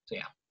 So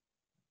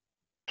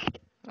yeah.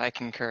 I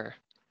concur.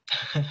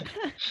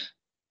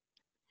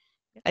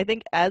 I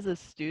think as a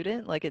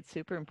student, like it's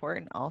super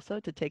important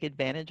also to take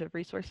advantage of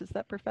resources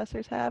that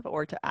professors have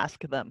or to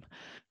ask them.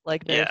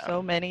 Like there are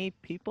so many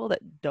people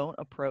that don't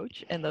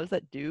approach, and those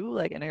that do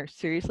like and are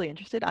seriously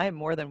interested, I am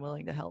more than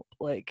willing to help.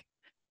 Like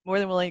more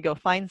than willing to go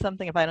find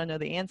something if I don't know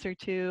the answer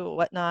to,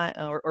 whatnot,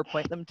 or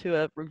point them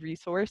to a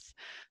resource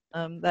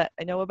that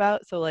I know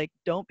about. So like,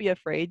 don't be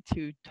afraid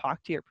to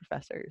talk to your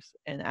professors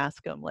and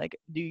ask them, like,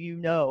 do you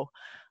know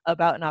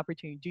about an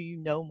opportunity? Do you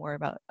know more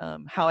about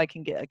how I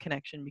can get a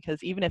connection?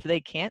 Because even if they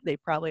can't, they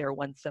probably are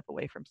one step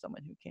away from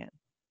someone who can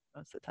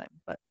most of the time.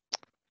 But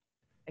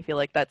I feel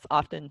like that's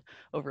often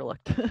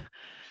overlooked.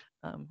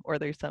 Or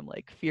there's some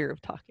like fear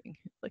of talking.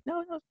 Like,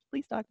 no,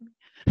 please talk to me.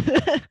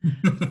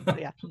 So,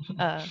 yeah,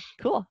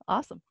 cool,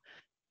 awesome.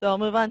 So I'll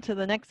move on to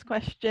the next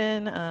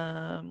question.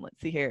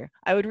 Let's see here.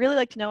 I would really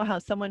like to know how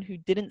someone who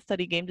didn't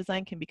study game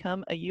design can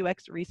become a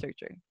UX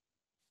researcher.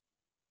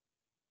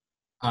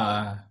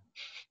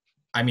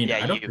 I mean,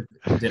 yeah, I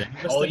don't. Did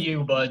I all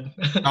you, bud.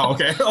 Oh,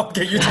 okay.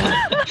 Okay, you told me.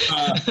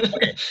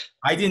 Okay,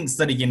 I didn't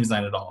study game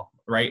design at all,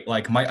 right?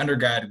 Like my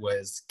undergrad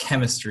was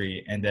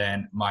chemistry, and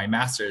then my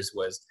master's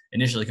was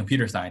initially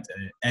computer science,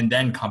 and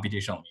then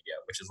computational media,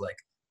 which is like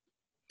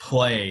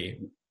play,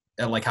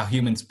 like how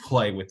humans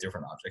play with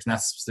different objects,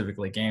 not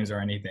specifically games or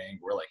anything.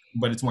 We're like,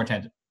 but it's more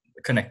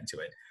connected to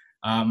it.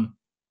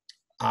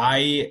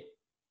 I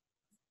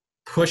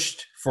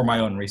pushed for my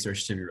own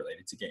research to be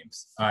related to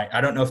games. I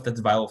don't know if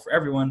that's viable for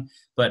everyone,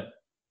 but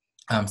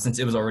since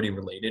it was already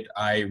related,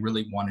 I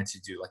really wanted to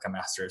do like a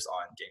master's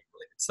on game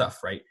related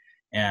stuff, right?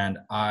 And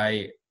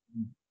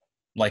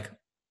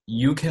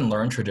you can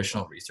learn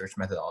traditional research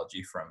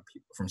methodology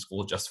from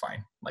school just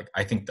fine. Like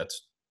I think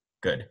that's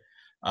good.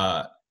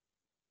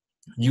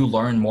 You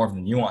learn more of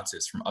the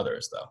nuances from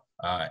others though.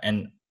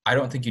 And I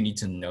don't think you need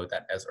to know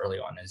that as early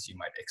on as you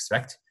might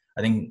expect.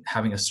 I think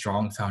having a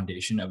strong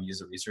foundation of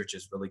user research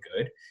is really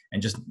good,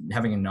 and just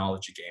having a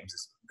knowledge of games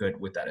is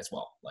good with that as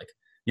well. Like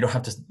you don't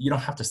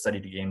have to study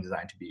the game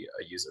design to be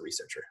a user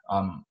researcher.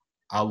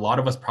 A lot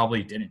of us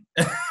probably didn't.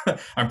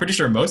 I'm pretty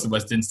sure most of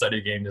us didn't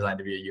study game design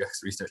to be a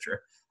UX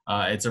researcher.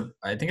 I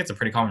think it's a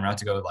pretty common route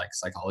to go, like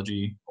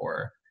psychology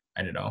or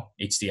I don't know,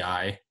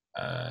 HCI,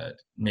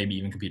 maybe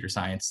even computer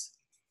science,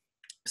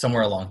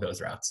 somewhere along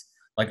those routes.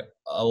 Like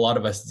a lot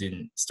of us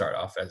didn't start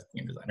off as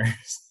game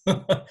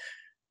designers.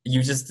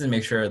 You just to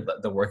make sure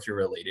that the work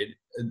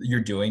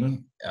you're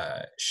doing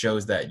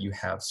shows that you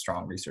have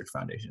strong research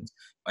foundations.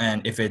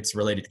 And if it's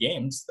related to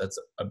games, that's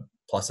a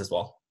plus as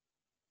well.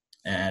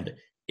 And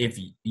if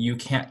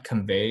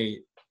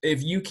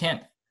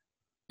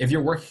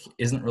your work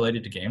isn't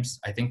related to games,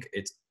 I think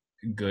it's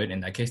good in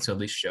that case to at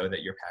least show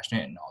that you're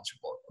passionate and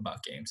knowledgeable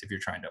about games if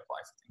you're trying to apply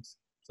for things.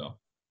 So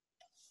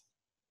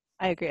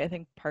I agree. I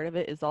think part of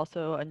it is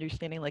also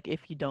understanding, like,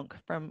 if you don't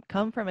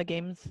come from a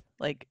games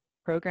like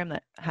program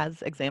that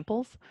has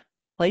examples,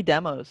 play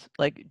demos,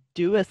 like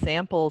do a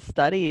sample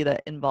study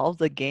that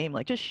involves a game,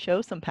 like just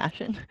show some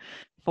passion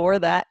for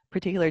that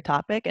particular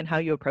topic and how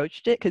you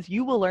approached it, because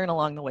you will learn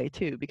along the way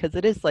too, because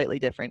it is slightly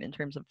different in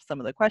terms of some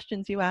of the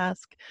questions you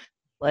ask,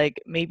 like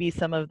maybe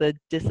some of the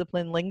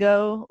discipline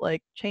lingo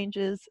like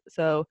changes.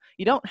 So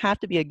you don't have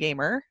to be a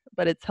gamer,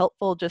 but it's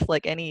helpful, just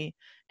like any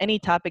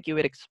topic you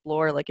would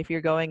explore. Like if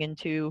you're going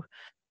into,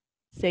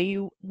 say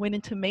you went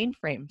into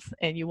mainframes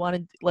and you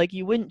wanted, like,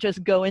 you wouldn't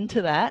just go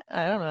into that.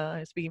 I don't know,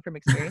 I'm speaking from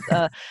experience.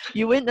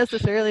 You wouldn't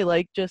necessarily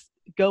like just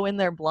go in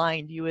there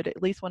blind. You would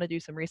at least want to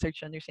do some research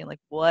to understand like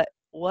what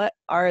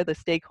are the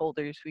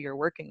stakeholders who you're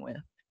working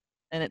with.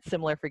 And it's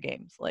similar for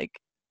games. Like,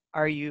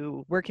 are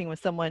you working with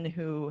someone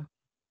who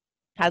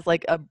has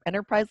like a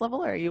enterprise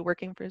level, or are you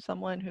working for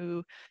someone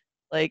who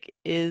like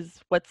is,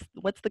 what's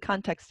the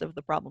context of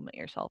the problem that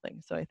you're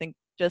solving? So I think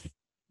just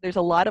there's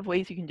a lot of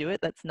ways you can do it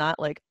that's not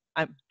like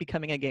I'm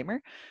becoming a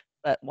gamer,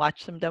 but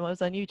watch some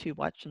demos on YouTube,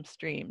 watch some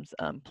streams,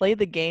 play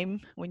the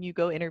game when you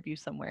go interview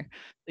somewhere,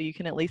 so you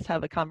can at least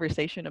have a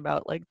conversation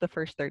about like the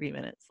first 30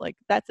 minutes. Like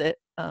that's it.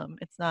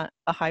 It's not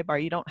a high bar.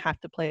 You don't have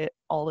to play it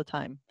all the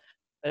time,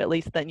 but at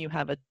least then you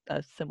have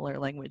a similar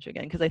language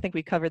again. Because I think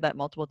we covered that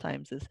multiple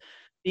times, is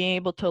being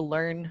able to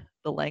learn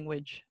the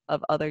language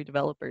of other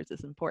developers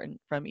is important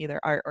from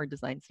either art or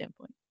design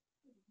standpoint.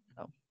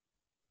 So,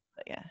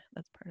 but yeah,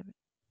 that's part of it.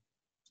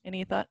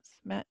 Any thoughts,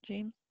 Matt,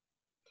 James?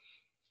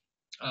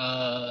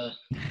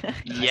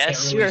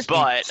 Yes, really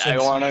but I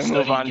want to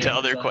move on to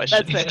other design.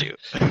 questions That's too.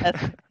 That's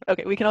fair.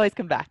 Okay, we can always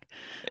come back.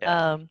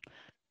 Yeah.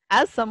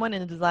 As someone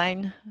in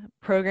design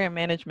program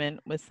management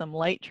with some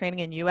light training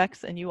in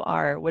UX and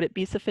UR, would it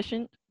be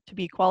sufficient to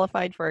be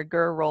qualified for a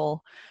GUR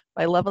role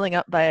by leveling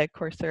up via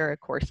Coursera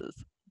courses?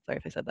 Sorry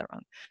if I said that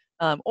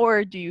wrong.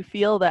 Or do you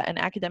feel that an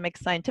academic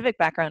scientific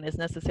background is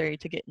necessary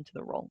to get into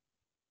the role?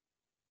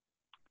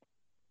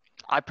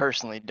 I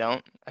personally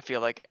don't. I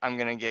feel like I'm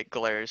going to get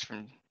glares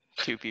from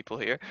two people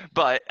here,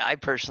 but I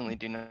personally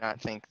do not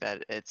think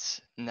that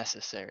it's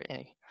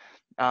necessary.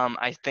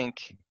 I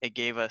think it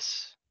gave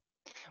us,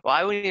 well,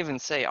 I wouldn't even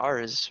say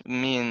ours,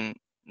 me and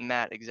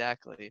Matt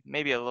exactly,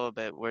 maybe a little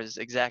bit, was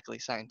exactly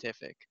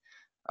scientific.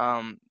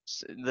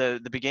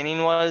 The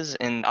beginning was,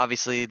 and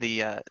obviously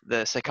the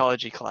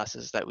psychology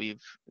classes that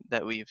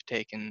we've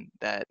taken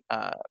that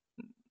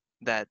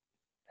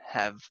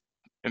have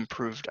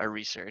improved our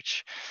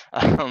research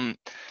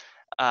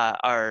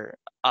are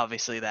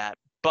obviously that.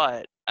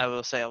 But I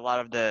will say a lot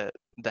of the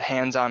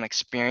hands-on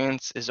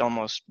experience is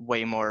almost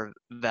way more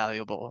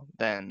valuable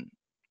than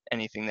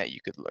anything that you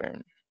could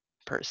learn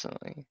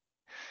personally.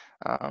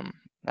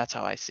 That's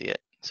how I see it.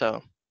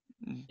 So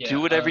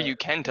do whatever you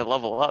can to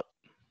level up,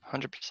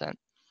 100%.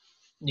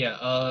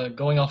 Yeah,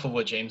 going off of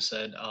what James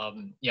said,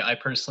 yeah, I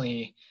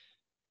personally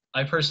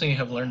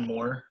have learned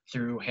more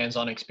through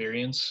hands-on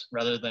experience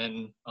rather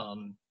than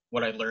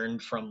what I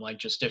learned from like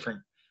just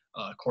different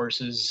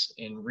courses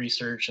in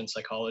research and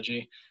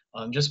psychology.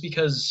 Just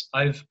because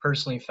I've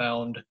personally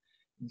found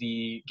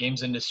the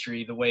games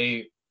industry, the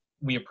way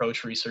we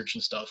approach research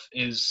and stuff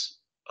is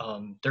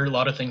there are a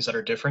lot of things that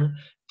are different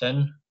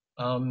than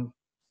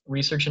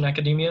research in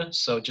academia.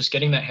 So just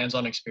getting that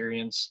hands-on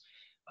experience,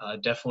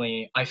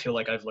 definitely, I feel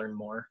like I've learned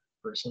more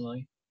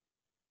personally.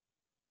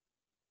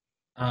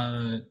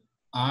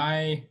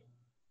 I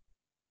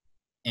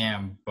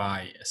am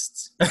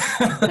biased.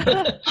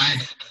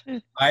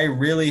 I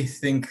really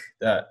think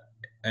that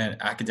an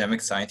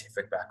academic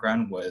scientific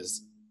background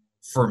was,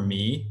 for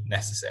me,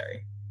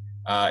 necessary.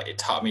 It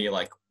taught me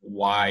like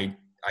why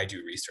I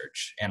do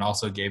research, and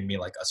also gave me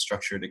like a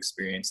structured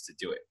experience to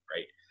do it,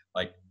 right?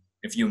 Like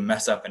if you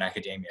mess up in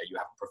academia, you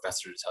have a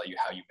professor to tell you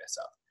how you mess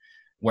up.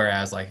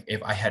 Whereas like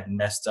if I had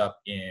messed up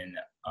in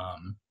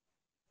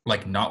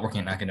like not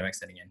working in an academic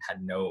setting and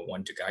had no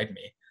one to guide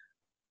me,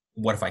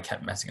 what if I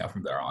kept messing up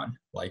from there on,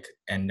 like,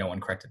 and no one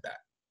corrected that?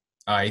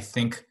 I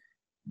think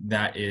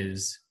that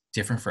is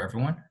different for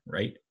everyone,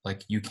 right?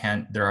 Like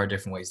there are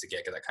different ways to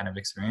get that kind of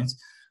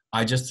experience.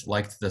 I just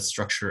liked the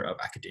structure of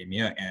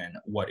academia and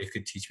what it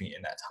could teach me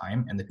in that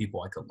time and the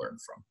people I could learn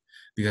from,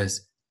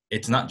 because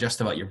it's not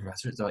just about your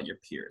professors, it's about your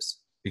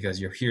peers,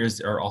 because your peers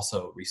are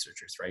also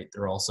researchers, right?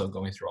 They're also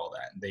going through all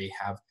that, and they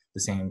have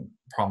the same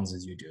problems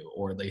as you do,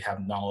 or they have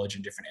knowledge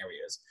in different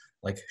areas.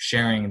 Like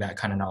sharing that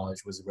kind of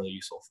knowledge was really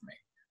useful for me.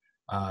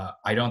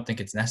 I don't think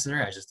it's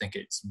necessary. I just think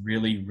it's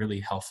really, really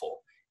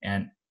helpful.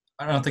 And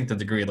I don't think the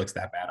degree looks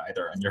that bad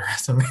either on your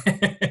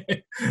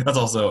resume. That's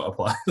also a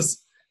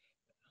plus.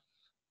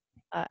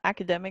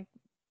 Academic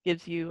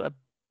gives you a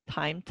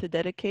time to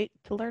dedicate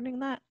to learning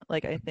that.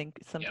 Like I think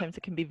sometimes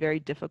it can be very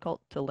difficult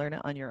to learn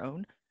it on your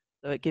own.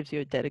 So it gives you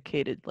a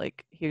dedicated,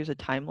 like, here's a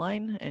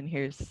timeline and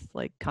here's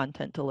like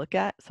content to look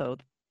at. So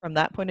from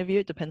that point of view,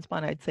 it depends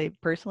upon, I'd say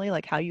personally,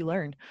 like how you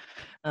learn.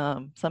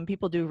 Some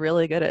people do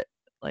really good at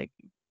like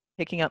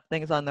picking up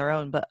things on their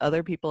own, but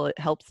other people, it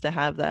helps to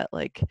have that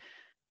like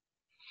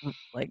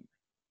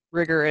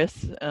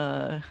rigorous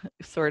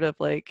sort of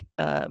like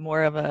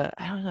more of a,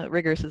 I don't know,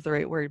 rigorous is the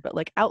right word, but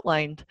like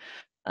outlined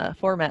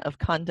format of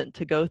content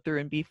to go through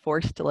and be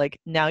forced to like,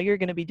 now you're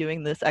going to be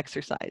doing this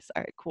exercise.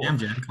 All right, cool. Damn,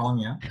 Jen, calling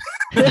me out.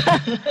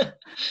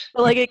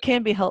 But like it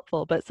can be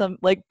helpful, but some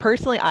like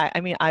personally, I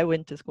mean I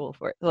went to school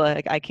for it. So,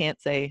 like I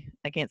can't say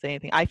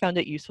anything. I found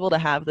it useful to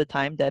have the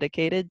time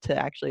dedicated to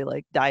actually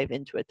like dive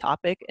into a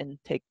topic and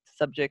take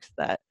subjects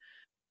that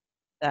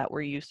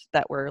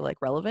were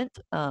like relevant.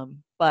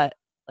 But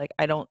like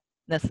I don't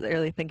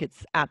necessarily think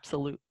it's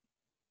absolute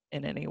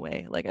in any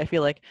way. Like I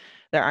feel like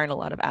there aren't a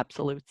lot of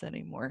absolutes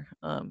anymore.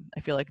 I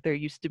feel like there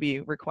used to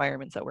be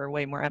requirements that were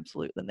way more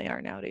absolute than they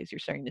are nowadays. You're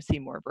starting to see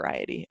more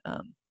variety.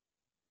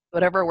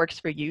 Whatever works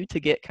for you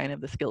to get kind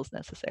of the skills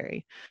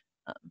necessary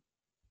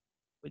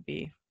would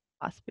be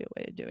possibly a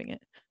way of doing it.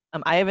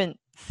 I haven't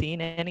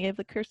seen any of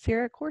the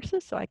Coursera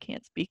courses, so I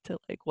can't speak to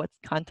like what's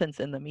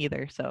contents in them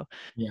either. So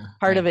Yeah,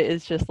 part of it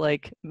is just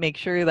like make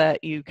sure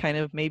that you kind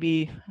of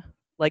maybe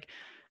like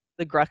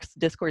the GUR's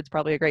Discord is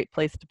probably a great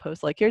place to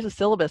post like, here's a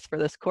syllabus for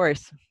this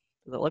course.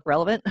 Does it look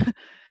relevant?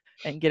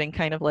 And getting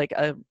kind of like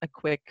a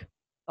quick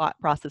thought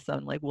process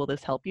on like, will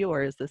this help you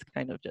or is this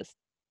kind of just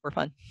for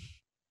fun?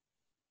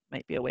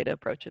 Might be a way to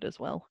approach it as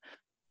well.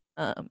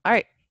 All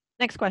right,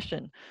 next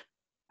question.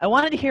 I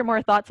wanted to hear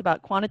more thoughts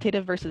about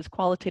quantitative versus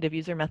qualitative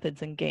user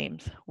methods in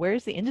games. Where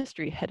is the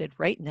industry headed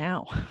right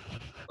now?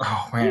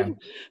 Oh man,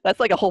 that's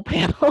like a whole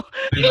panel.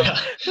 Yeah.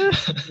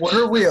 What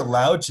are we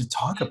allowed to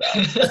talk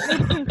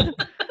about?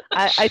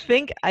 I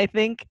think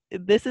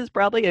this is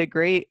probably a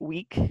great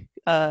weekly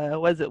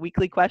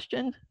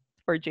question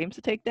for James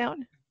to take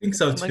down. I think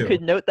so Someone too.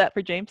 could note that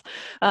for James.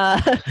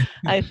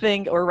 I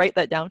think, or write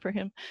that down for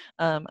him.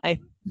 I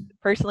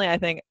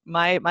think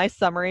my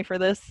summary for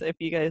this, if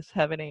you guys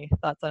have any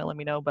thoughts on it, let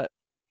me know. But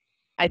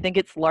I think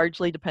it's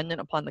largely dependent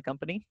upon the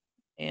company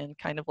and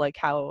kind of like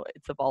how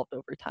it's evolved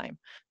over time.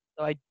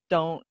 So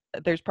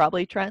there's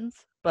probably trends,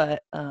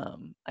 but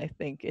I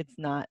think it's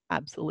not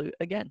absolute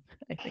again.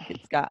 I think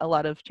it's got a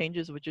lot of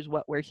changes, which is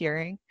what we're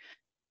hearing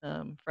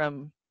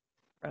from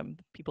the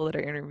people that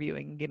are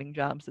interviewing and getting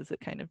jobs, is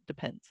it kind of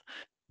depends.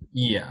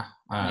 Yeah.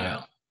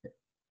 Yeah.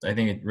 I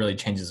think it really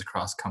changes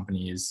across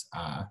companies.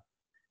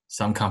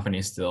 Some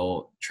companies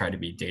still try to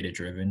be data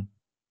driven.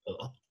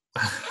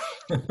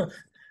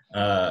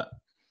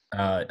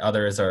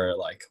 Others are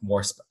like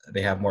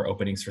they have more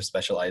openings for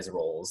specialized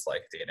roles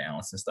like data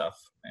analysts and stuff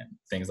and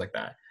things like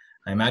that.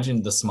 I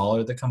imagine the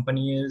smaller the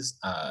company is,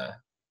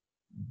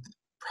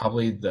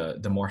 probably the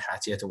more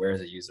hats you have to wear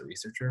as a user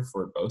researcher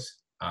for both,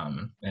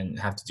 and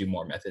have to do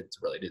more methods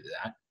related to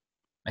that.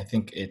 I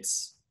think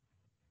it's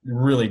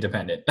really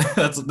dependent.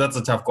 That's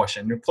a tough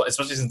question,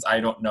 especially since I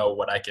don't know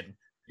what I can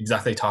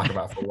exactly talk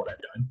about for what I've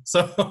done.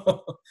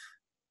 So,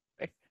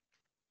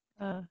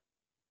 all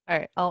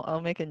right,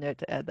 I'll make a note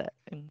to add that,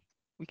 and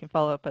we can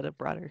follow up at a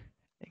broader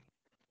thing.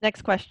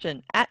 Next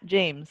question, at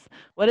James,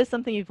 what is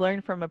something you've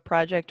learned from a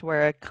project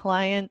where a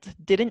client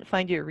didn't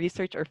find your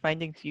research or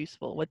findings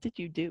useful? What did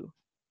you do?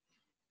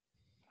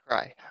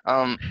 Cry.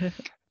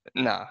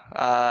 No.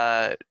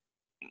 I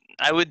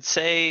would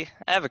say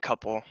I have a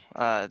couple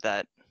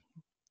that,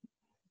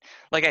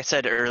 like I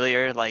said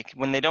earlier, like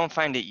when they don't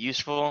find it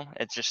useful,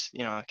 it's just,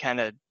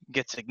 kind of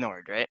gets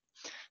ignored, right?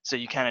 So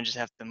you kind of just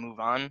have to move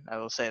on. I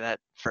will say that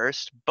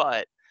first,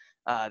 but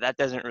that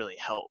doesn't really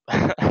help.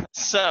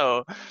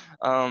 So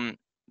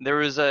there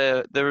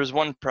was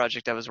one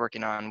project I was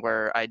working on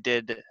where I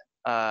did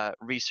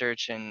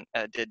research and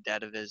did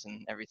data viz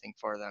and everything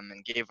for them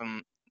and gave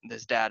them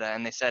this data,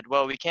 and they said,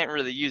 well, we can't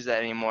really use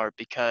that anymore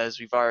because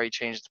we've already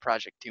changed the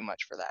project too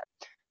much for that.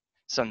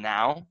 So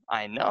now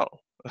I know,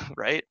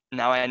 right?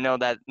 Now I know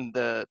that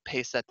the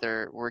pace that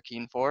they're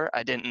working for,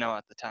 I didn't know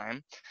at the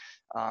time.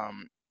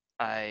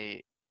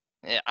 I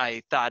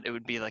thought it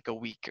would be like a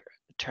week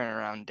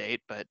turnaround date,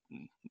 but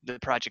the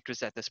project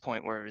was at this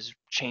point where it was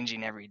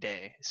changing every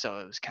day. So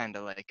it was kind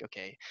of like,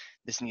 okay,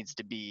 this needs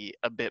to be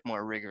a bit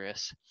more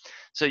rigorous.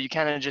 So you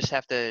kind of just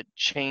have to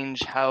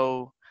change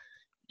how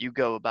you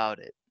go about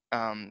it.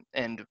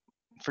 And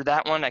for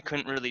that one, I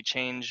couldn't really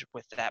change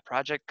with that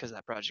project because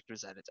that project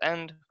was at its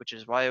end, which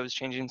is why I was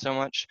changing so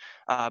much.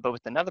 But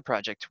with another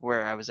project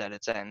where I was at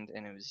its end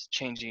and it was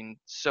changing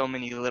so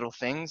many little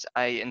things,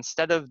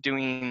 instead of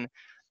doing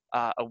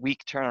a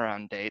week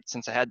turnaround date,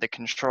 since I had the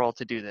control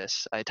to do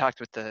this, I talked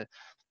with the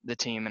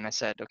team and I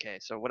said, okay,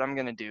 so what I'm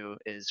going to do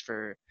is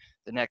for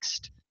the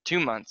next 2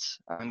 months,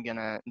 I'm going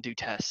to do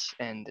tests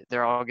and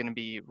they're all going to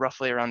be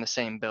roughly around the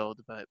same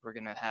build, but we're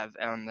going to have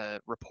on the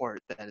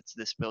report that it's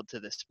this build to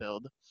this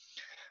build.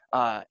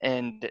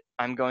 And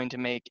I'm going to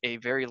make a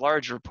very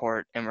large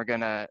report and we're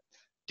going to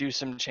do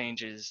some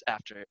changes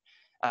after.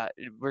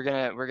 We're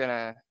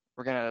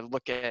gonna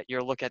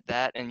look at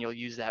that and you'll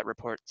use that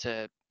report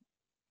to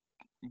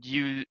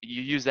you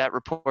use that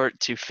report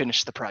to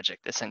finish the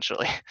project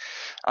essentially.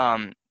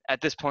 At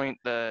this point,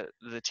 the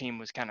team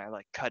was kind of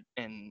like cut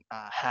in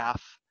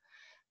half.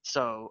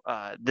 So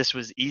this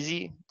was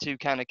easy to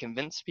kind of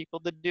convince people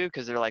to do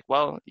because they're like,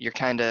 well, you're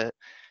kind of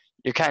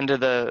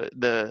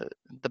the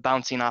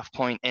bouncing off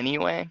point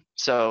anyway.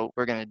 So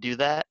we're gonna do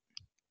that.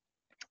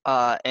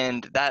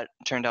 And that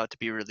turned out to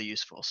be really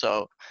useful.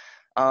 So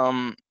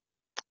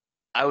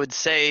I would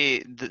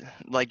say,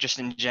 like, just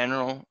in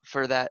general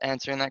for that,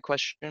 answering that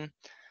question,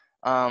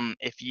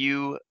 if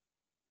you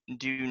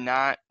do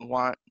not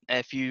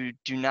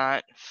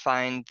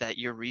find that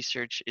your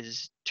research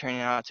is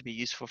turning out to be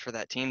useful for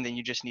that team, then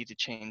you just need to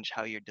change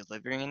how you're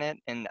delivering it.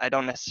 And I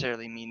don't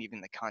necessarily mean even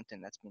the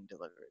content that's being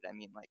delivered. I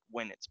mean, like,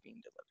 when it's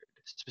being delivered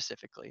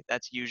specifically.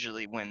 That's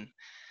usually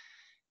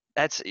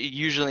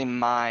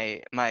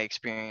my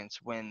experience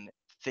when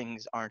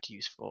things aren't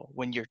useful,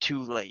 when you're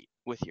too late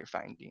with your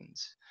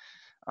findings,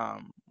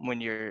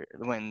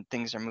 when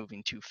things are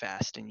moving too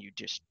fast and you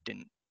just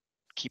didn't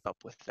keep up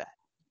with that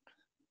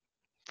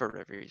for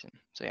whatever reason.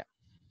 So yeah.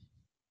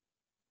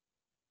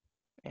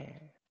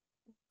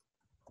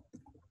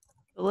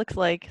 It looks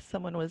like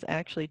someone was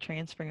actually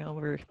transferring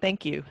over.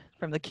 Thank you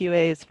from the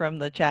QAs from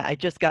the chat. I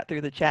just got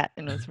through the chat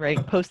and was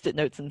writing post-it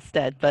notes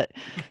instead. But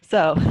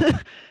so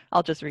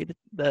I'll just read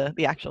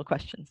the actual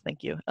questions.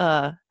 Thank you.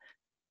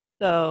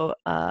 So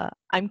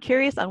I'm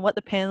curious on what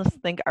the panelists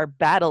think are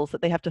battles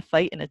that they have to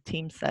fight in a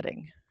team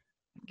setting.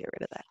 Get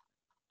rid of that.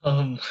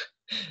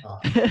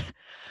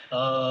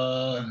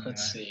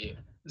 Let's see.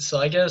 So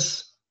I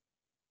guess,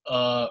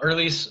 or at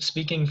least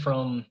speaking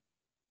from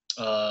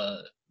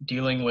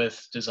dealing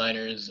with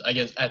designers, I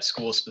guess at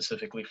school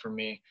specifically for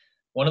me,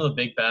 one of the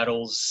big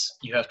battles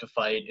you have to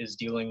fight is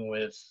dealing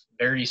with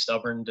very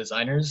stubborn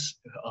designers,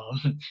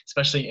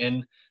 especially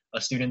in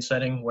a student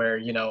setting where,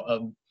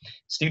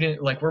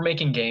 student, like, we're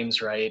making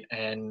games, right?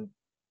 And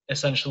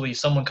essentially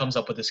someone comes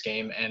up with this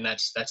game and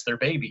that's their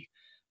baby,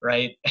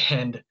 right?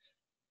 And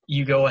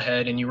you go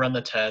ahead and you run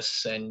the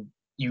tests and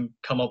you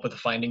come up with the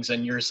findings,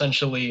 and you're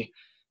essentially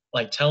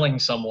like telling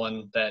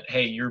someone that,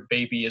 hey, your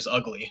baby is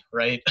ugly,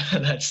 right?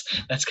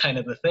 that's kind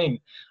of the thing.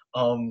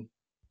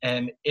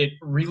 And it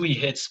really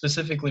hits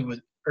specifically with,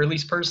 or at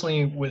least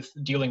personally with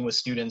dealing with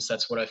students,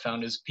 that's what I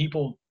found is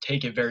people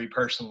take it very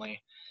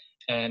personally,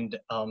 and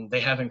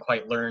they haven't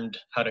quite learned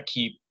how to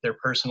keep their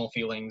personal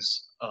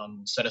feelings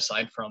set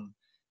aside from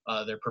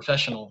their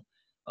professional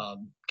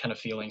kind of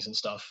feelings and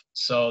stuff.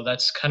 So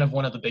that's kind of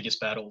one of the biggest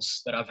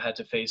battles that I've had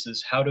to face,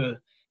 is how to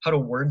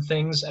word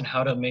things and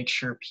how to make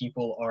sure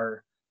people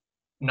are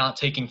not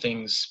taking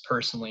things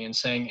personally and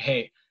saying,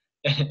 hey,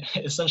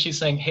 essentially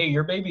saying, hey,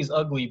 your baby's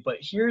ugly, but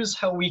here's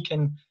how we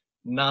can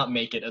not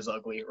make it as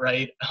ugly,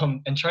 right?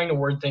 And trying to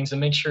word things and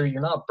make sure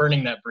you're not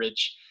burning that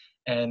bridge,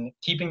 and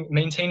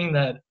maintaining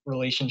that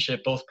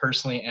relationship both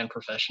personally and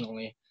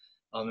professionally.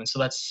 And so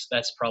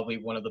that's probably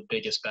one of the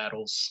biggest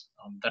battles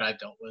that I've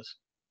dealt with.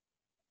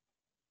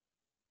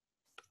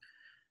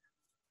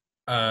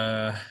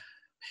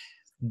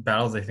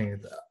 Battles, I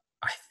think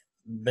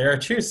there are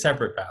two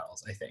separate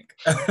battles, I think.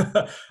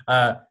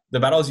 The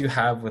battles you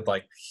have with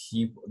like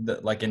people,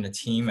 like in the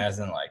team, as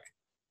in like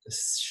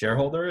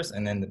shareholders,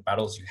 and then the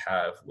battles you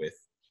have with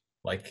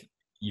like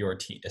your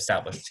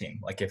established team,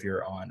 like if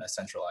you're on a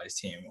centralized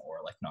team or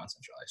like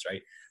non-centralized,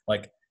 right?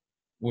 Like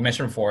we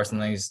mentioned before,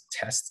 sometimes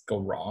tests go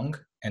wrong,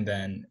 and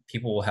then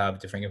people will have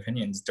differing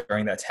opinions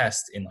during that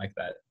test in like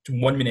that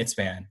 1 minute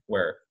span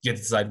where you have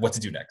to decide what to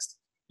do next,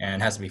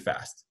 and it has to be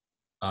fast.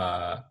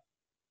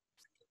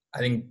 I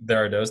think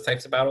there are those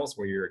types of battles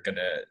where you're going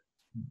to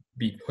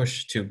be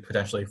pushed to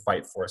potentially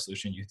fight for a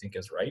solution you think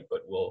is right,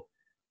 but will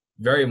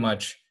very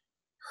much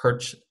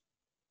hurt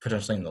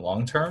potentially in the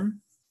long term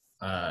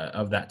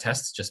of that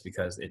test, just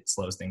because it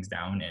slows things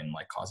down and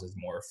like causes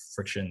more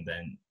friction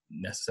than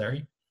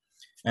necessary.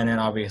 And then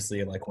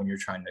obviously, like when you're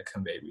trying to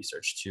convey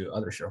research to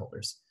other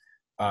shareholders,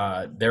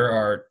 there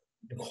are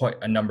quite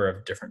a number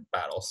of different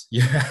battles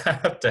you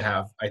have to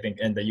have, I think,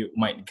 and that you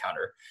might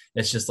encounter.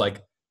 It's just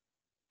like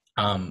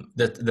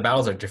the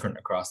battles are different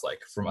across like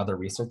from other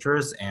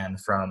researchers and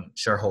from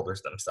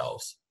shareholders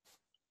themselves.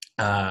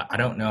 I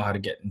don't know how to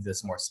get into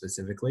this more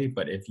specifically,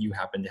 but if you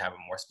happen to have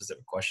a more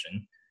specific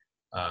question,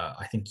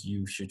 I think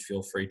you should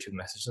feel free to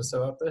message us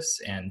about this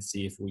and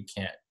see if we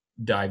can't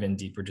dive in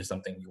deeper to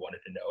something you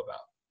wanted to know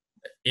about,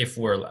 if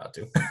we're allowed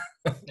to.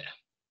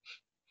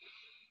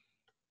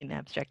 In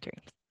abstract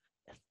terms.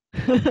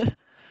 Yes.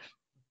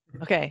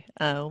 Okay,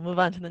 we'll move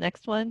on to the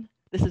next one.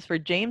 This is for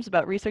James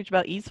about research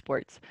about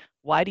esports.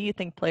 Why do you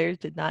think players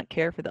did not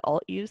care for the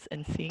alt use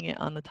and seeing it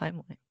on the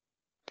timeline?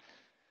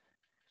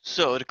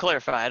 So to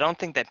clarify, I don't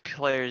think that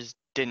players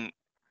didn't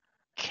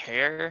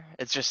care.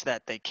 It's just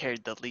that they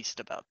cared the least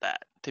about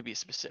that, to be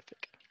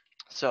specific.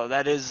 So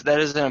that is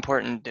an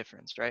important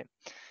difference, right?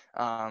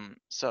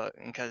 So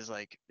because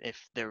like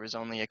if there was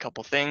only a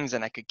couple things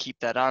and I could keep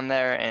that on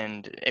there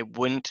and it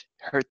wouldn't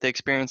hurt the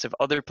experience of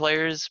other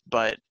players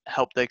but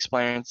help the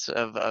experience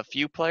of a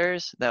few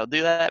players, that'll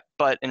do that.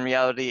 But in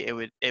reality,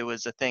 it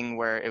was a thing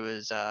where it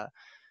was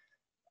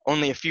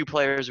only a few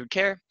players would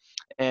care,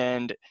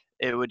 and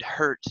it would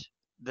hurt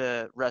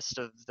the rest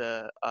of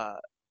the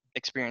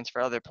experience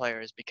for other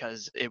players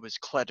because it was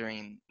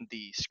cluttering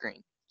the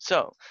screen.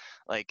 So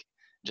like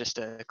just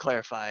to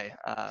clarify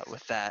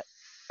with that.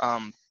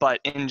 But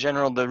in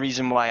general, the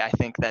reason why I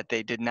think that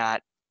they did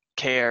not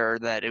care,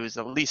 that it was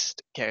the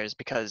least cares,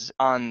 because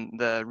on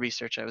the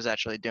research I was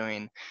actually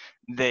doing,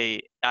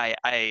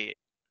 I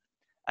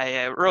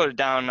I wrote it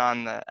down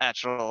on the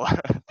actual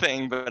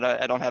thing, but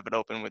I don't have it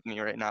open with me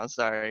right now.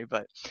 Sorry,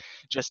 but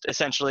just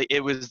essentially,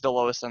 it was the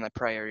lowest on the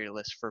priority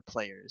list for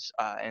players,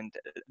 and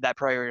that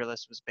priority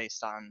list was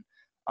based on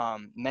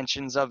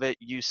mentions of it,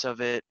 use of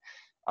it,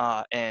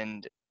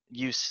 and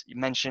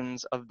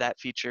mentions of that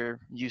feature,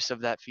 use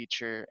of that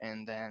feature,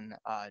 and then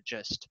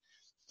just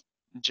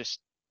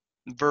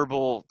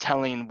verbal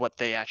telling what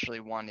they actually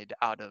wanted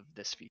out of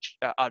this feature,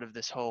 out of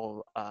this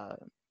whole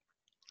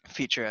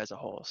feature as a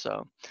whole.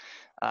 So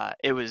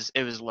it was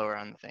lower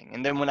on the thing.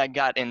 And then when I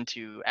got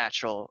into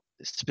actual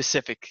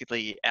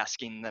specifically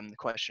asking them the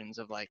questions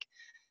of like,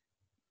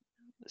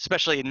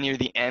 especially near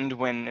the end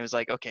when it was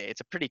like, okay,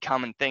 it's a pretty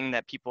common thing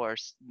that people are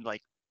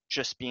like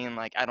just being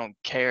like, I don't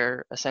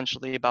care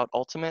essentially about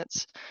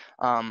ultimates.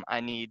 I'm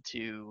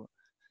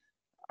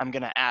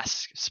going to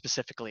ask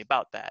specifically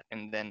about that.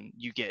 And then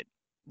you get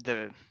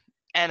the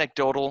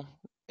anecdotal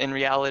in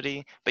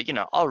reality, but you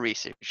know, all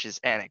research is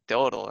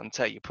anecdotal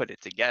until you put it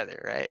together,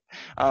 right?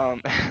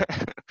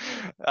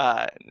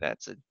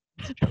 That's a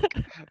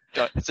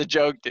joke. It's a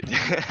joke.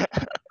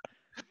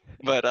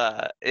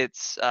 But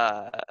it's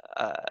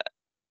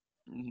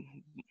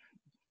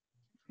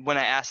when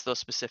I ask those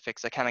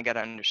specifics, I kind of got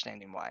an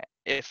understanding why.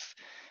 If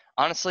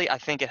honestly, I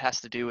think it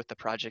has to do with the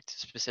project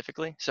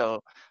specifically.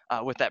 So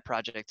with that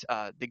project,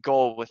 the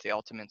goal with the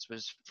Ultimates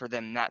was for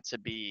them not to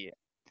be,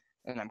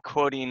 and I'm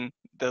quoting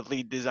the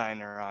lead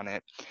designer on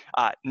it,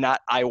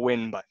 not I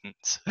win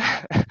buttons.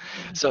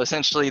 So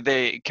essentially,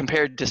 they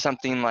compared to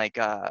something like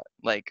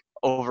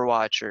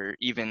Overwatch or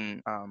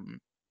even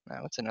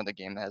what's another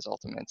game that has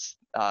Ultimates?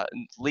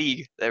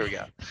 League. There we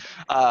go.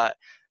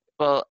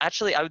 Well,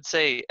 actually, I would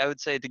say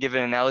to give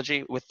an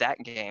analogy with that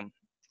game,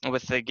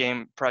 with the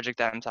game project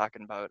that I'm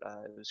talking about,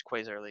 it was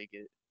Quasar League.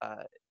 It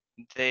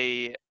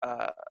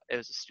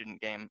was a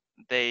student game.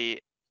 The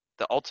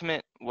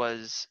ultimate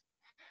was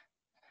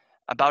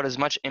about as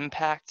much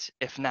impact,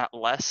 if not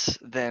less,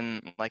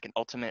 than like an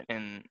ultimate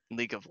in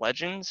League of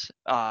Legends,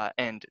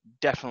 and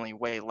definitely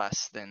way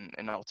less than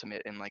an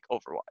ultimate in like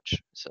Overwatch.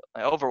 So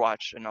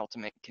Overwatch and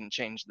ultimate can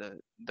change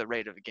the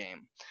rate of a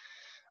game.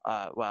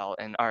 Well,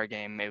 in our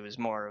game, it was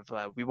more of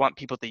we want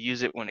people to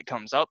use it when it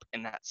comes up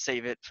and not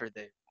save it for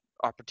the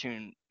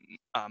opportune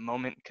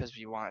moment, because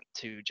we want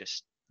to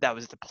just, that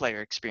was the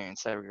player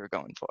experience that we were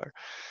going for.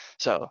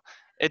 So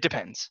it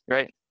depends,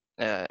 right?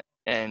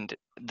 And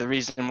the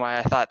reason why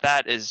I thought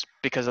that is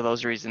because of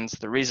those reasons.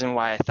 The reason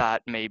why I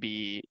thought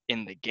maybe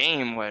in the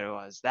game what it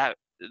was,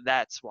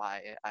 that's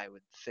why I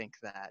would think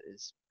that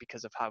is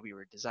because of how we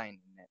were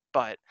designing it.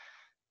 But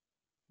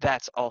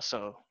that's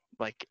also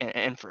like an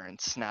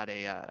inference, not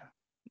a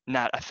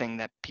thing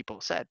that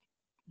people said.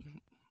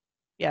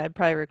 Yeah, I'd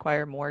probably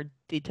require more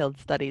detailed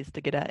studies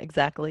to get at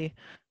exactly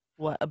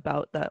what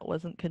about that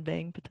wasn't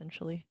conveying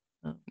potentially.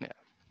 Yeah.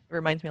 It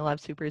reminds me a lot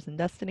of Supers and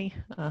Destiny.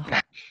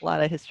 A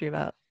lot of history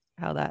about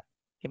how that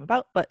came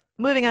about. But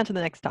moving on to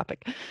the next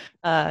topic,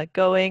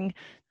 going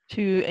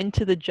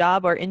into the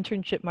job or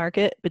internship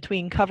market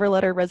between cover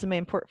letter, resume,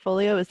 and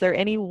portfolio. Is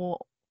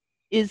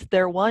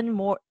there one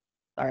more?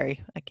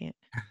 Sorry, I can't.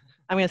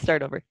 I'm going to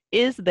start over.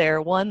 Is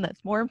there one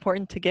that's more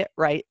important to get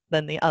right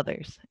than the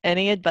others?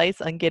 Any advice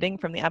on getting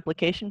from the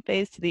application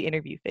phase to the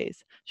interview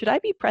phase? Should I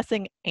be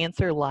pressing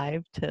answer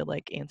live to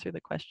like answer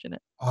the question?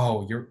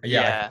 Oh,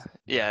 Yeah.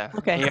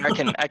 Okay. Here,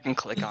 I can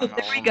click on all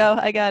There we of go.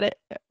 them. I got it.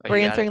 Oh, We're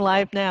you got answering it?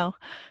 live now.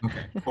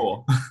 Okay,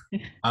 cool.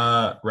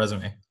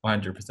 Resume,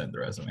 100% the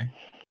resume.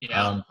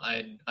 Yeah,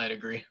 I'd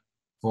agree.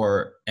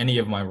 For any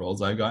of my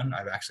roles I've gotten,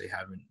 I've actually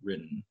haven't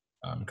written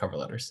cover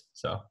letters.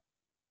 So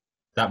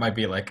that might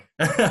be like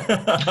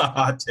a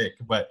hot take,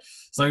 but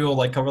some people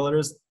like cover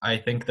letters. I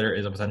think there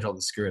is a potential to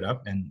screw it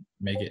up and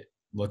make it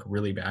look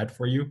really bad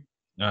for you.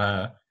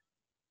 I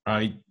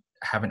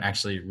haven't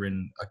actually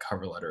written a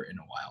cover letter in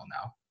a while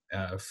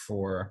now.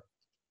 For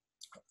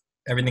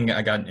everything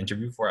I got an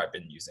interview for, I've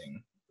been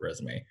using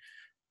resume.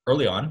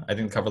 Early on, I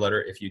think the cover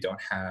letter, if you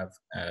don't have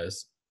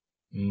as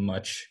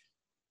much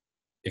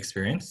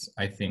experience,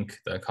 I think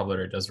the cover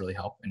letter does really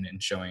help in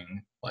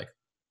showing like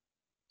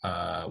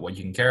what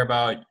you can care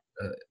about,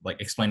 like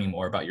explaining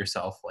more about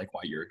yourself, like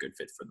why you're a good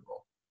fit for the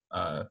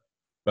role.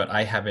 But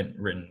I haven't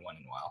written one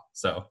in a while,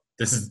 so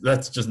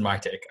that's just my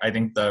take. I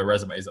think the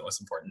resume is the most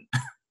important.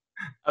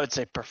 I would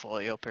say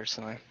portfolio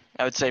personally.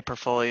 I would say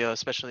portfolio,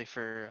 especially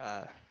for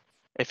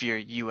if you're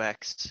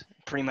UX.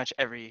 Pretty much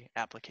every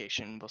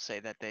application will say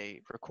that they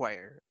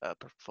require a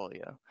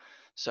portfolio.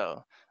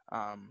 So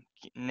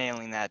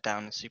nailing that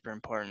down is super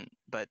important.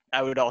 But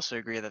I would also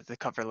agree that the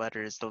cover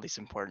letter is the least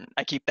important.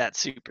 I keep that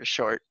super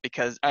short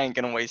because I ain't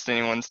gonna waste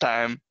anyone's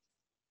time.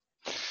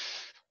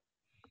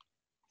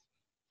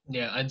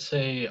 Yeah, I'd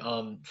say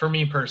for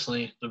me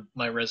personally,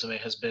 my resume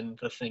has been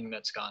the thing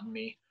that's gotten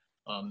me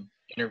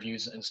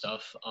interviews and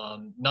stuff.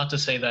 Not to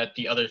say that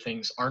the other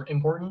things aren't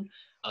important.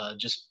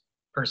 Just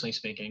personally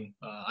speaking,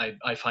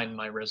 I find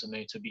my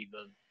resume to be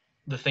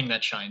the thing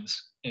that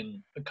shines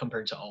in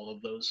compared to all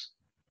of those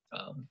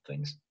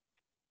things.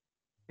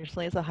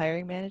 Personally, as a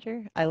hiring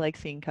manager, I like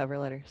seeing cover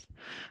letters.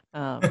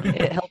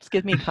 It helps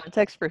give me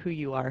context for who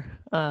you are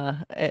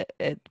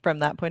from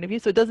that point of view.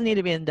 So it doesn't need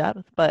to be in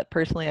depth, but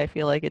personally, I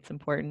feel like it's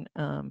important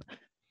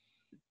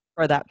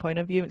for that point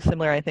of view.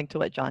 Similar, I think, to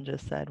what John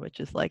just said,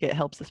 which is like it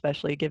helps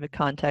especially give a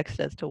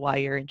context as to why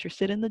you're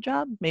interested in the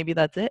job. Maybe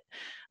that's it,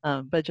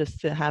 but just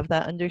to have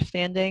that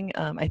understanding.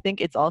 I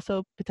think it's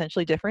also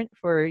potentially different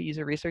for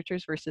user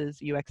researchers versus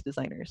UX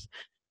designers.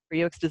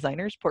 For UX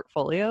designers,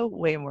 portfolio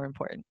way more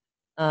important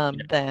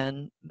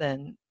than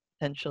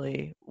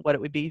potentially what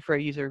it would be for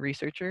a user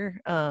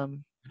researcher.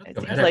 It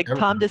seems like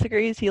Tom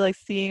disagrees. He likes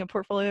seeing a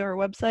portfolio or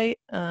website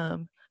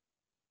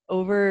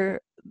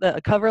over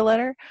the cover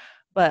letter.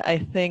 But I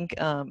think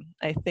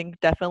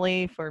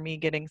definitely for me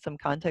getting some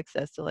context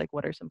as to like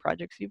what are some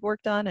projects you've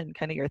worked on and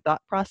kind of your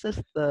thought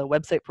process, the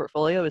website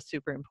portfolio is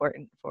super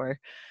important for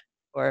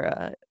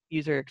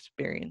user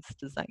experience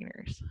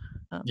designers.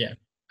 Yeah.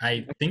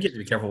 I think you have to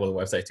be careful with a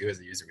website too as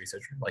a user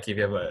researcher. Like if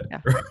you have a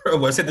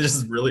website that's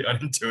just really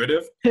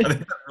unintuitive, I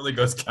think that really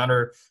goes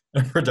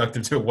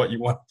counterproductive to what you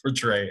want to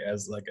portray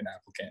as like an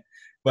applicant.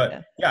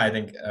 But yeah I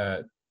think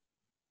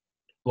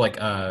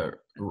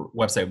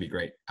website would be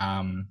great.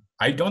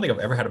 I don't think I've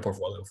ever had a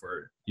portfolio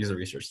for user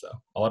research though.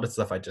 A lot of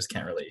stuff I just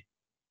can't really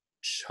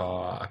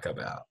talk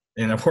about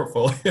in a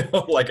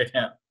portfolio. Like I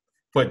can't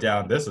put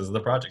down this is the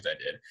project I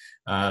did,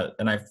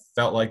 and I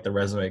felt like the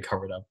resume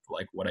covered up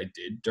like what I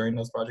did during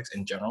those projects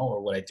in general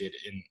or what I did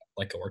in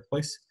like a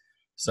workplace.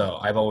 So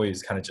I've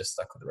always kind of just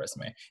stuck with the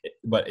resume,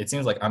 but it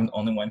seems like I'm the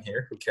only one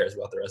here who cares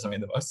about the resume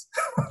the most.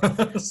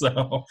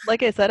 So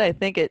like I said, I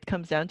think it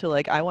comes down to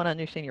like I want to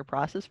understand your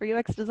process for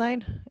UX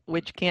design,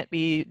 which can't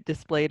be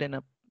displayed in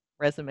a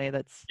resume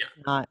that's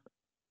not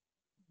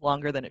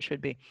longer than it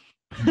should be.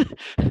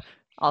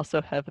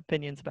 Also have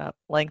opinions about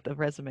length of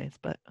resumes,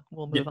 but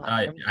we'll move on.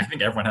 I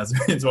think everyone has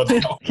opinions about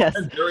that. Yes.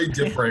 Very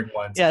differing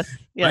ones. Yes.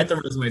 Length of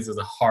resumes is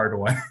a hard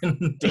one.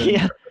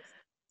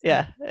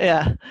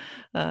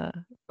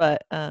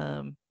 But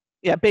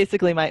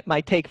basically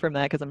my take from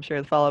that, because I'm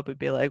sure the follow-up would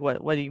be like,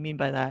 what do you mean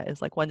by that?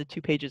 Is like 1 to 2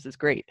 pages is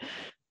great.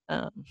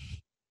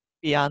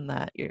 Beyond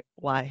that,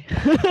 why?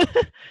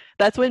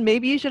 That's when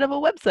maybe you should have a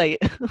website.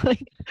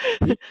 Like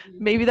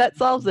maybe that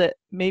solves it.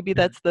 Maybe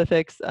that's the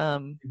fix.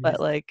 But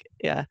like,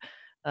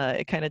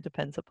 it kind of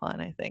depends upon,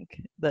 I think,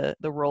 the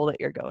role that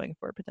you're going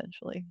for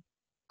potentially.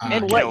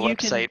 And what you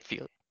can.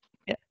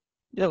 Yeah.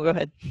 No, go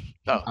ahead.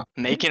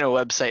 Making a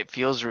website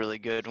feels really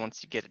good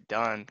once you get it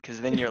done, because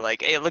then you're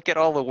like, hey, look at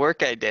all the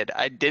work I did.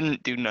 I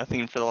didn't do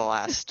nothing for the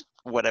last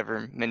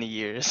whatever many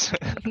years.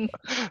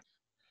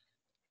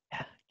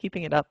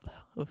 Keeping it up.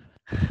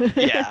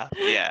 Yeah.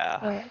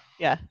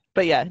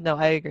 But no,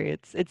 I agree.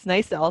 It's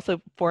nice to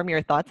also form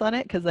your thoughts on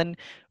it, because then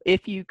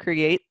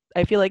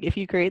I feel like if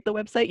you create the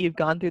website, you've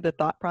gone through the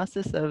thought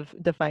process of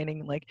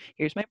defining like,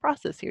 here's my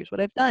process, here's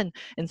what I've done.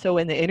 And so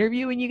in the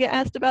interview, when you get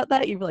asked about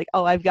that, you're like,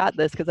 oh, I've got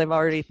this because I've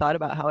already thought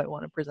about how I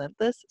want to present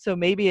this. So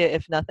maybe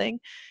if nothing,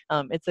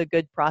 it's a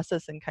good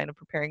process in kind of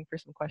preparing for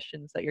some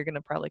questions that you're going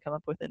to probably come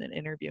up with in an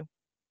interview.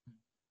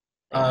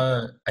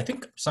 I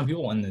think some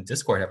people in the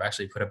Discord have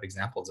actually put up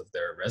examples of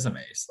their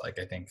resumes. Like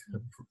I think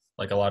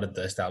like a lot of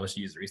the established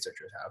user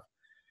researchers have.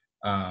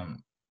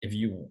 If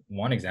you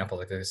want examples,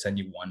 like they send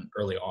you one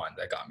early on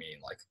that got me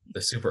like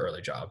the super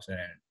early jobs, and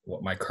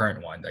what my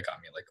current one that got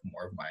me like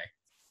more of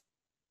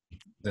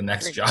the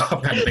next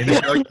job kind of thing. They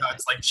show you how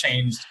it's like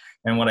changed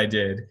and what I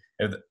did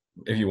if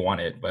you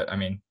want it. But I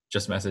mean,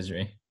 just message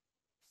me.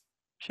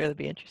 Sure, that'd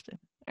be interesting.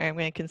 All right, I'm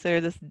going to consider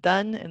this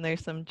done, and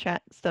there's some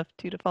chat stuff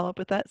too to follow up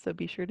with that, so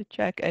be sure to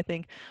check. I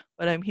think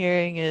what I'm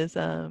hearing is,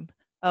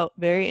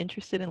 very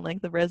interested in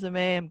length of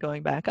resume. I'm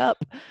going back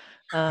up.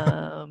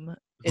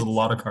 There's a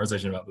lot of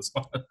conversation about this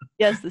one.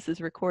 Yes, this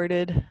is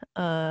recorded.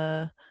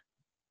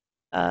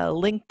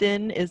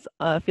 LinkedIn is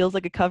feels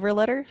like a cover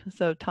letter,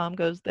 so Tom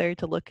goes there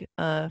to look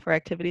for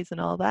activities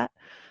and all that.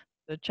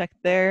 So check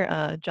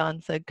there.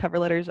 John said cover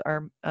letters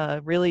are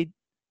really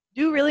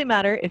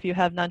matter if you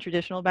have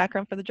non-traditional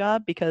background for the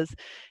job, because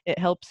it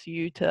helps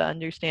you to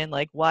understand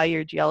like why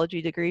your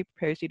geology degree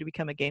prepares you to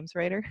become a games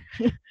writer.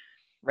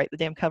 Write the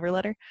damn cover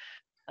letter.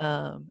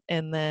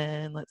 And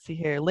then let's see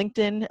here,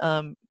 LinkedIn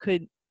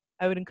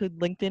I would include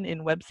LinkedIn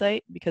in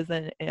website, because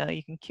then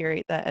you can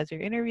curate that as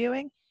you're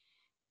interviewing.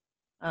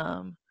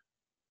 And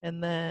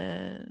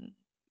then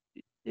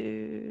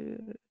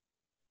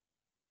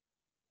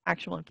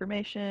actual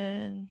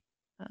information.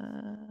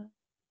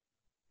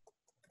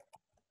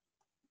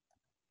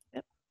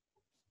 Yep.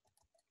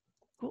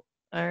 Cool.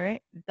 All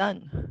right,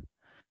 done.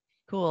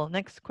 Cool.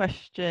 Next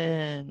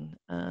question.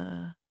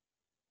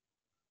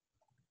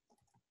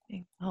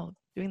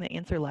 Doing the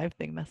answer live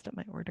thing messed up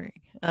my ordering.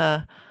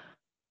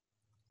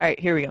 All right,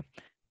 here we go.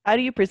 How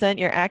do you present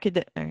your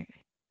academic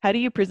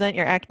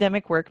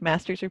work,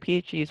 master's or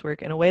PhD's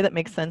work, in a way that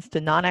makes sense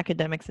to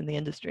non-academics in the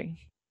industry?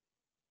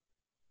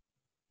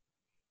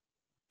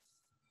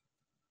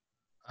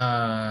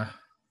 Are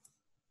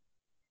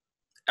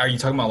you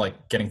talking about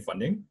like getting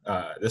funding?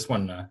 This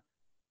one,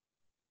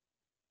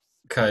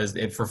 because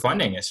for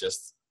funding, it's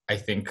just, I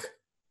think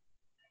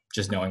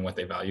just knowing what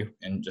they value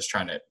and just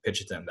trying to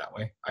pitch it to them that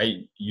way.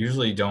 I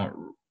usually don't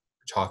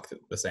talk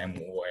the same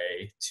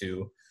way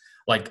to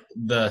like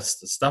the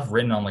stuff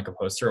written on like a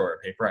poster or a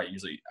paper.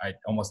 I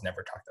almost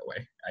never talk that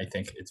way. I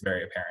think it's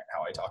very apparent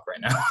how I talk right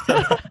now.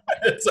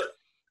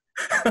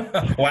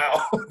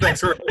 Wow.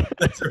 Thanks for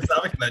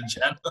stopping that,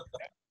 Jen.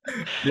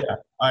 Yeah,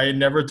 I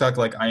never talk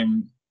like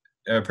I'm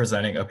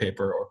presenting a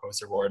paper or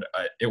poster board.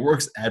 It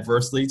works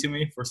adversely to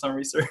me for some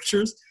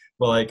researchers,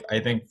 but like I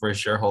think for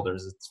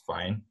shareholders it's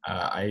fine.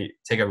 I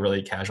take a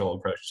really casual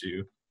approach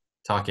to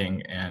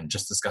talking and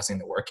just discussing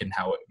the work and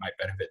how it might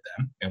benefit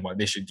them and why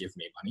they should give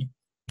me money.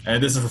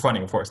 And this is for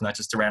funding, of course, not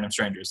just to random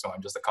strangers. So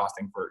I'm just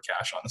accosting for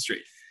cash on the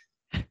street.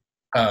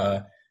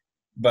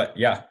 But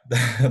yeah,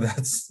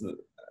 that's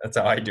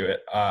how I do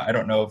it. I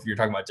don't know if you're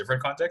talking about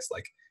different contexts,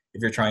 like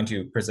if you're trying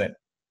to present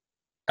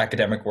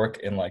academic work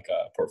in like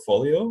a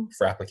portfolio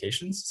for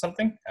applications,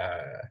 something.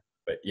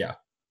 But yeah.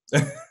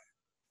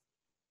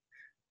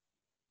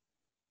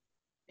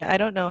 I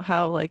don't know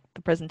how like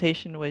the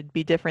presentation would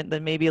be different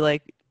than maybe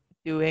like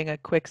doing a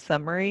quick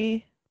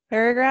summary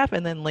paragraph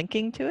and then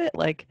linking to it.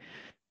 Like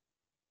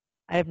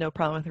I have no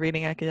problem with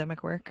reading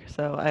academic work,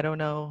 so I don't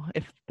know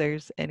if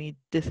there's any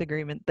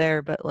disagreement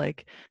there, but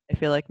like I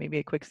feel like maybe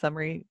a quick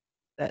summary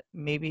that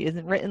maybe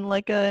isn't written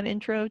like an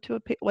intro to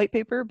a white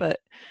paper, but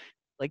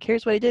like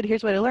here's what I did,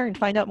 here's what I learned,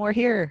 find out more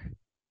here.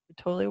 Would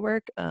totally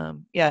work.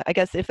 Yeah, I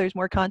guess if there's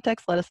more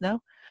context, let us know.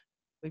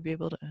 We'd be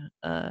able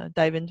to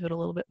dive into it a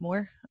little bit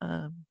more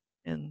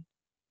and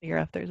figure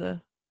out if there's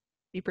a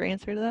deeper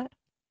answer to that.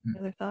 Any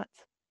other thoughts?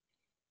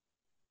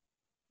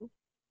 All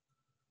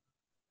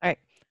right.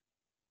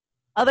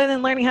 Other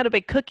than learning how to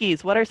bake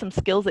cookies, what are some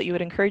skills that you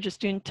would encourage a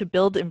student to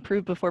build,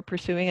 improve before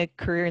pursuing a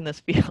career in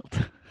this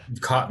field? You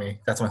caught me.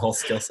 That's my whole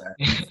skill set.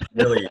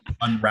 Really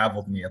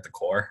unraveled me at the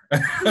core.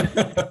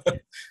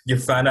 You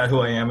found out who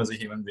I am as a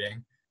human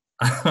being.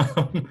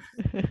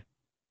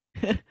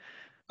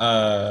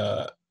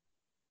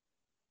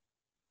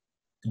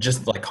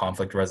 Just like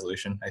conflict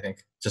resolution, I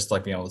think. Just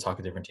like being able to talk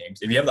to different teams.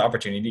 If you have the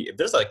opportunity, if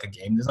there's like a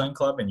game design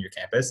club in your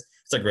campus,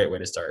 it's a great way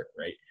to start,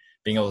 right?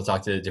 Being able to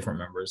talk to different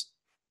members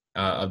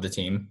of the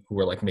team who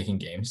are like making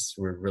games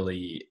were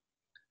really,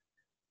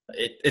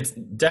 it's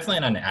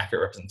definitely not an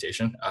accurate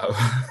representation of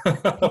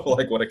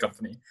like what a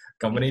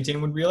company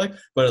team would be like,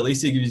 but at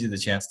least it gives you the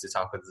chance to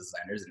talk with the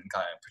designers and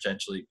kind of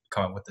potentially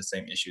come up with the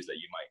same issues that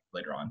you might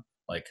later on.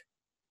 Like,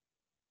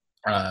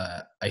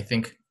 I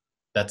think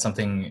that's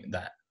something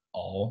that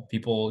all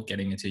people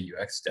getting into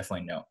UX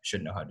definitely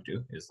should know how to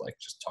do, is like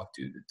just talk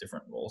to the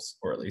different roles,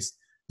 or at least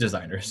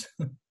designers.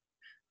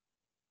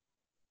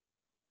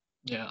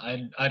 Yeah,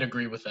 I'd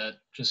agree with that.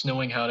 Just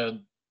knowing how to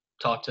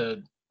talk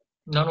to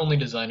not only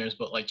designers,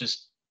 but like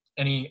just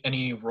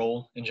any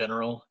role in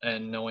general,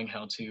 and knowing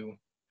how to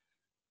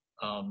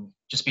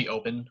just be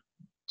open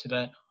to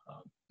that.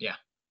 Yeah.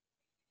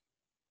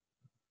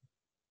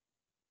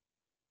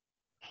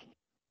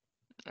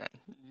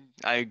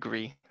 I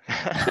agree.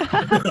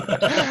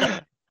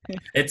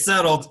 It's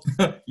settled.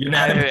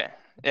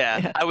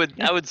 Yeah, I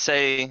would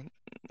say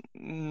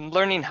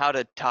learning how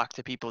to talk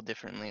to people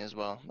differently as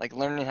well. Like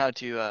learning how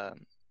to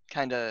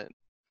kind of,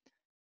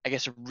 I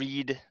guess,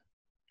 read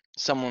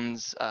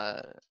someone's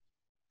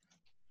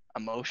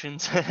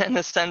emotions in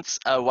a sense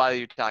while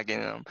you're talking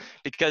to them,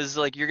 because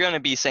like you're gonna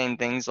be saying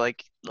things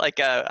like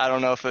I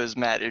don't know if it was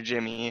Matt or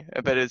Jimmy,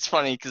 but it's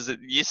funny because it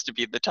used to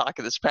be the talk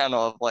of this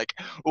panel of like,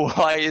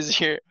 why is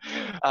your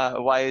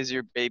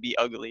baby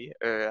ugly,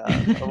 or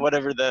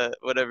whatever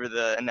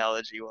the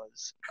analogy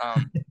was,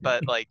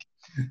 but like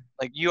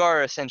you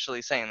are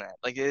essentially saying that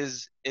like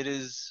it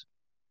is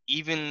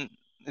even.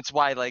 It's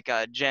why like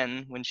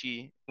Jenn, when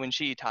she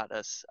taught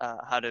us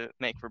how to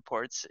make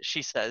reports,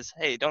 she says,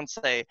 hey, don't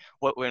say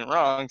what went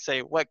wrong, say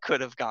what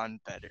could have gone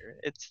better.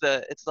 It's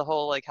the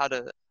whole like how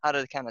to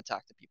kind of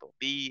talk to people.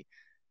 Be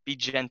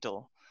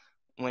gentle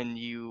when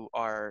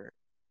you're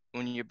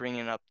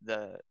bringing up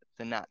the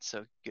not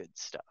so good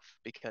stuff,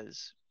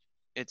 because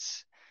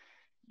it's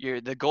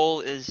the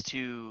goal is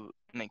to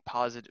make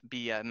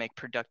make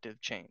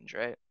productive change,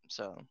 right?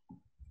 So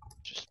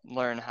just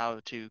learn how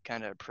to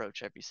kind of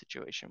approach every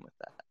situation with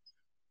that.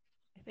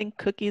 I think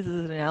cookies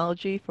is an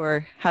analogy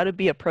for how to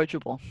be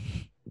approachable.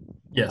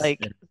 Yes. Like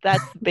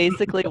that's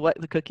basically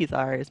what the cookies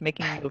are, is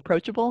making you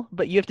approachable,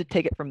 but you have to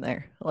take it from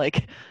there.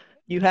 Like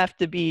you have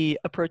to be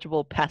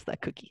approachable past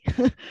that cookie.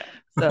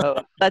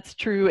 So that's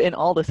true in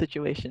all the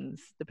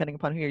situations, depending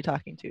upon who you're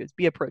talking to, is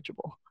be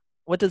approachable.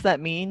 What does that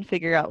mean?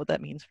 Figure out what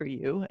that means for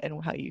you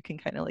and how you can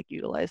kind of like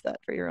utilize that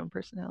for your own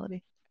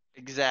personality.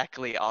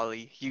 Exactly,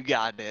 Ollie. You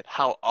got it.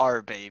 How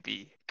our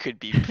baby could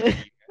be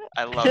pretty.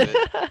 I love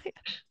it.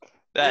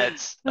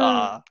 That's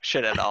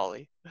shit at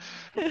Ollie.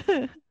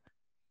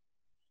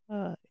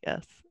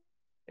 Yes.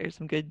 There's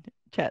some good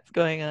chats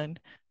going on.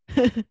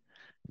 Cool.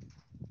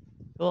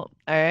 All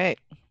right.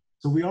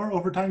 So we are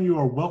over time. You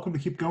are welcome to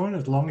keep going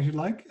as long as you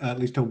like, at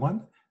least till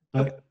 1.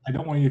 but I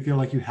don't want you to feel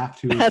like you have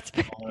to. That's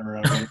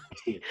fair.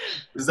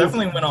 This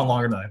definitely went on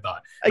longer than I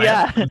thought.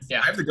 Yeah.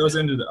 I have to go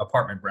into the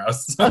apartment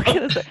browse. So.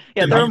 Okay,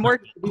 yeah, there were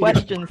more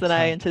questions than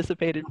I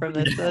anticipated from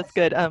this, so that's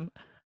good.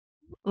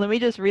 Let me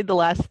just read the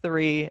last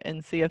 3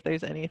 and see if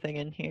there's anything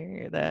in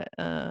here that,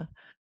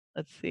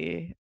 let's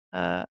see.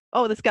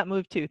 Oh, this got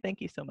moved too. Thank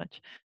you so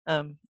much.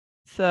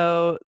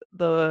 So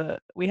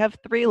we have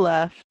 3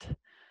 left.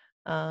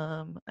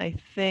 I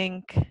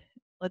think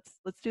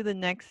let's do the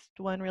next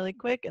one really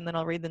quick, and then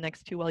I'll read the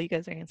next 2 while you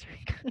guys are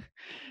answering.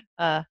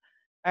 All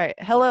right.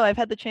 Hello, I've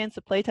had the chance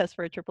to playtest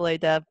for a AAA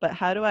dev, but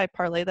how do I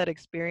parlay that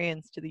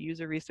experience to the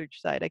user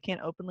research side? I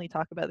can't openly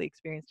talk about the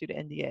experience due to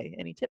NDA.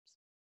 Any tips?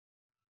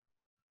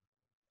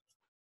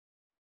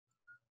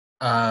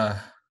 I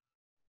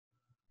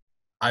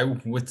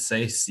would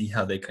say see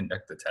how they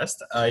conduct the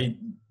test.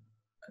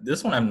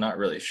 This one I'm not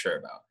really sure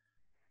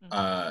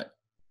about.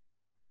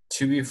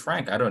 To be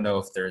frank, I don't know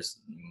if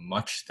there's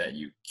much that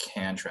you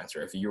can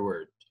transfer.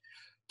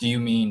 Do you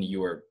mean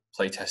you were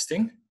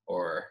playtesting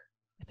or?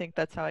 I think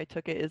that's how I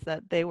took it, is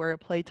that they were a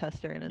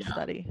playtester in a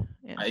study.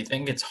 Yeah. I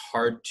think it's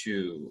hard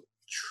to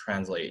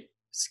translate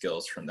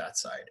skills from that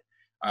side.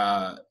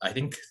 I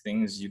think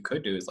things you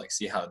could do is like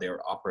see how they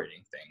were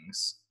operating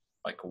things,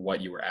 like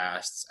what you were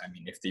asked. I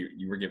mean, if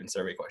you were given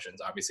survey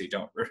questions, obviously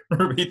don't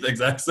repeat the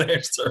exact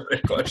same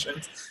survey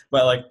questions,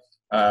 but like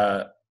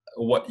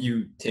what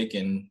you take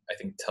in, I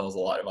think tells a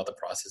lot about the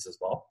process as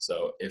well.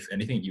 So if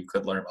anything, you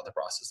could learn about the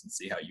process and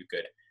see how you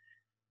could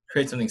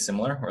create something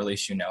similar, or at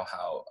least you know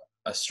how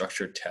a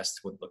structured test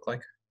would look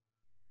like.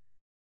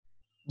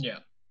 Yeah.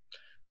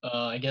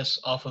 I guess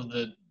off of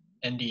the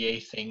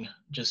NDA thing,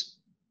 just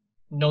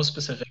no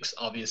specifics,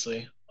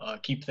 obviously.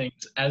 Keep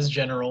things as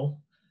general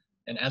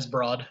and as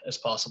broad as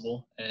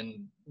possible,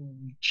 and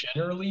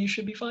generally you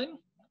should be fine.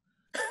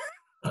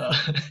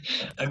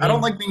 I don't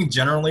like being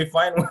generally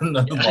fine when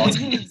the laws.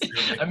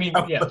 I mean,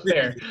 yeah,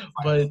 fair,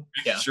 but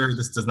yeah. Sure,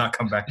 this does not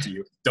come back to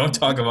you. Don't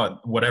talk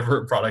about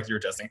whatever product you're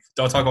testing.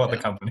 Don't talk about the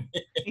company.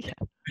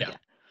 Yeah.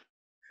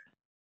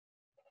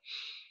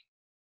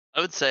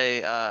 I would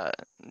say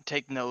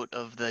take note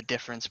of the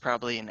difference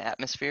probably in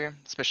atmosphere,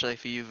 especially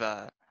if you've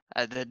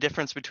the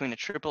difference between a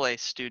AAA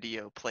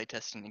studio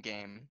playtesting a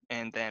game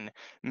and then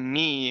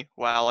me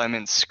while I'm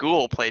in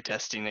school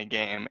playtesting a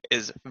game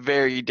is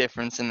very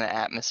different in the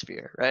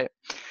atmosphere, right?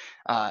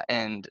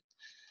 And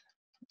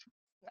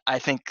I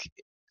think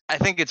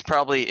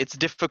it's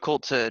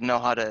difficult to know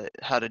how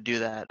to do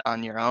that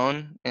on your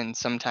own, and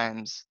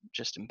sometimes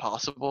just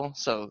impossible.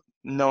 So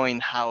knowing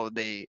how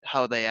they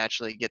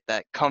actually get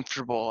that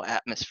comfortable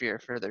atmosphere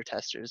for their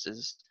testers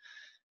is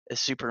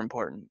super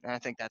important. And I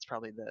think that's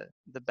probably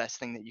the best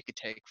thing that you could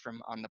take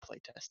from on the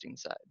playtesting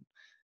side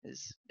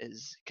is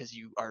because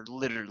you are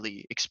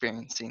literally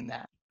experiencing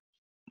that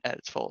at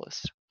its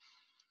fullest.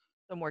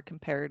 So more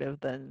comparative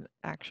than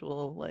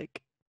actual,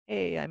 like,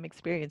 hey, I'm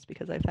experienced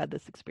because I've had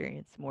this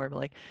experience. More of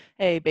like,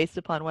 hey, based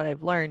upon what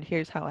I've learned,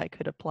 here's how I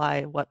could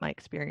apply what my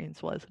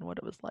experience was and what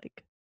it was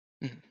like.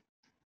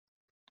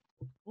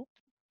 Cool.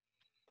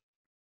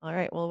 All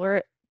right, well,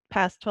 we're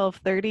past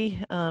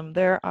 12:30.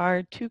 There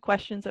are 2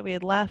 questions that we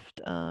had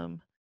left.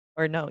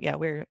 Or no, yeah,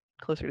 we're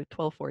closer to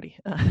 12:40.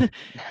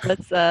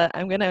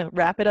 I'm gonna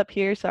wrap it up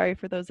here. Sorry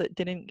for those that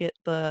didn't get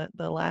the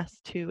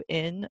last 2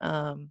 in.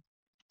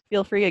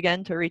 Feel free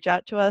again to reach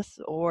out to us,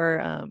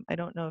 or I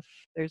don't know if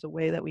there's a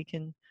way that we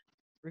can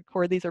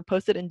record these or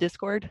post it in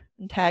Discord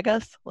and tag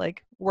us.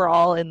 Like, we're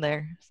all in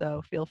there,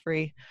 so feel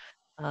free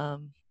to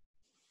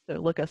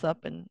look us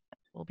up, and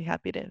we'll be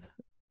happy to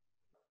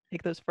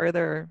take those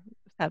further or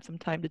have some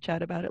time to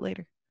chat about it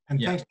later. And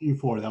thanks to you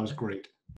for it. That was great.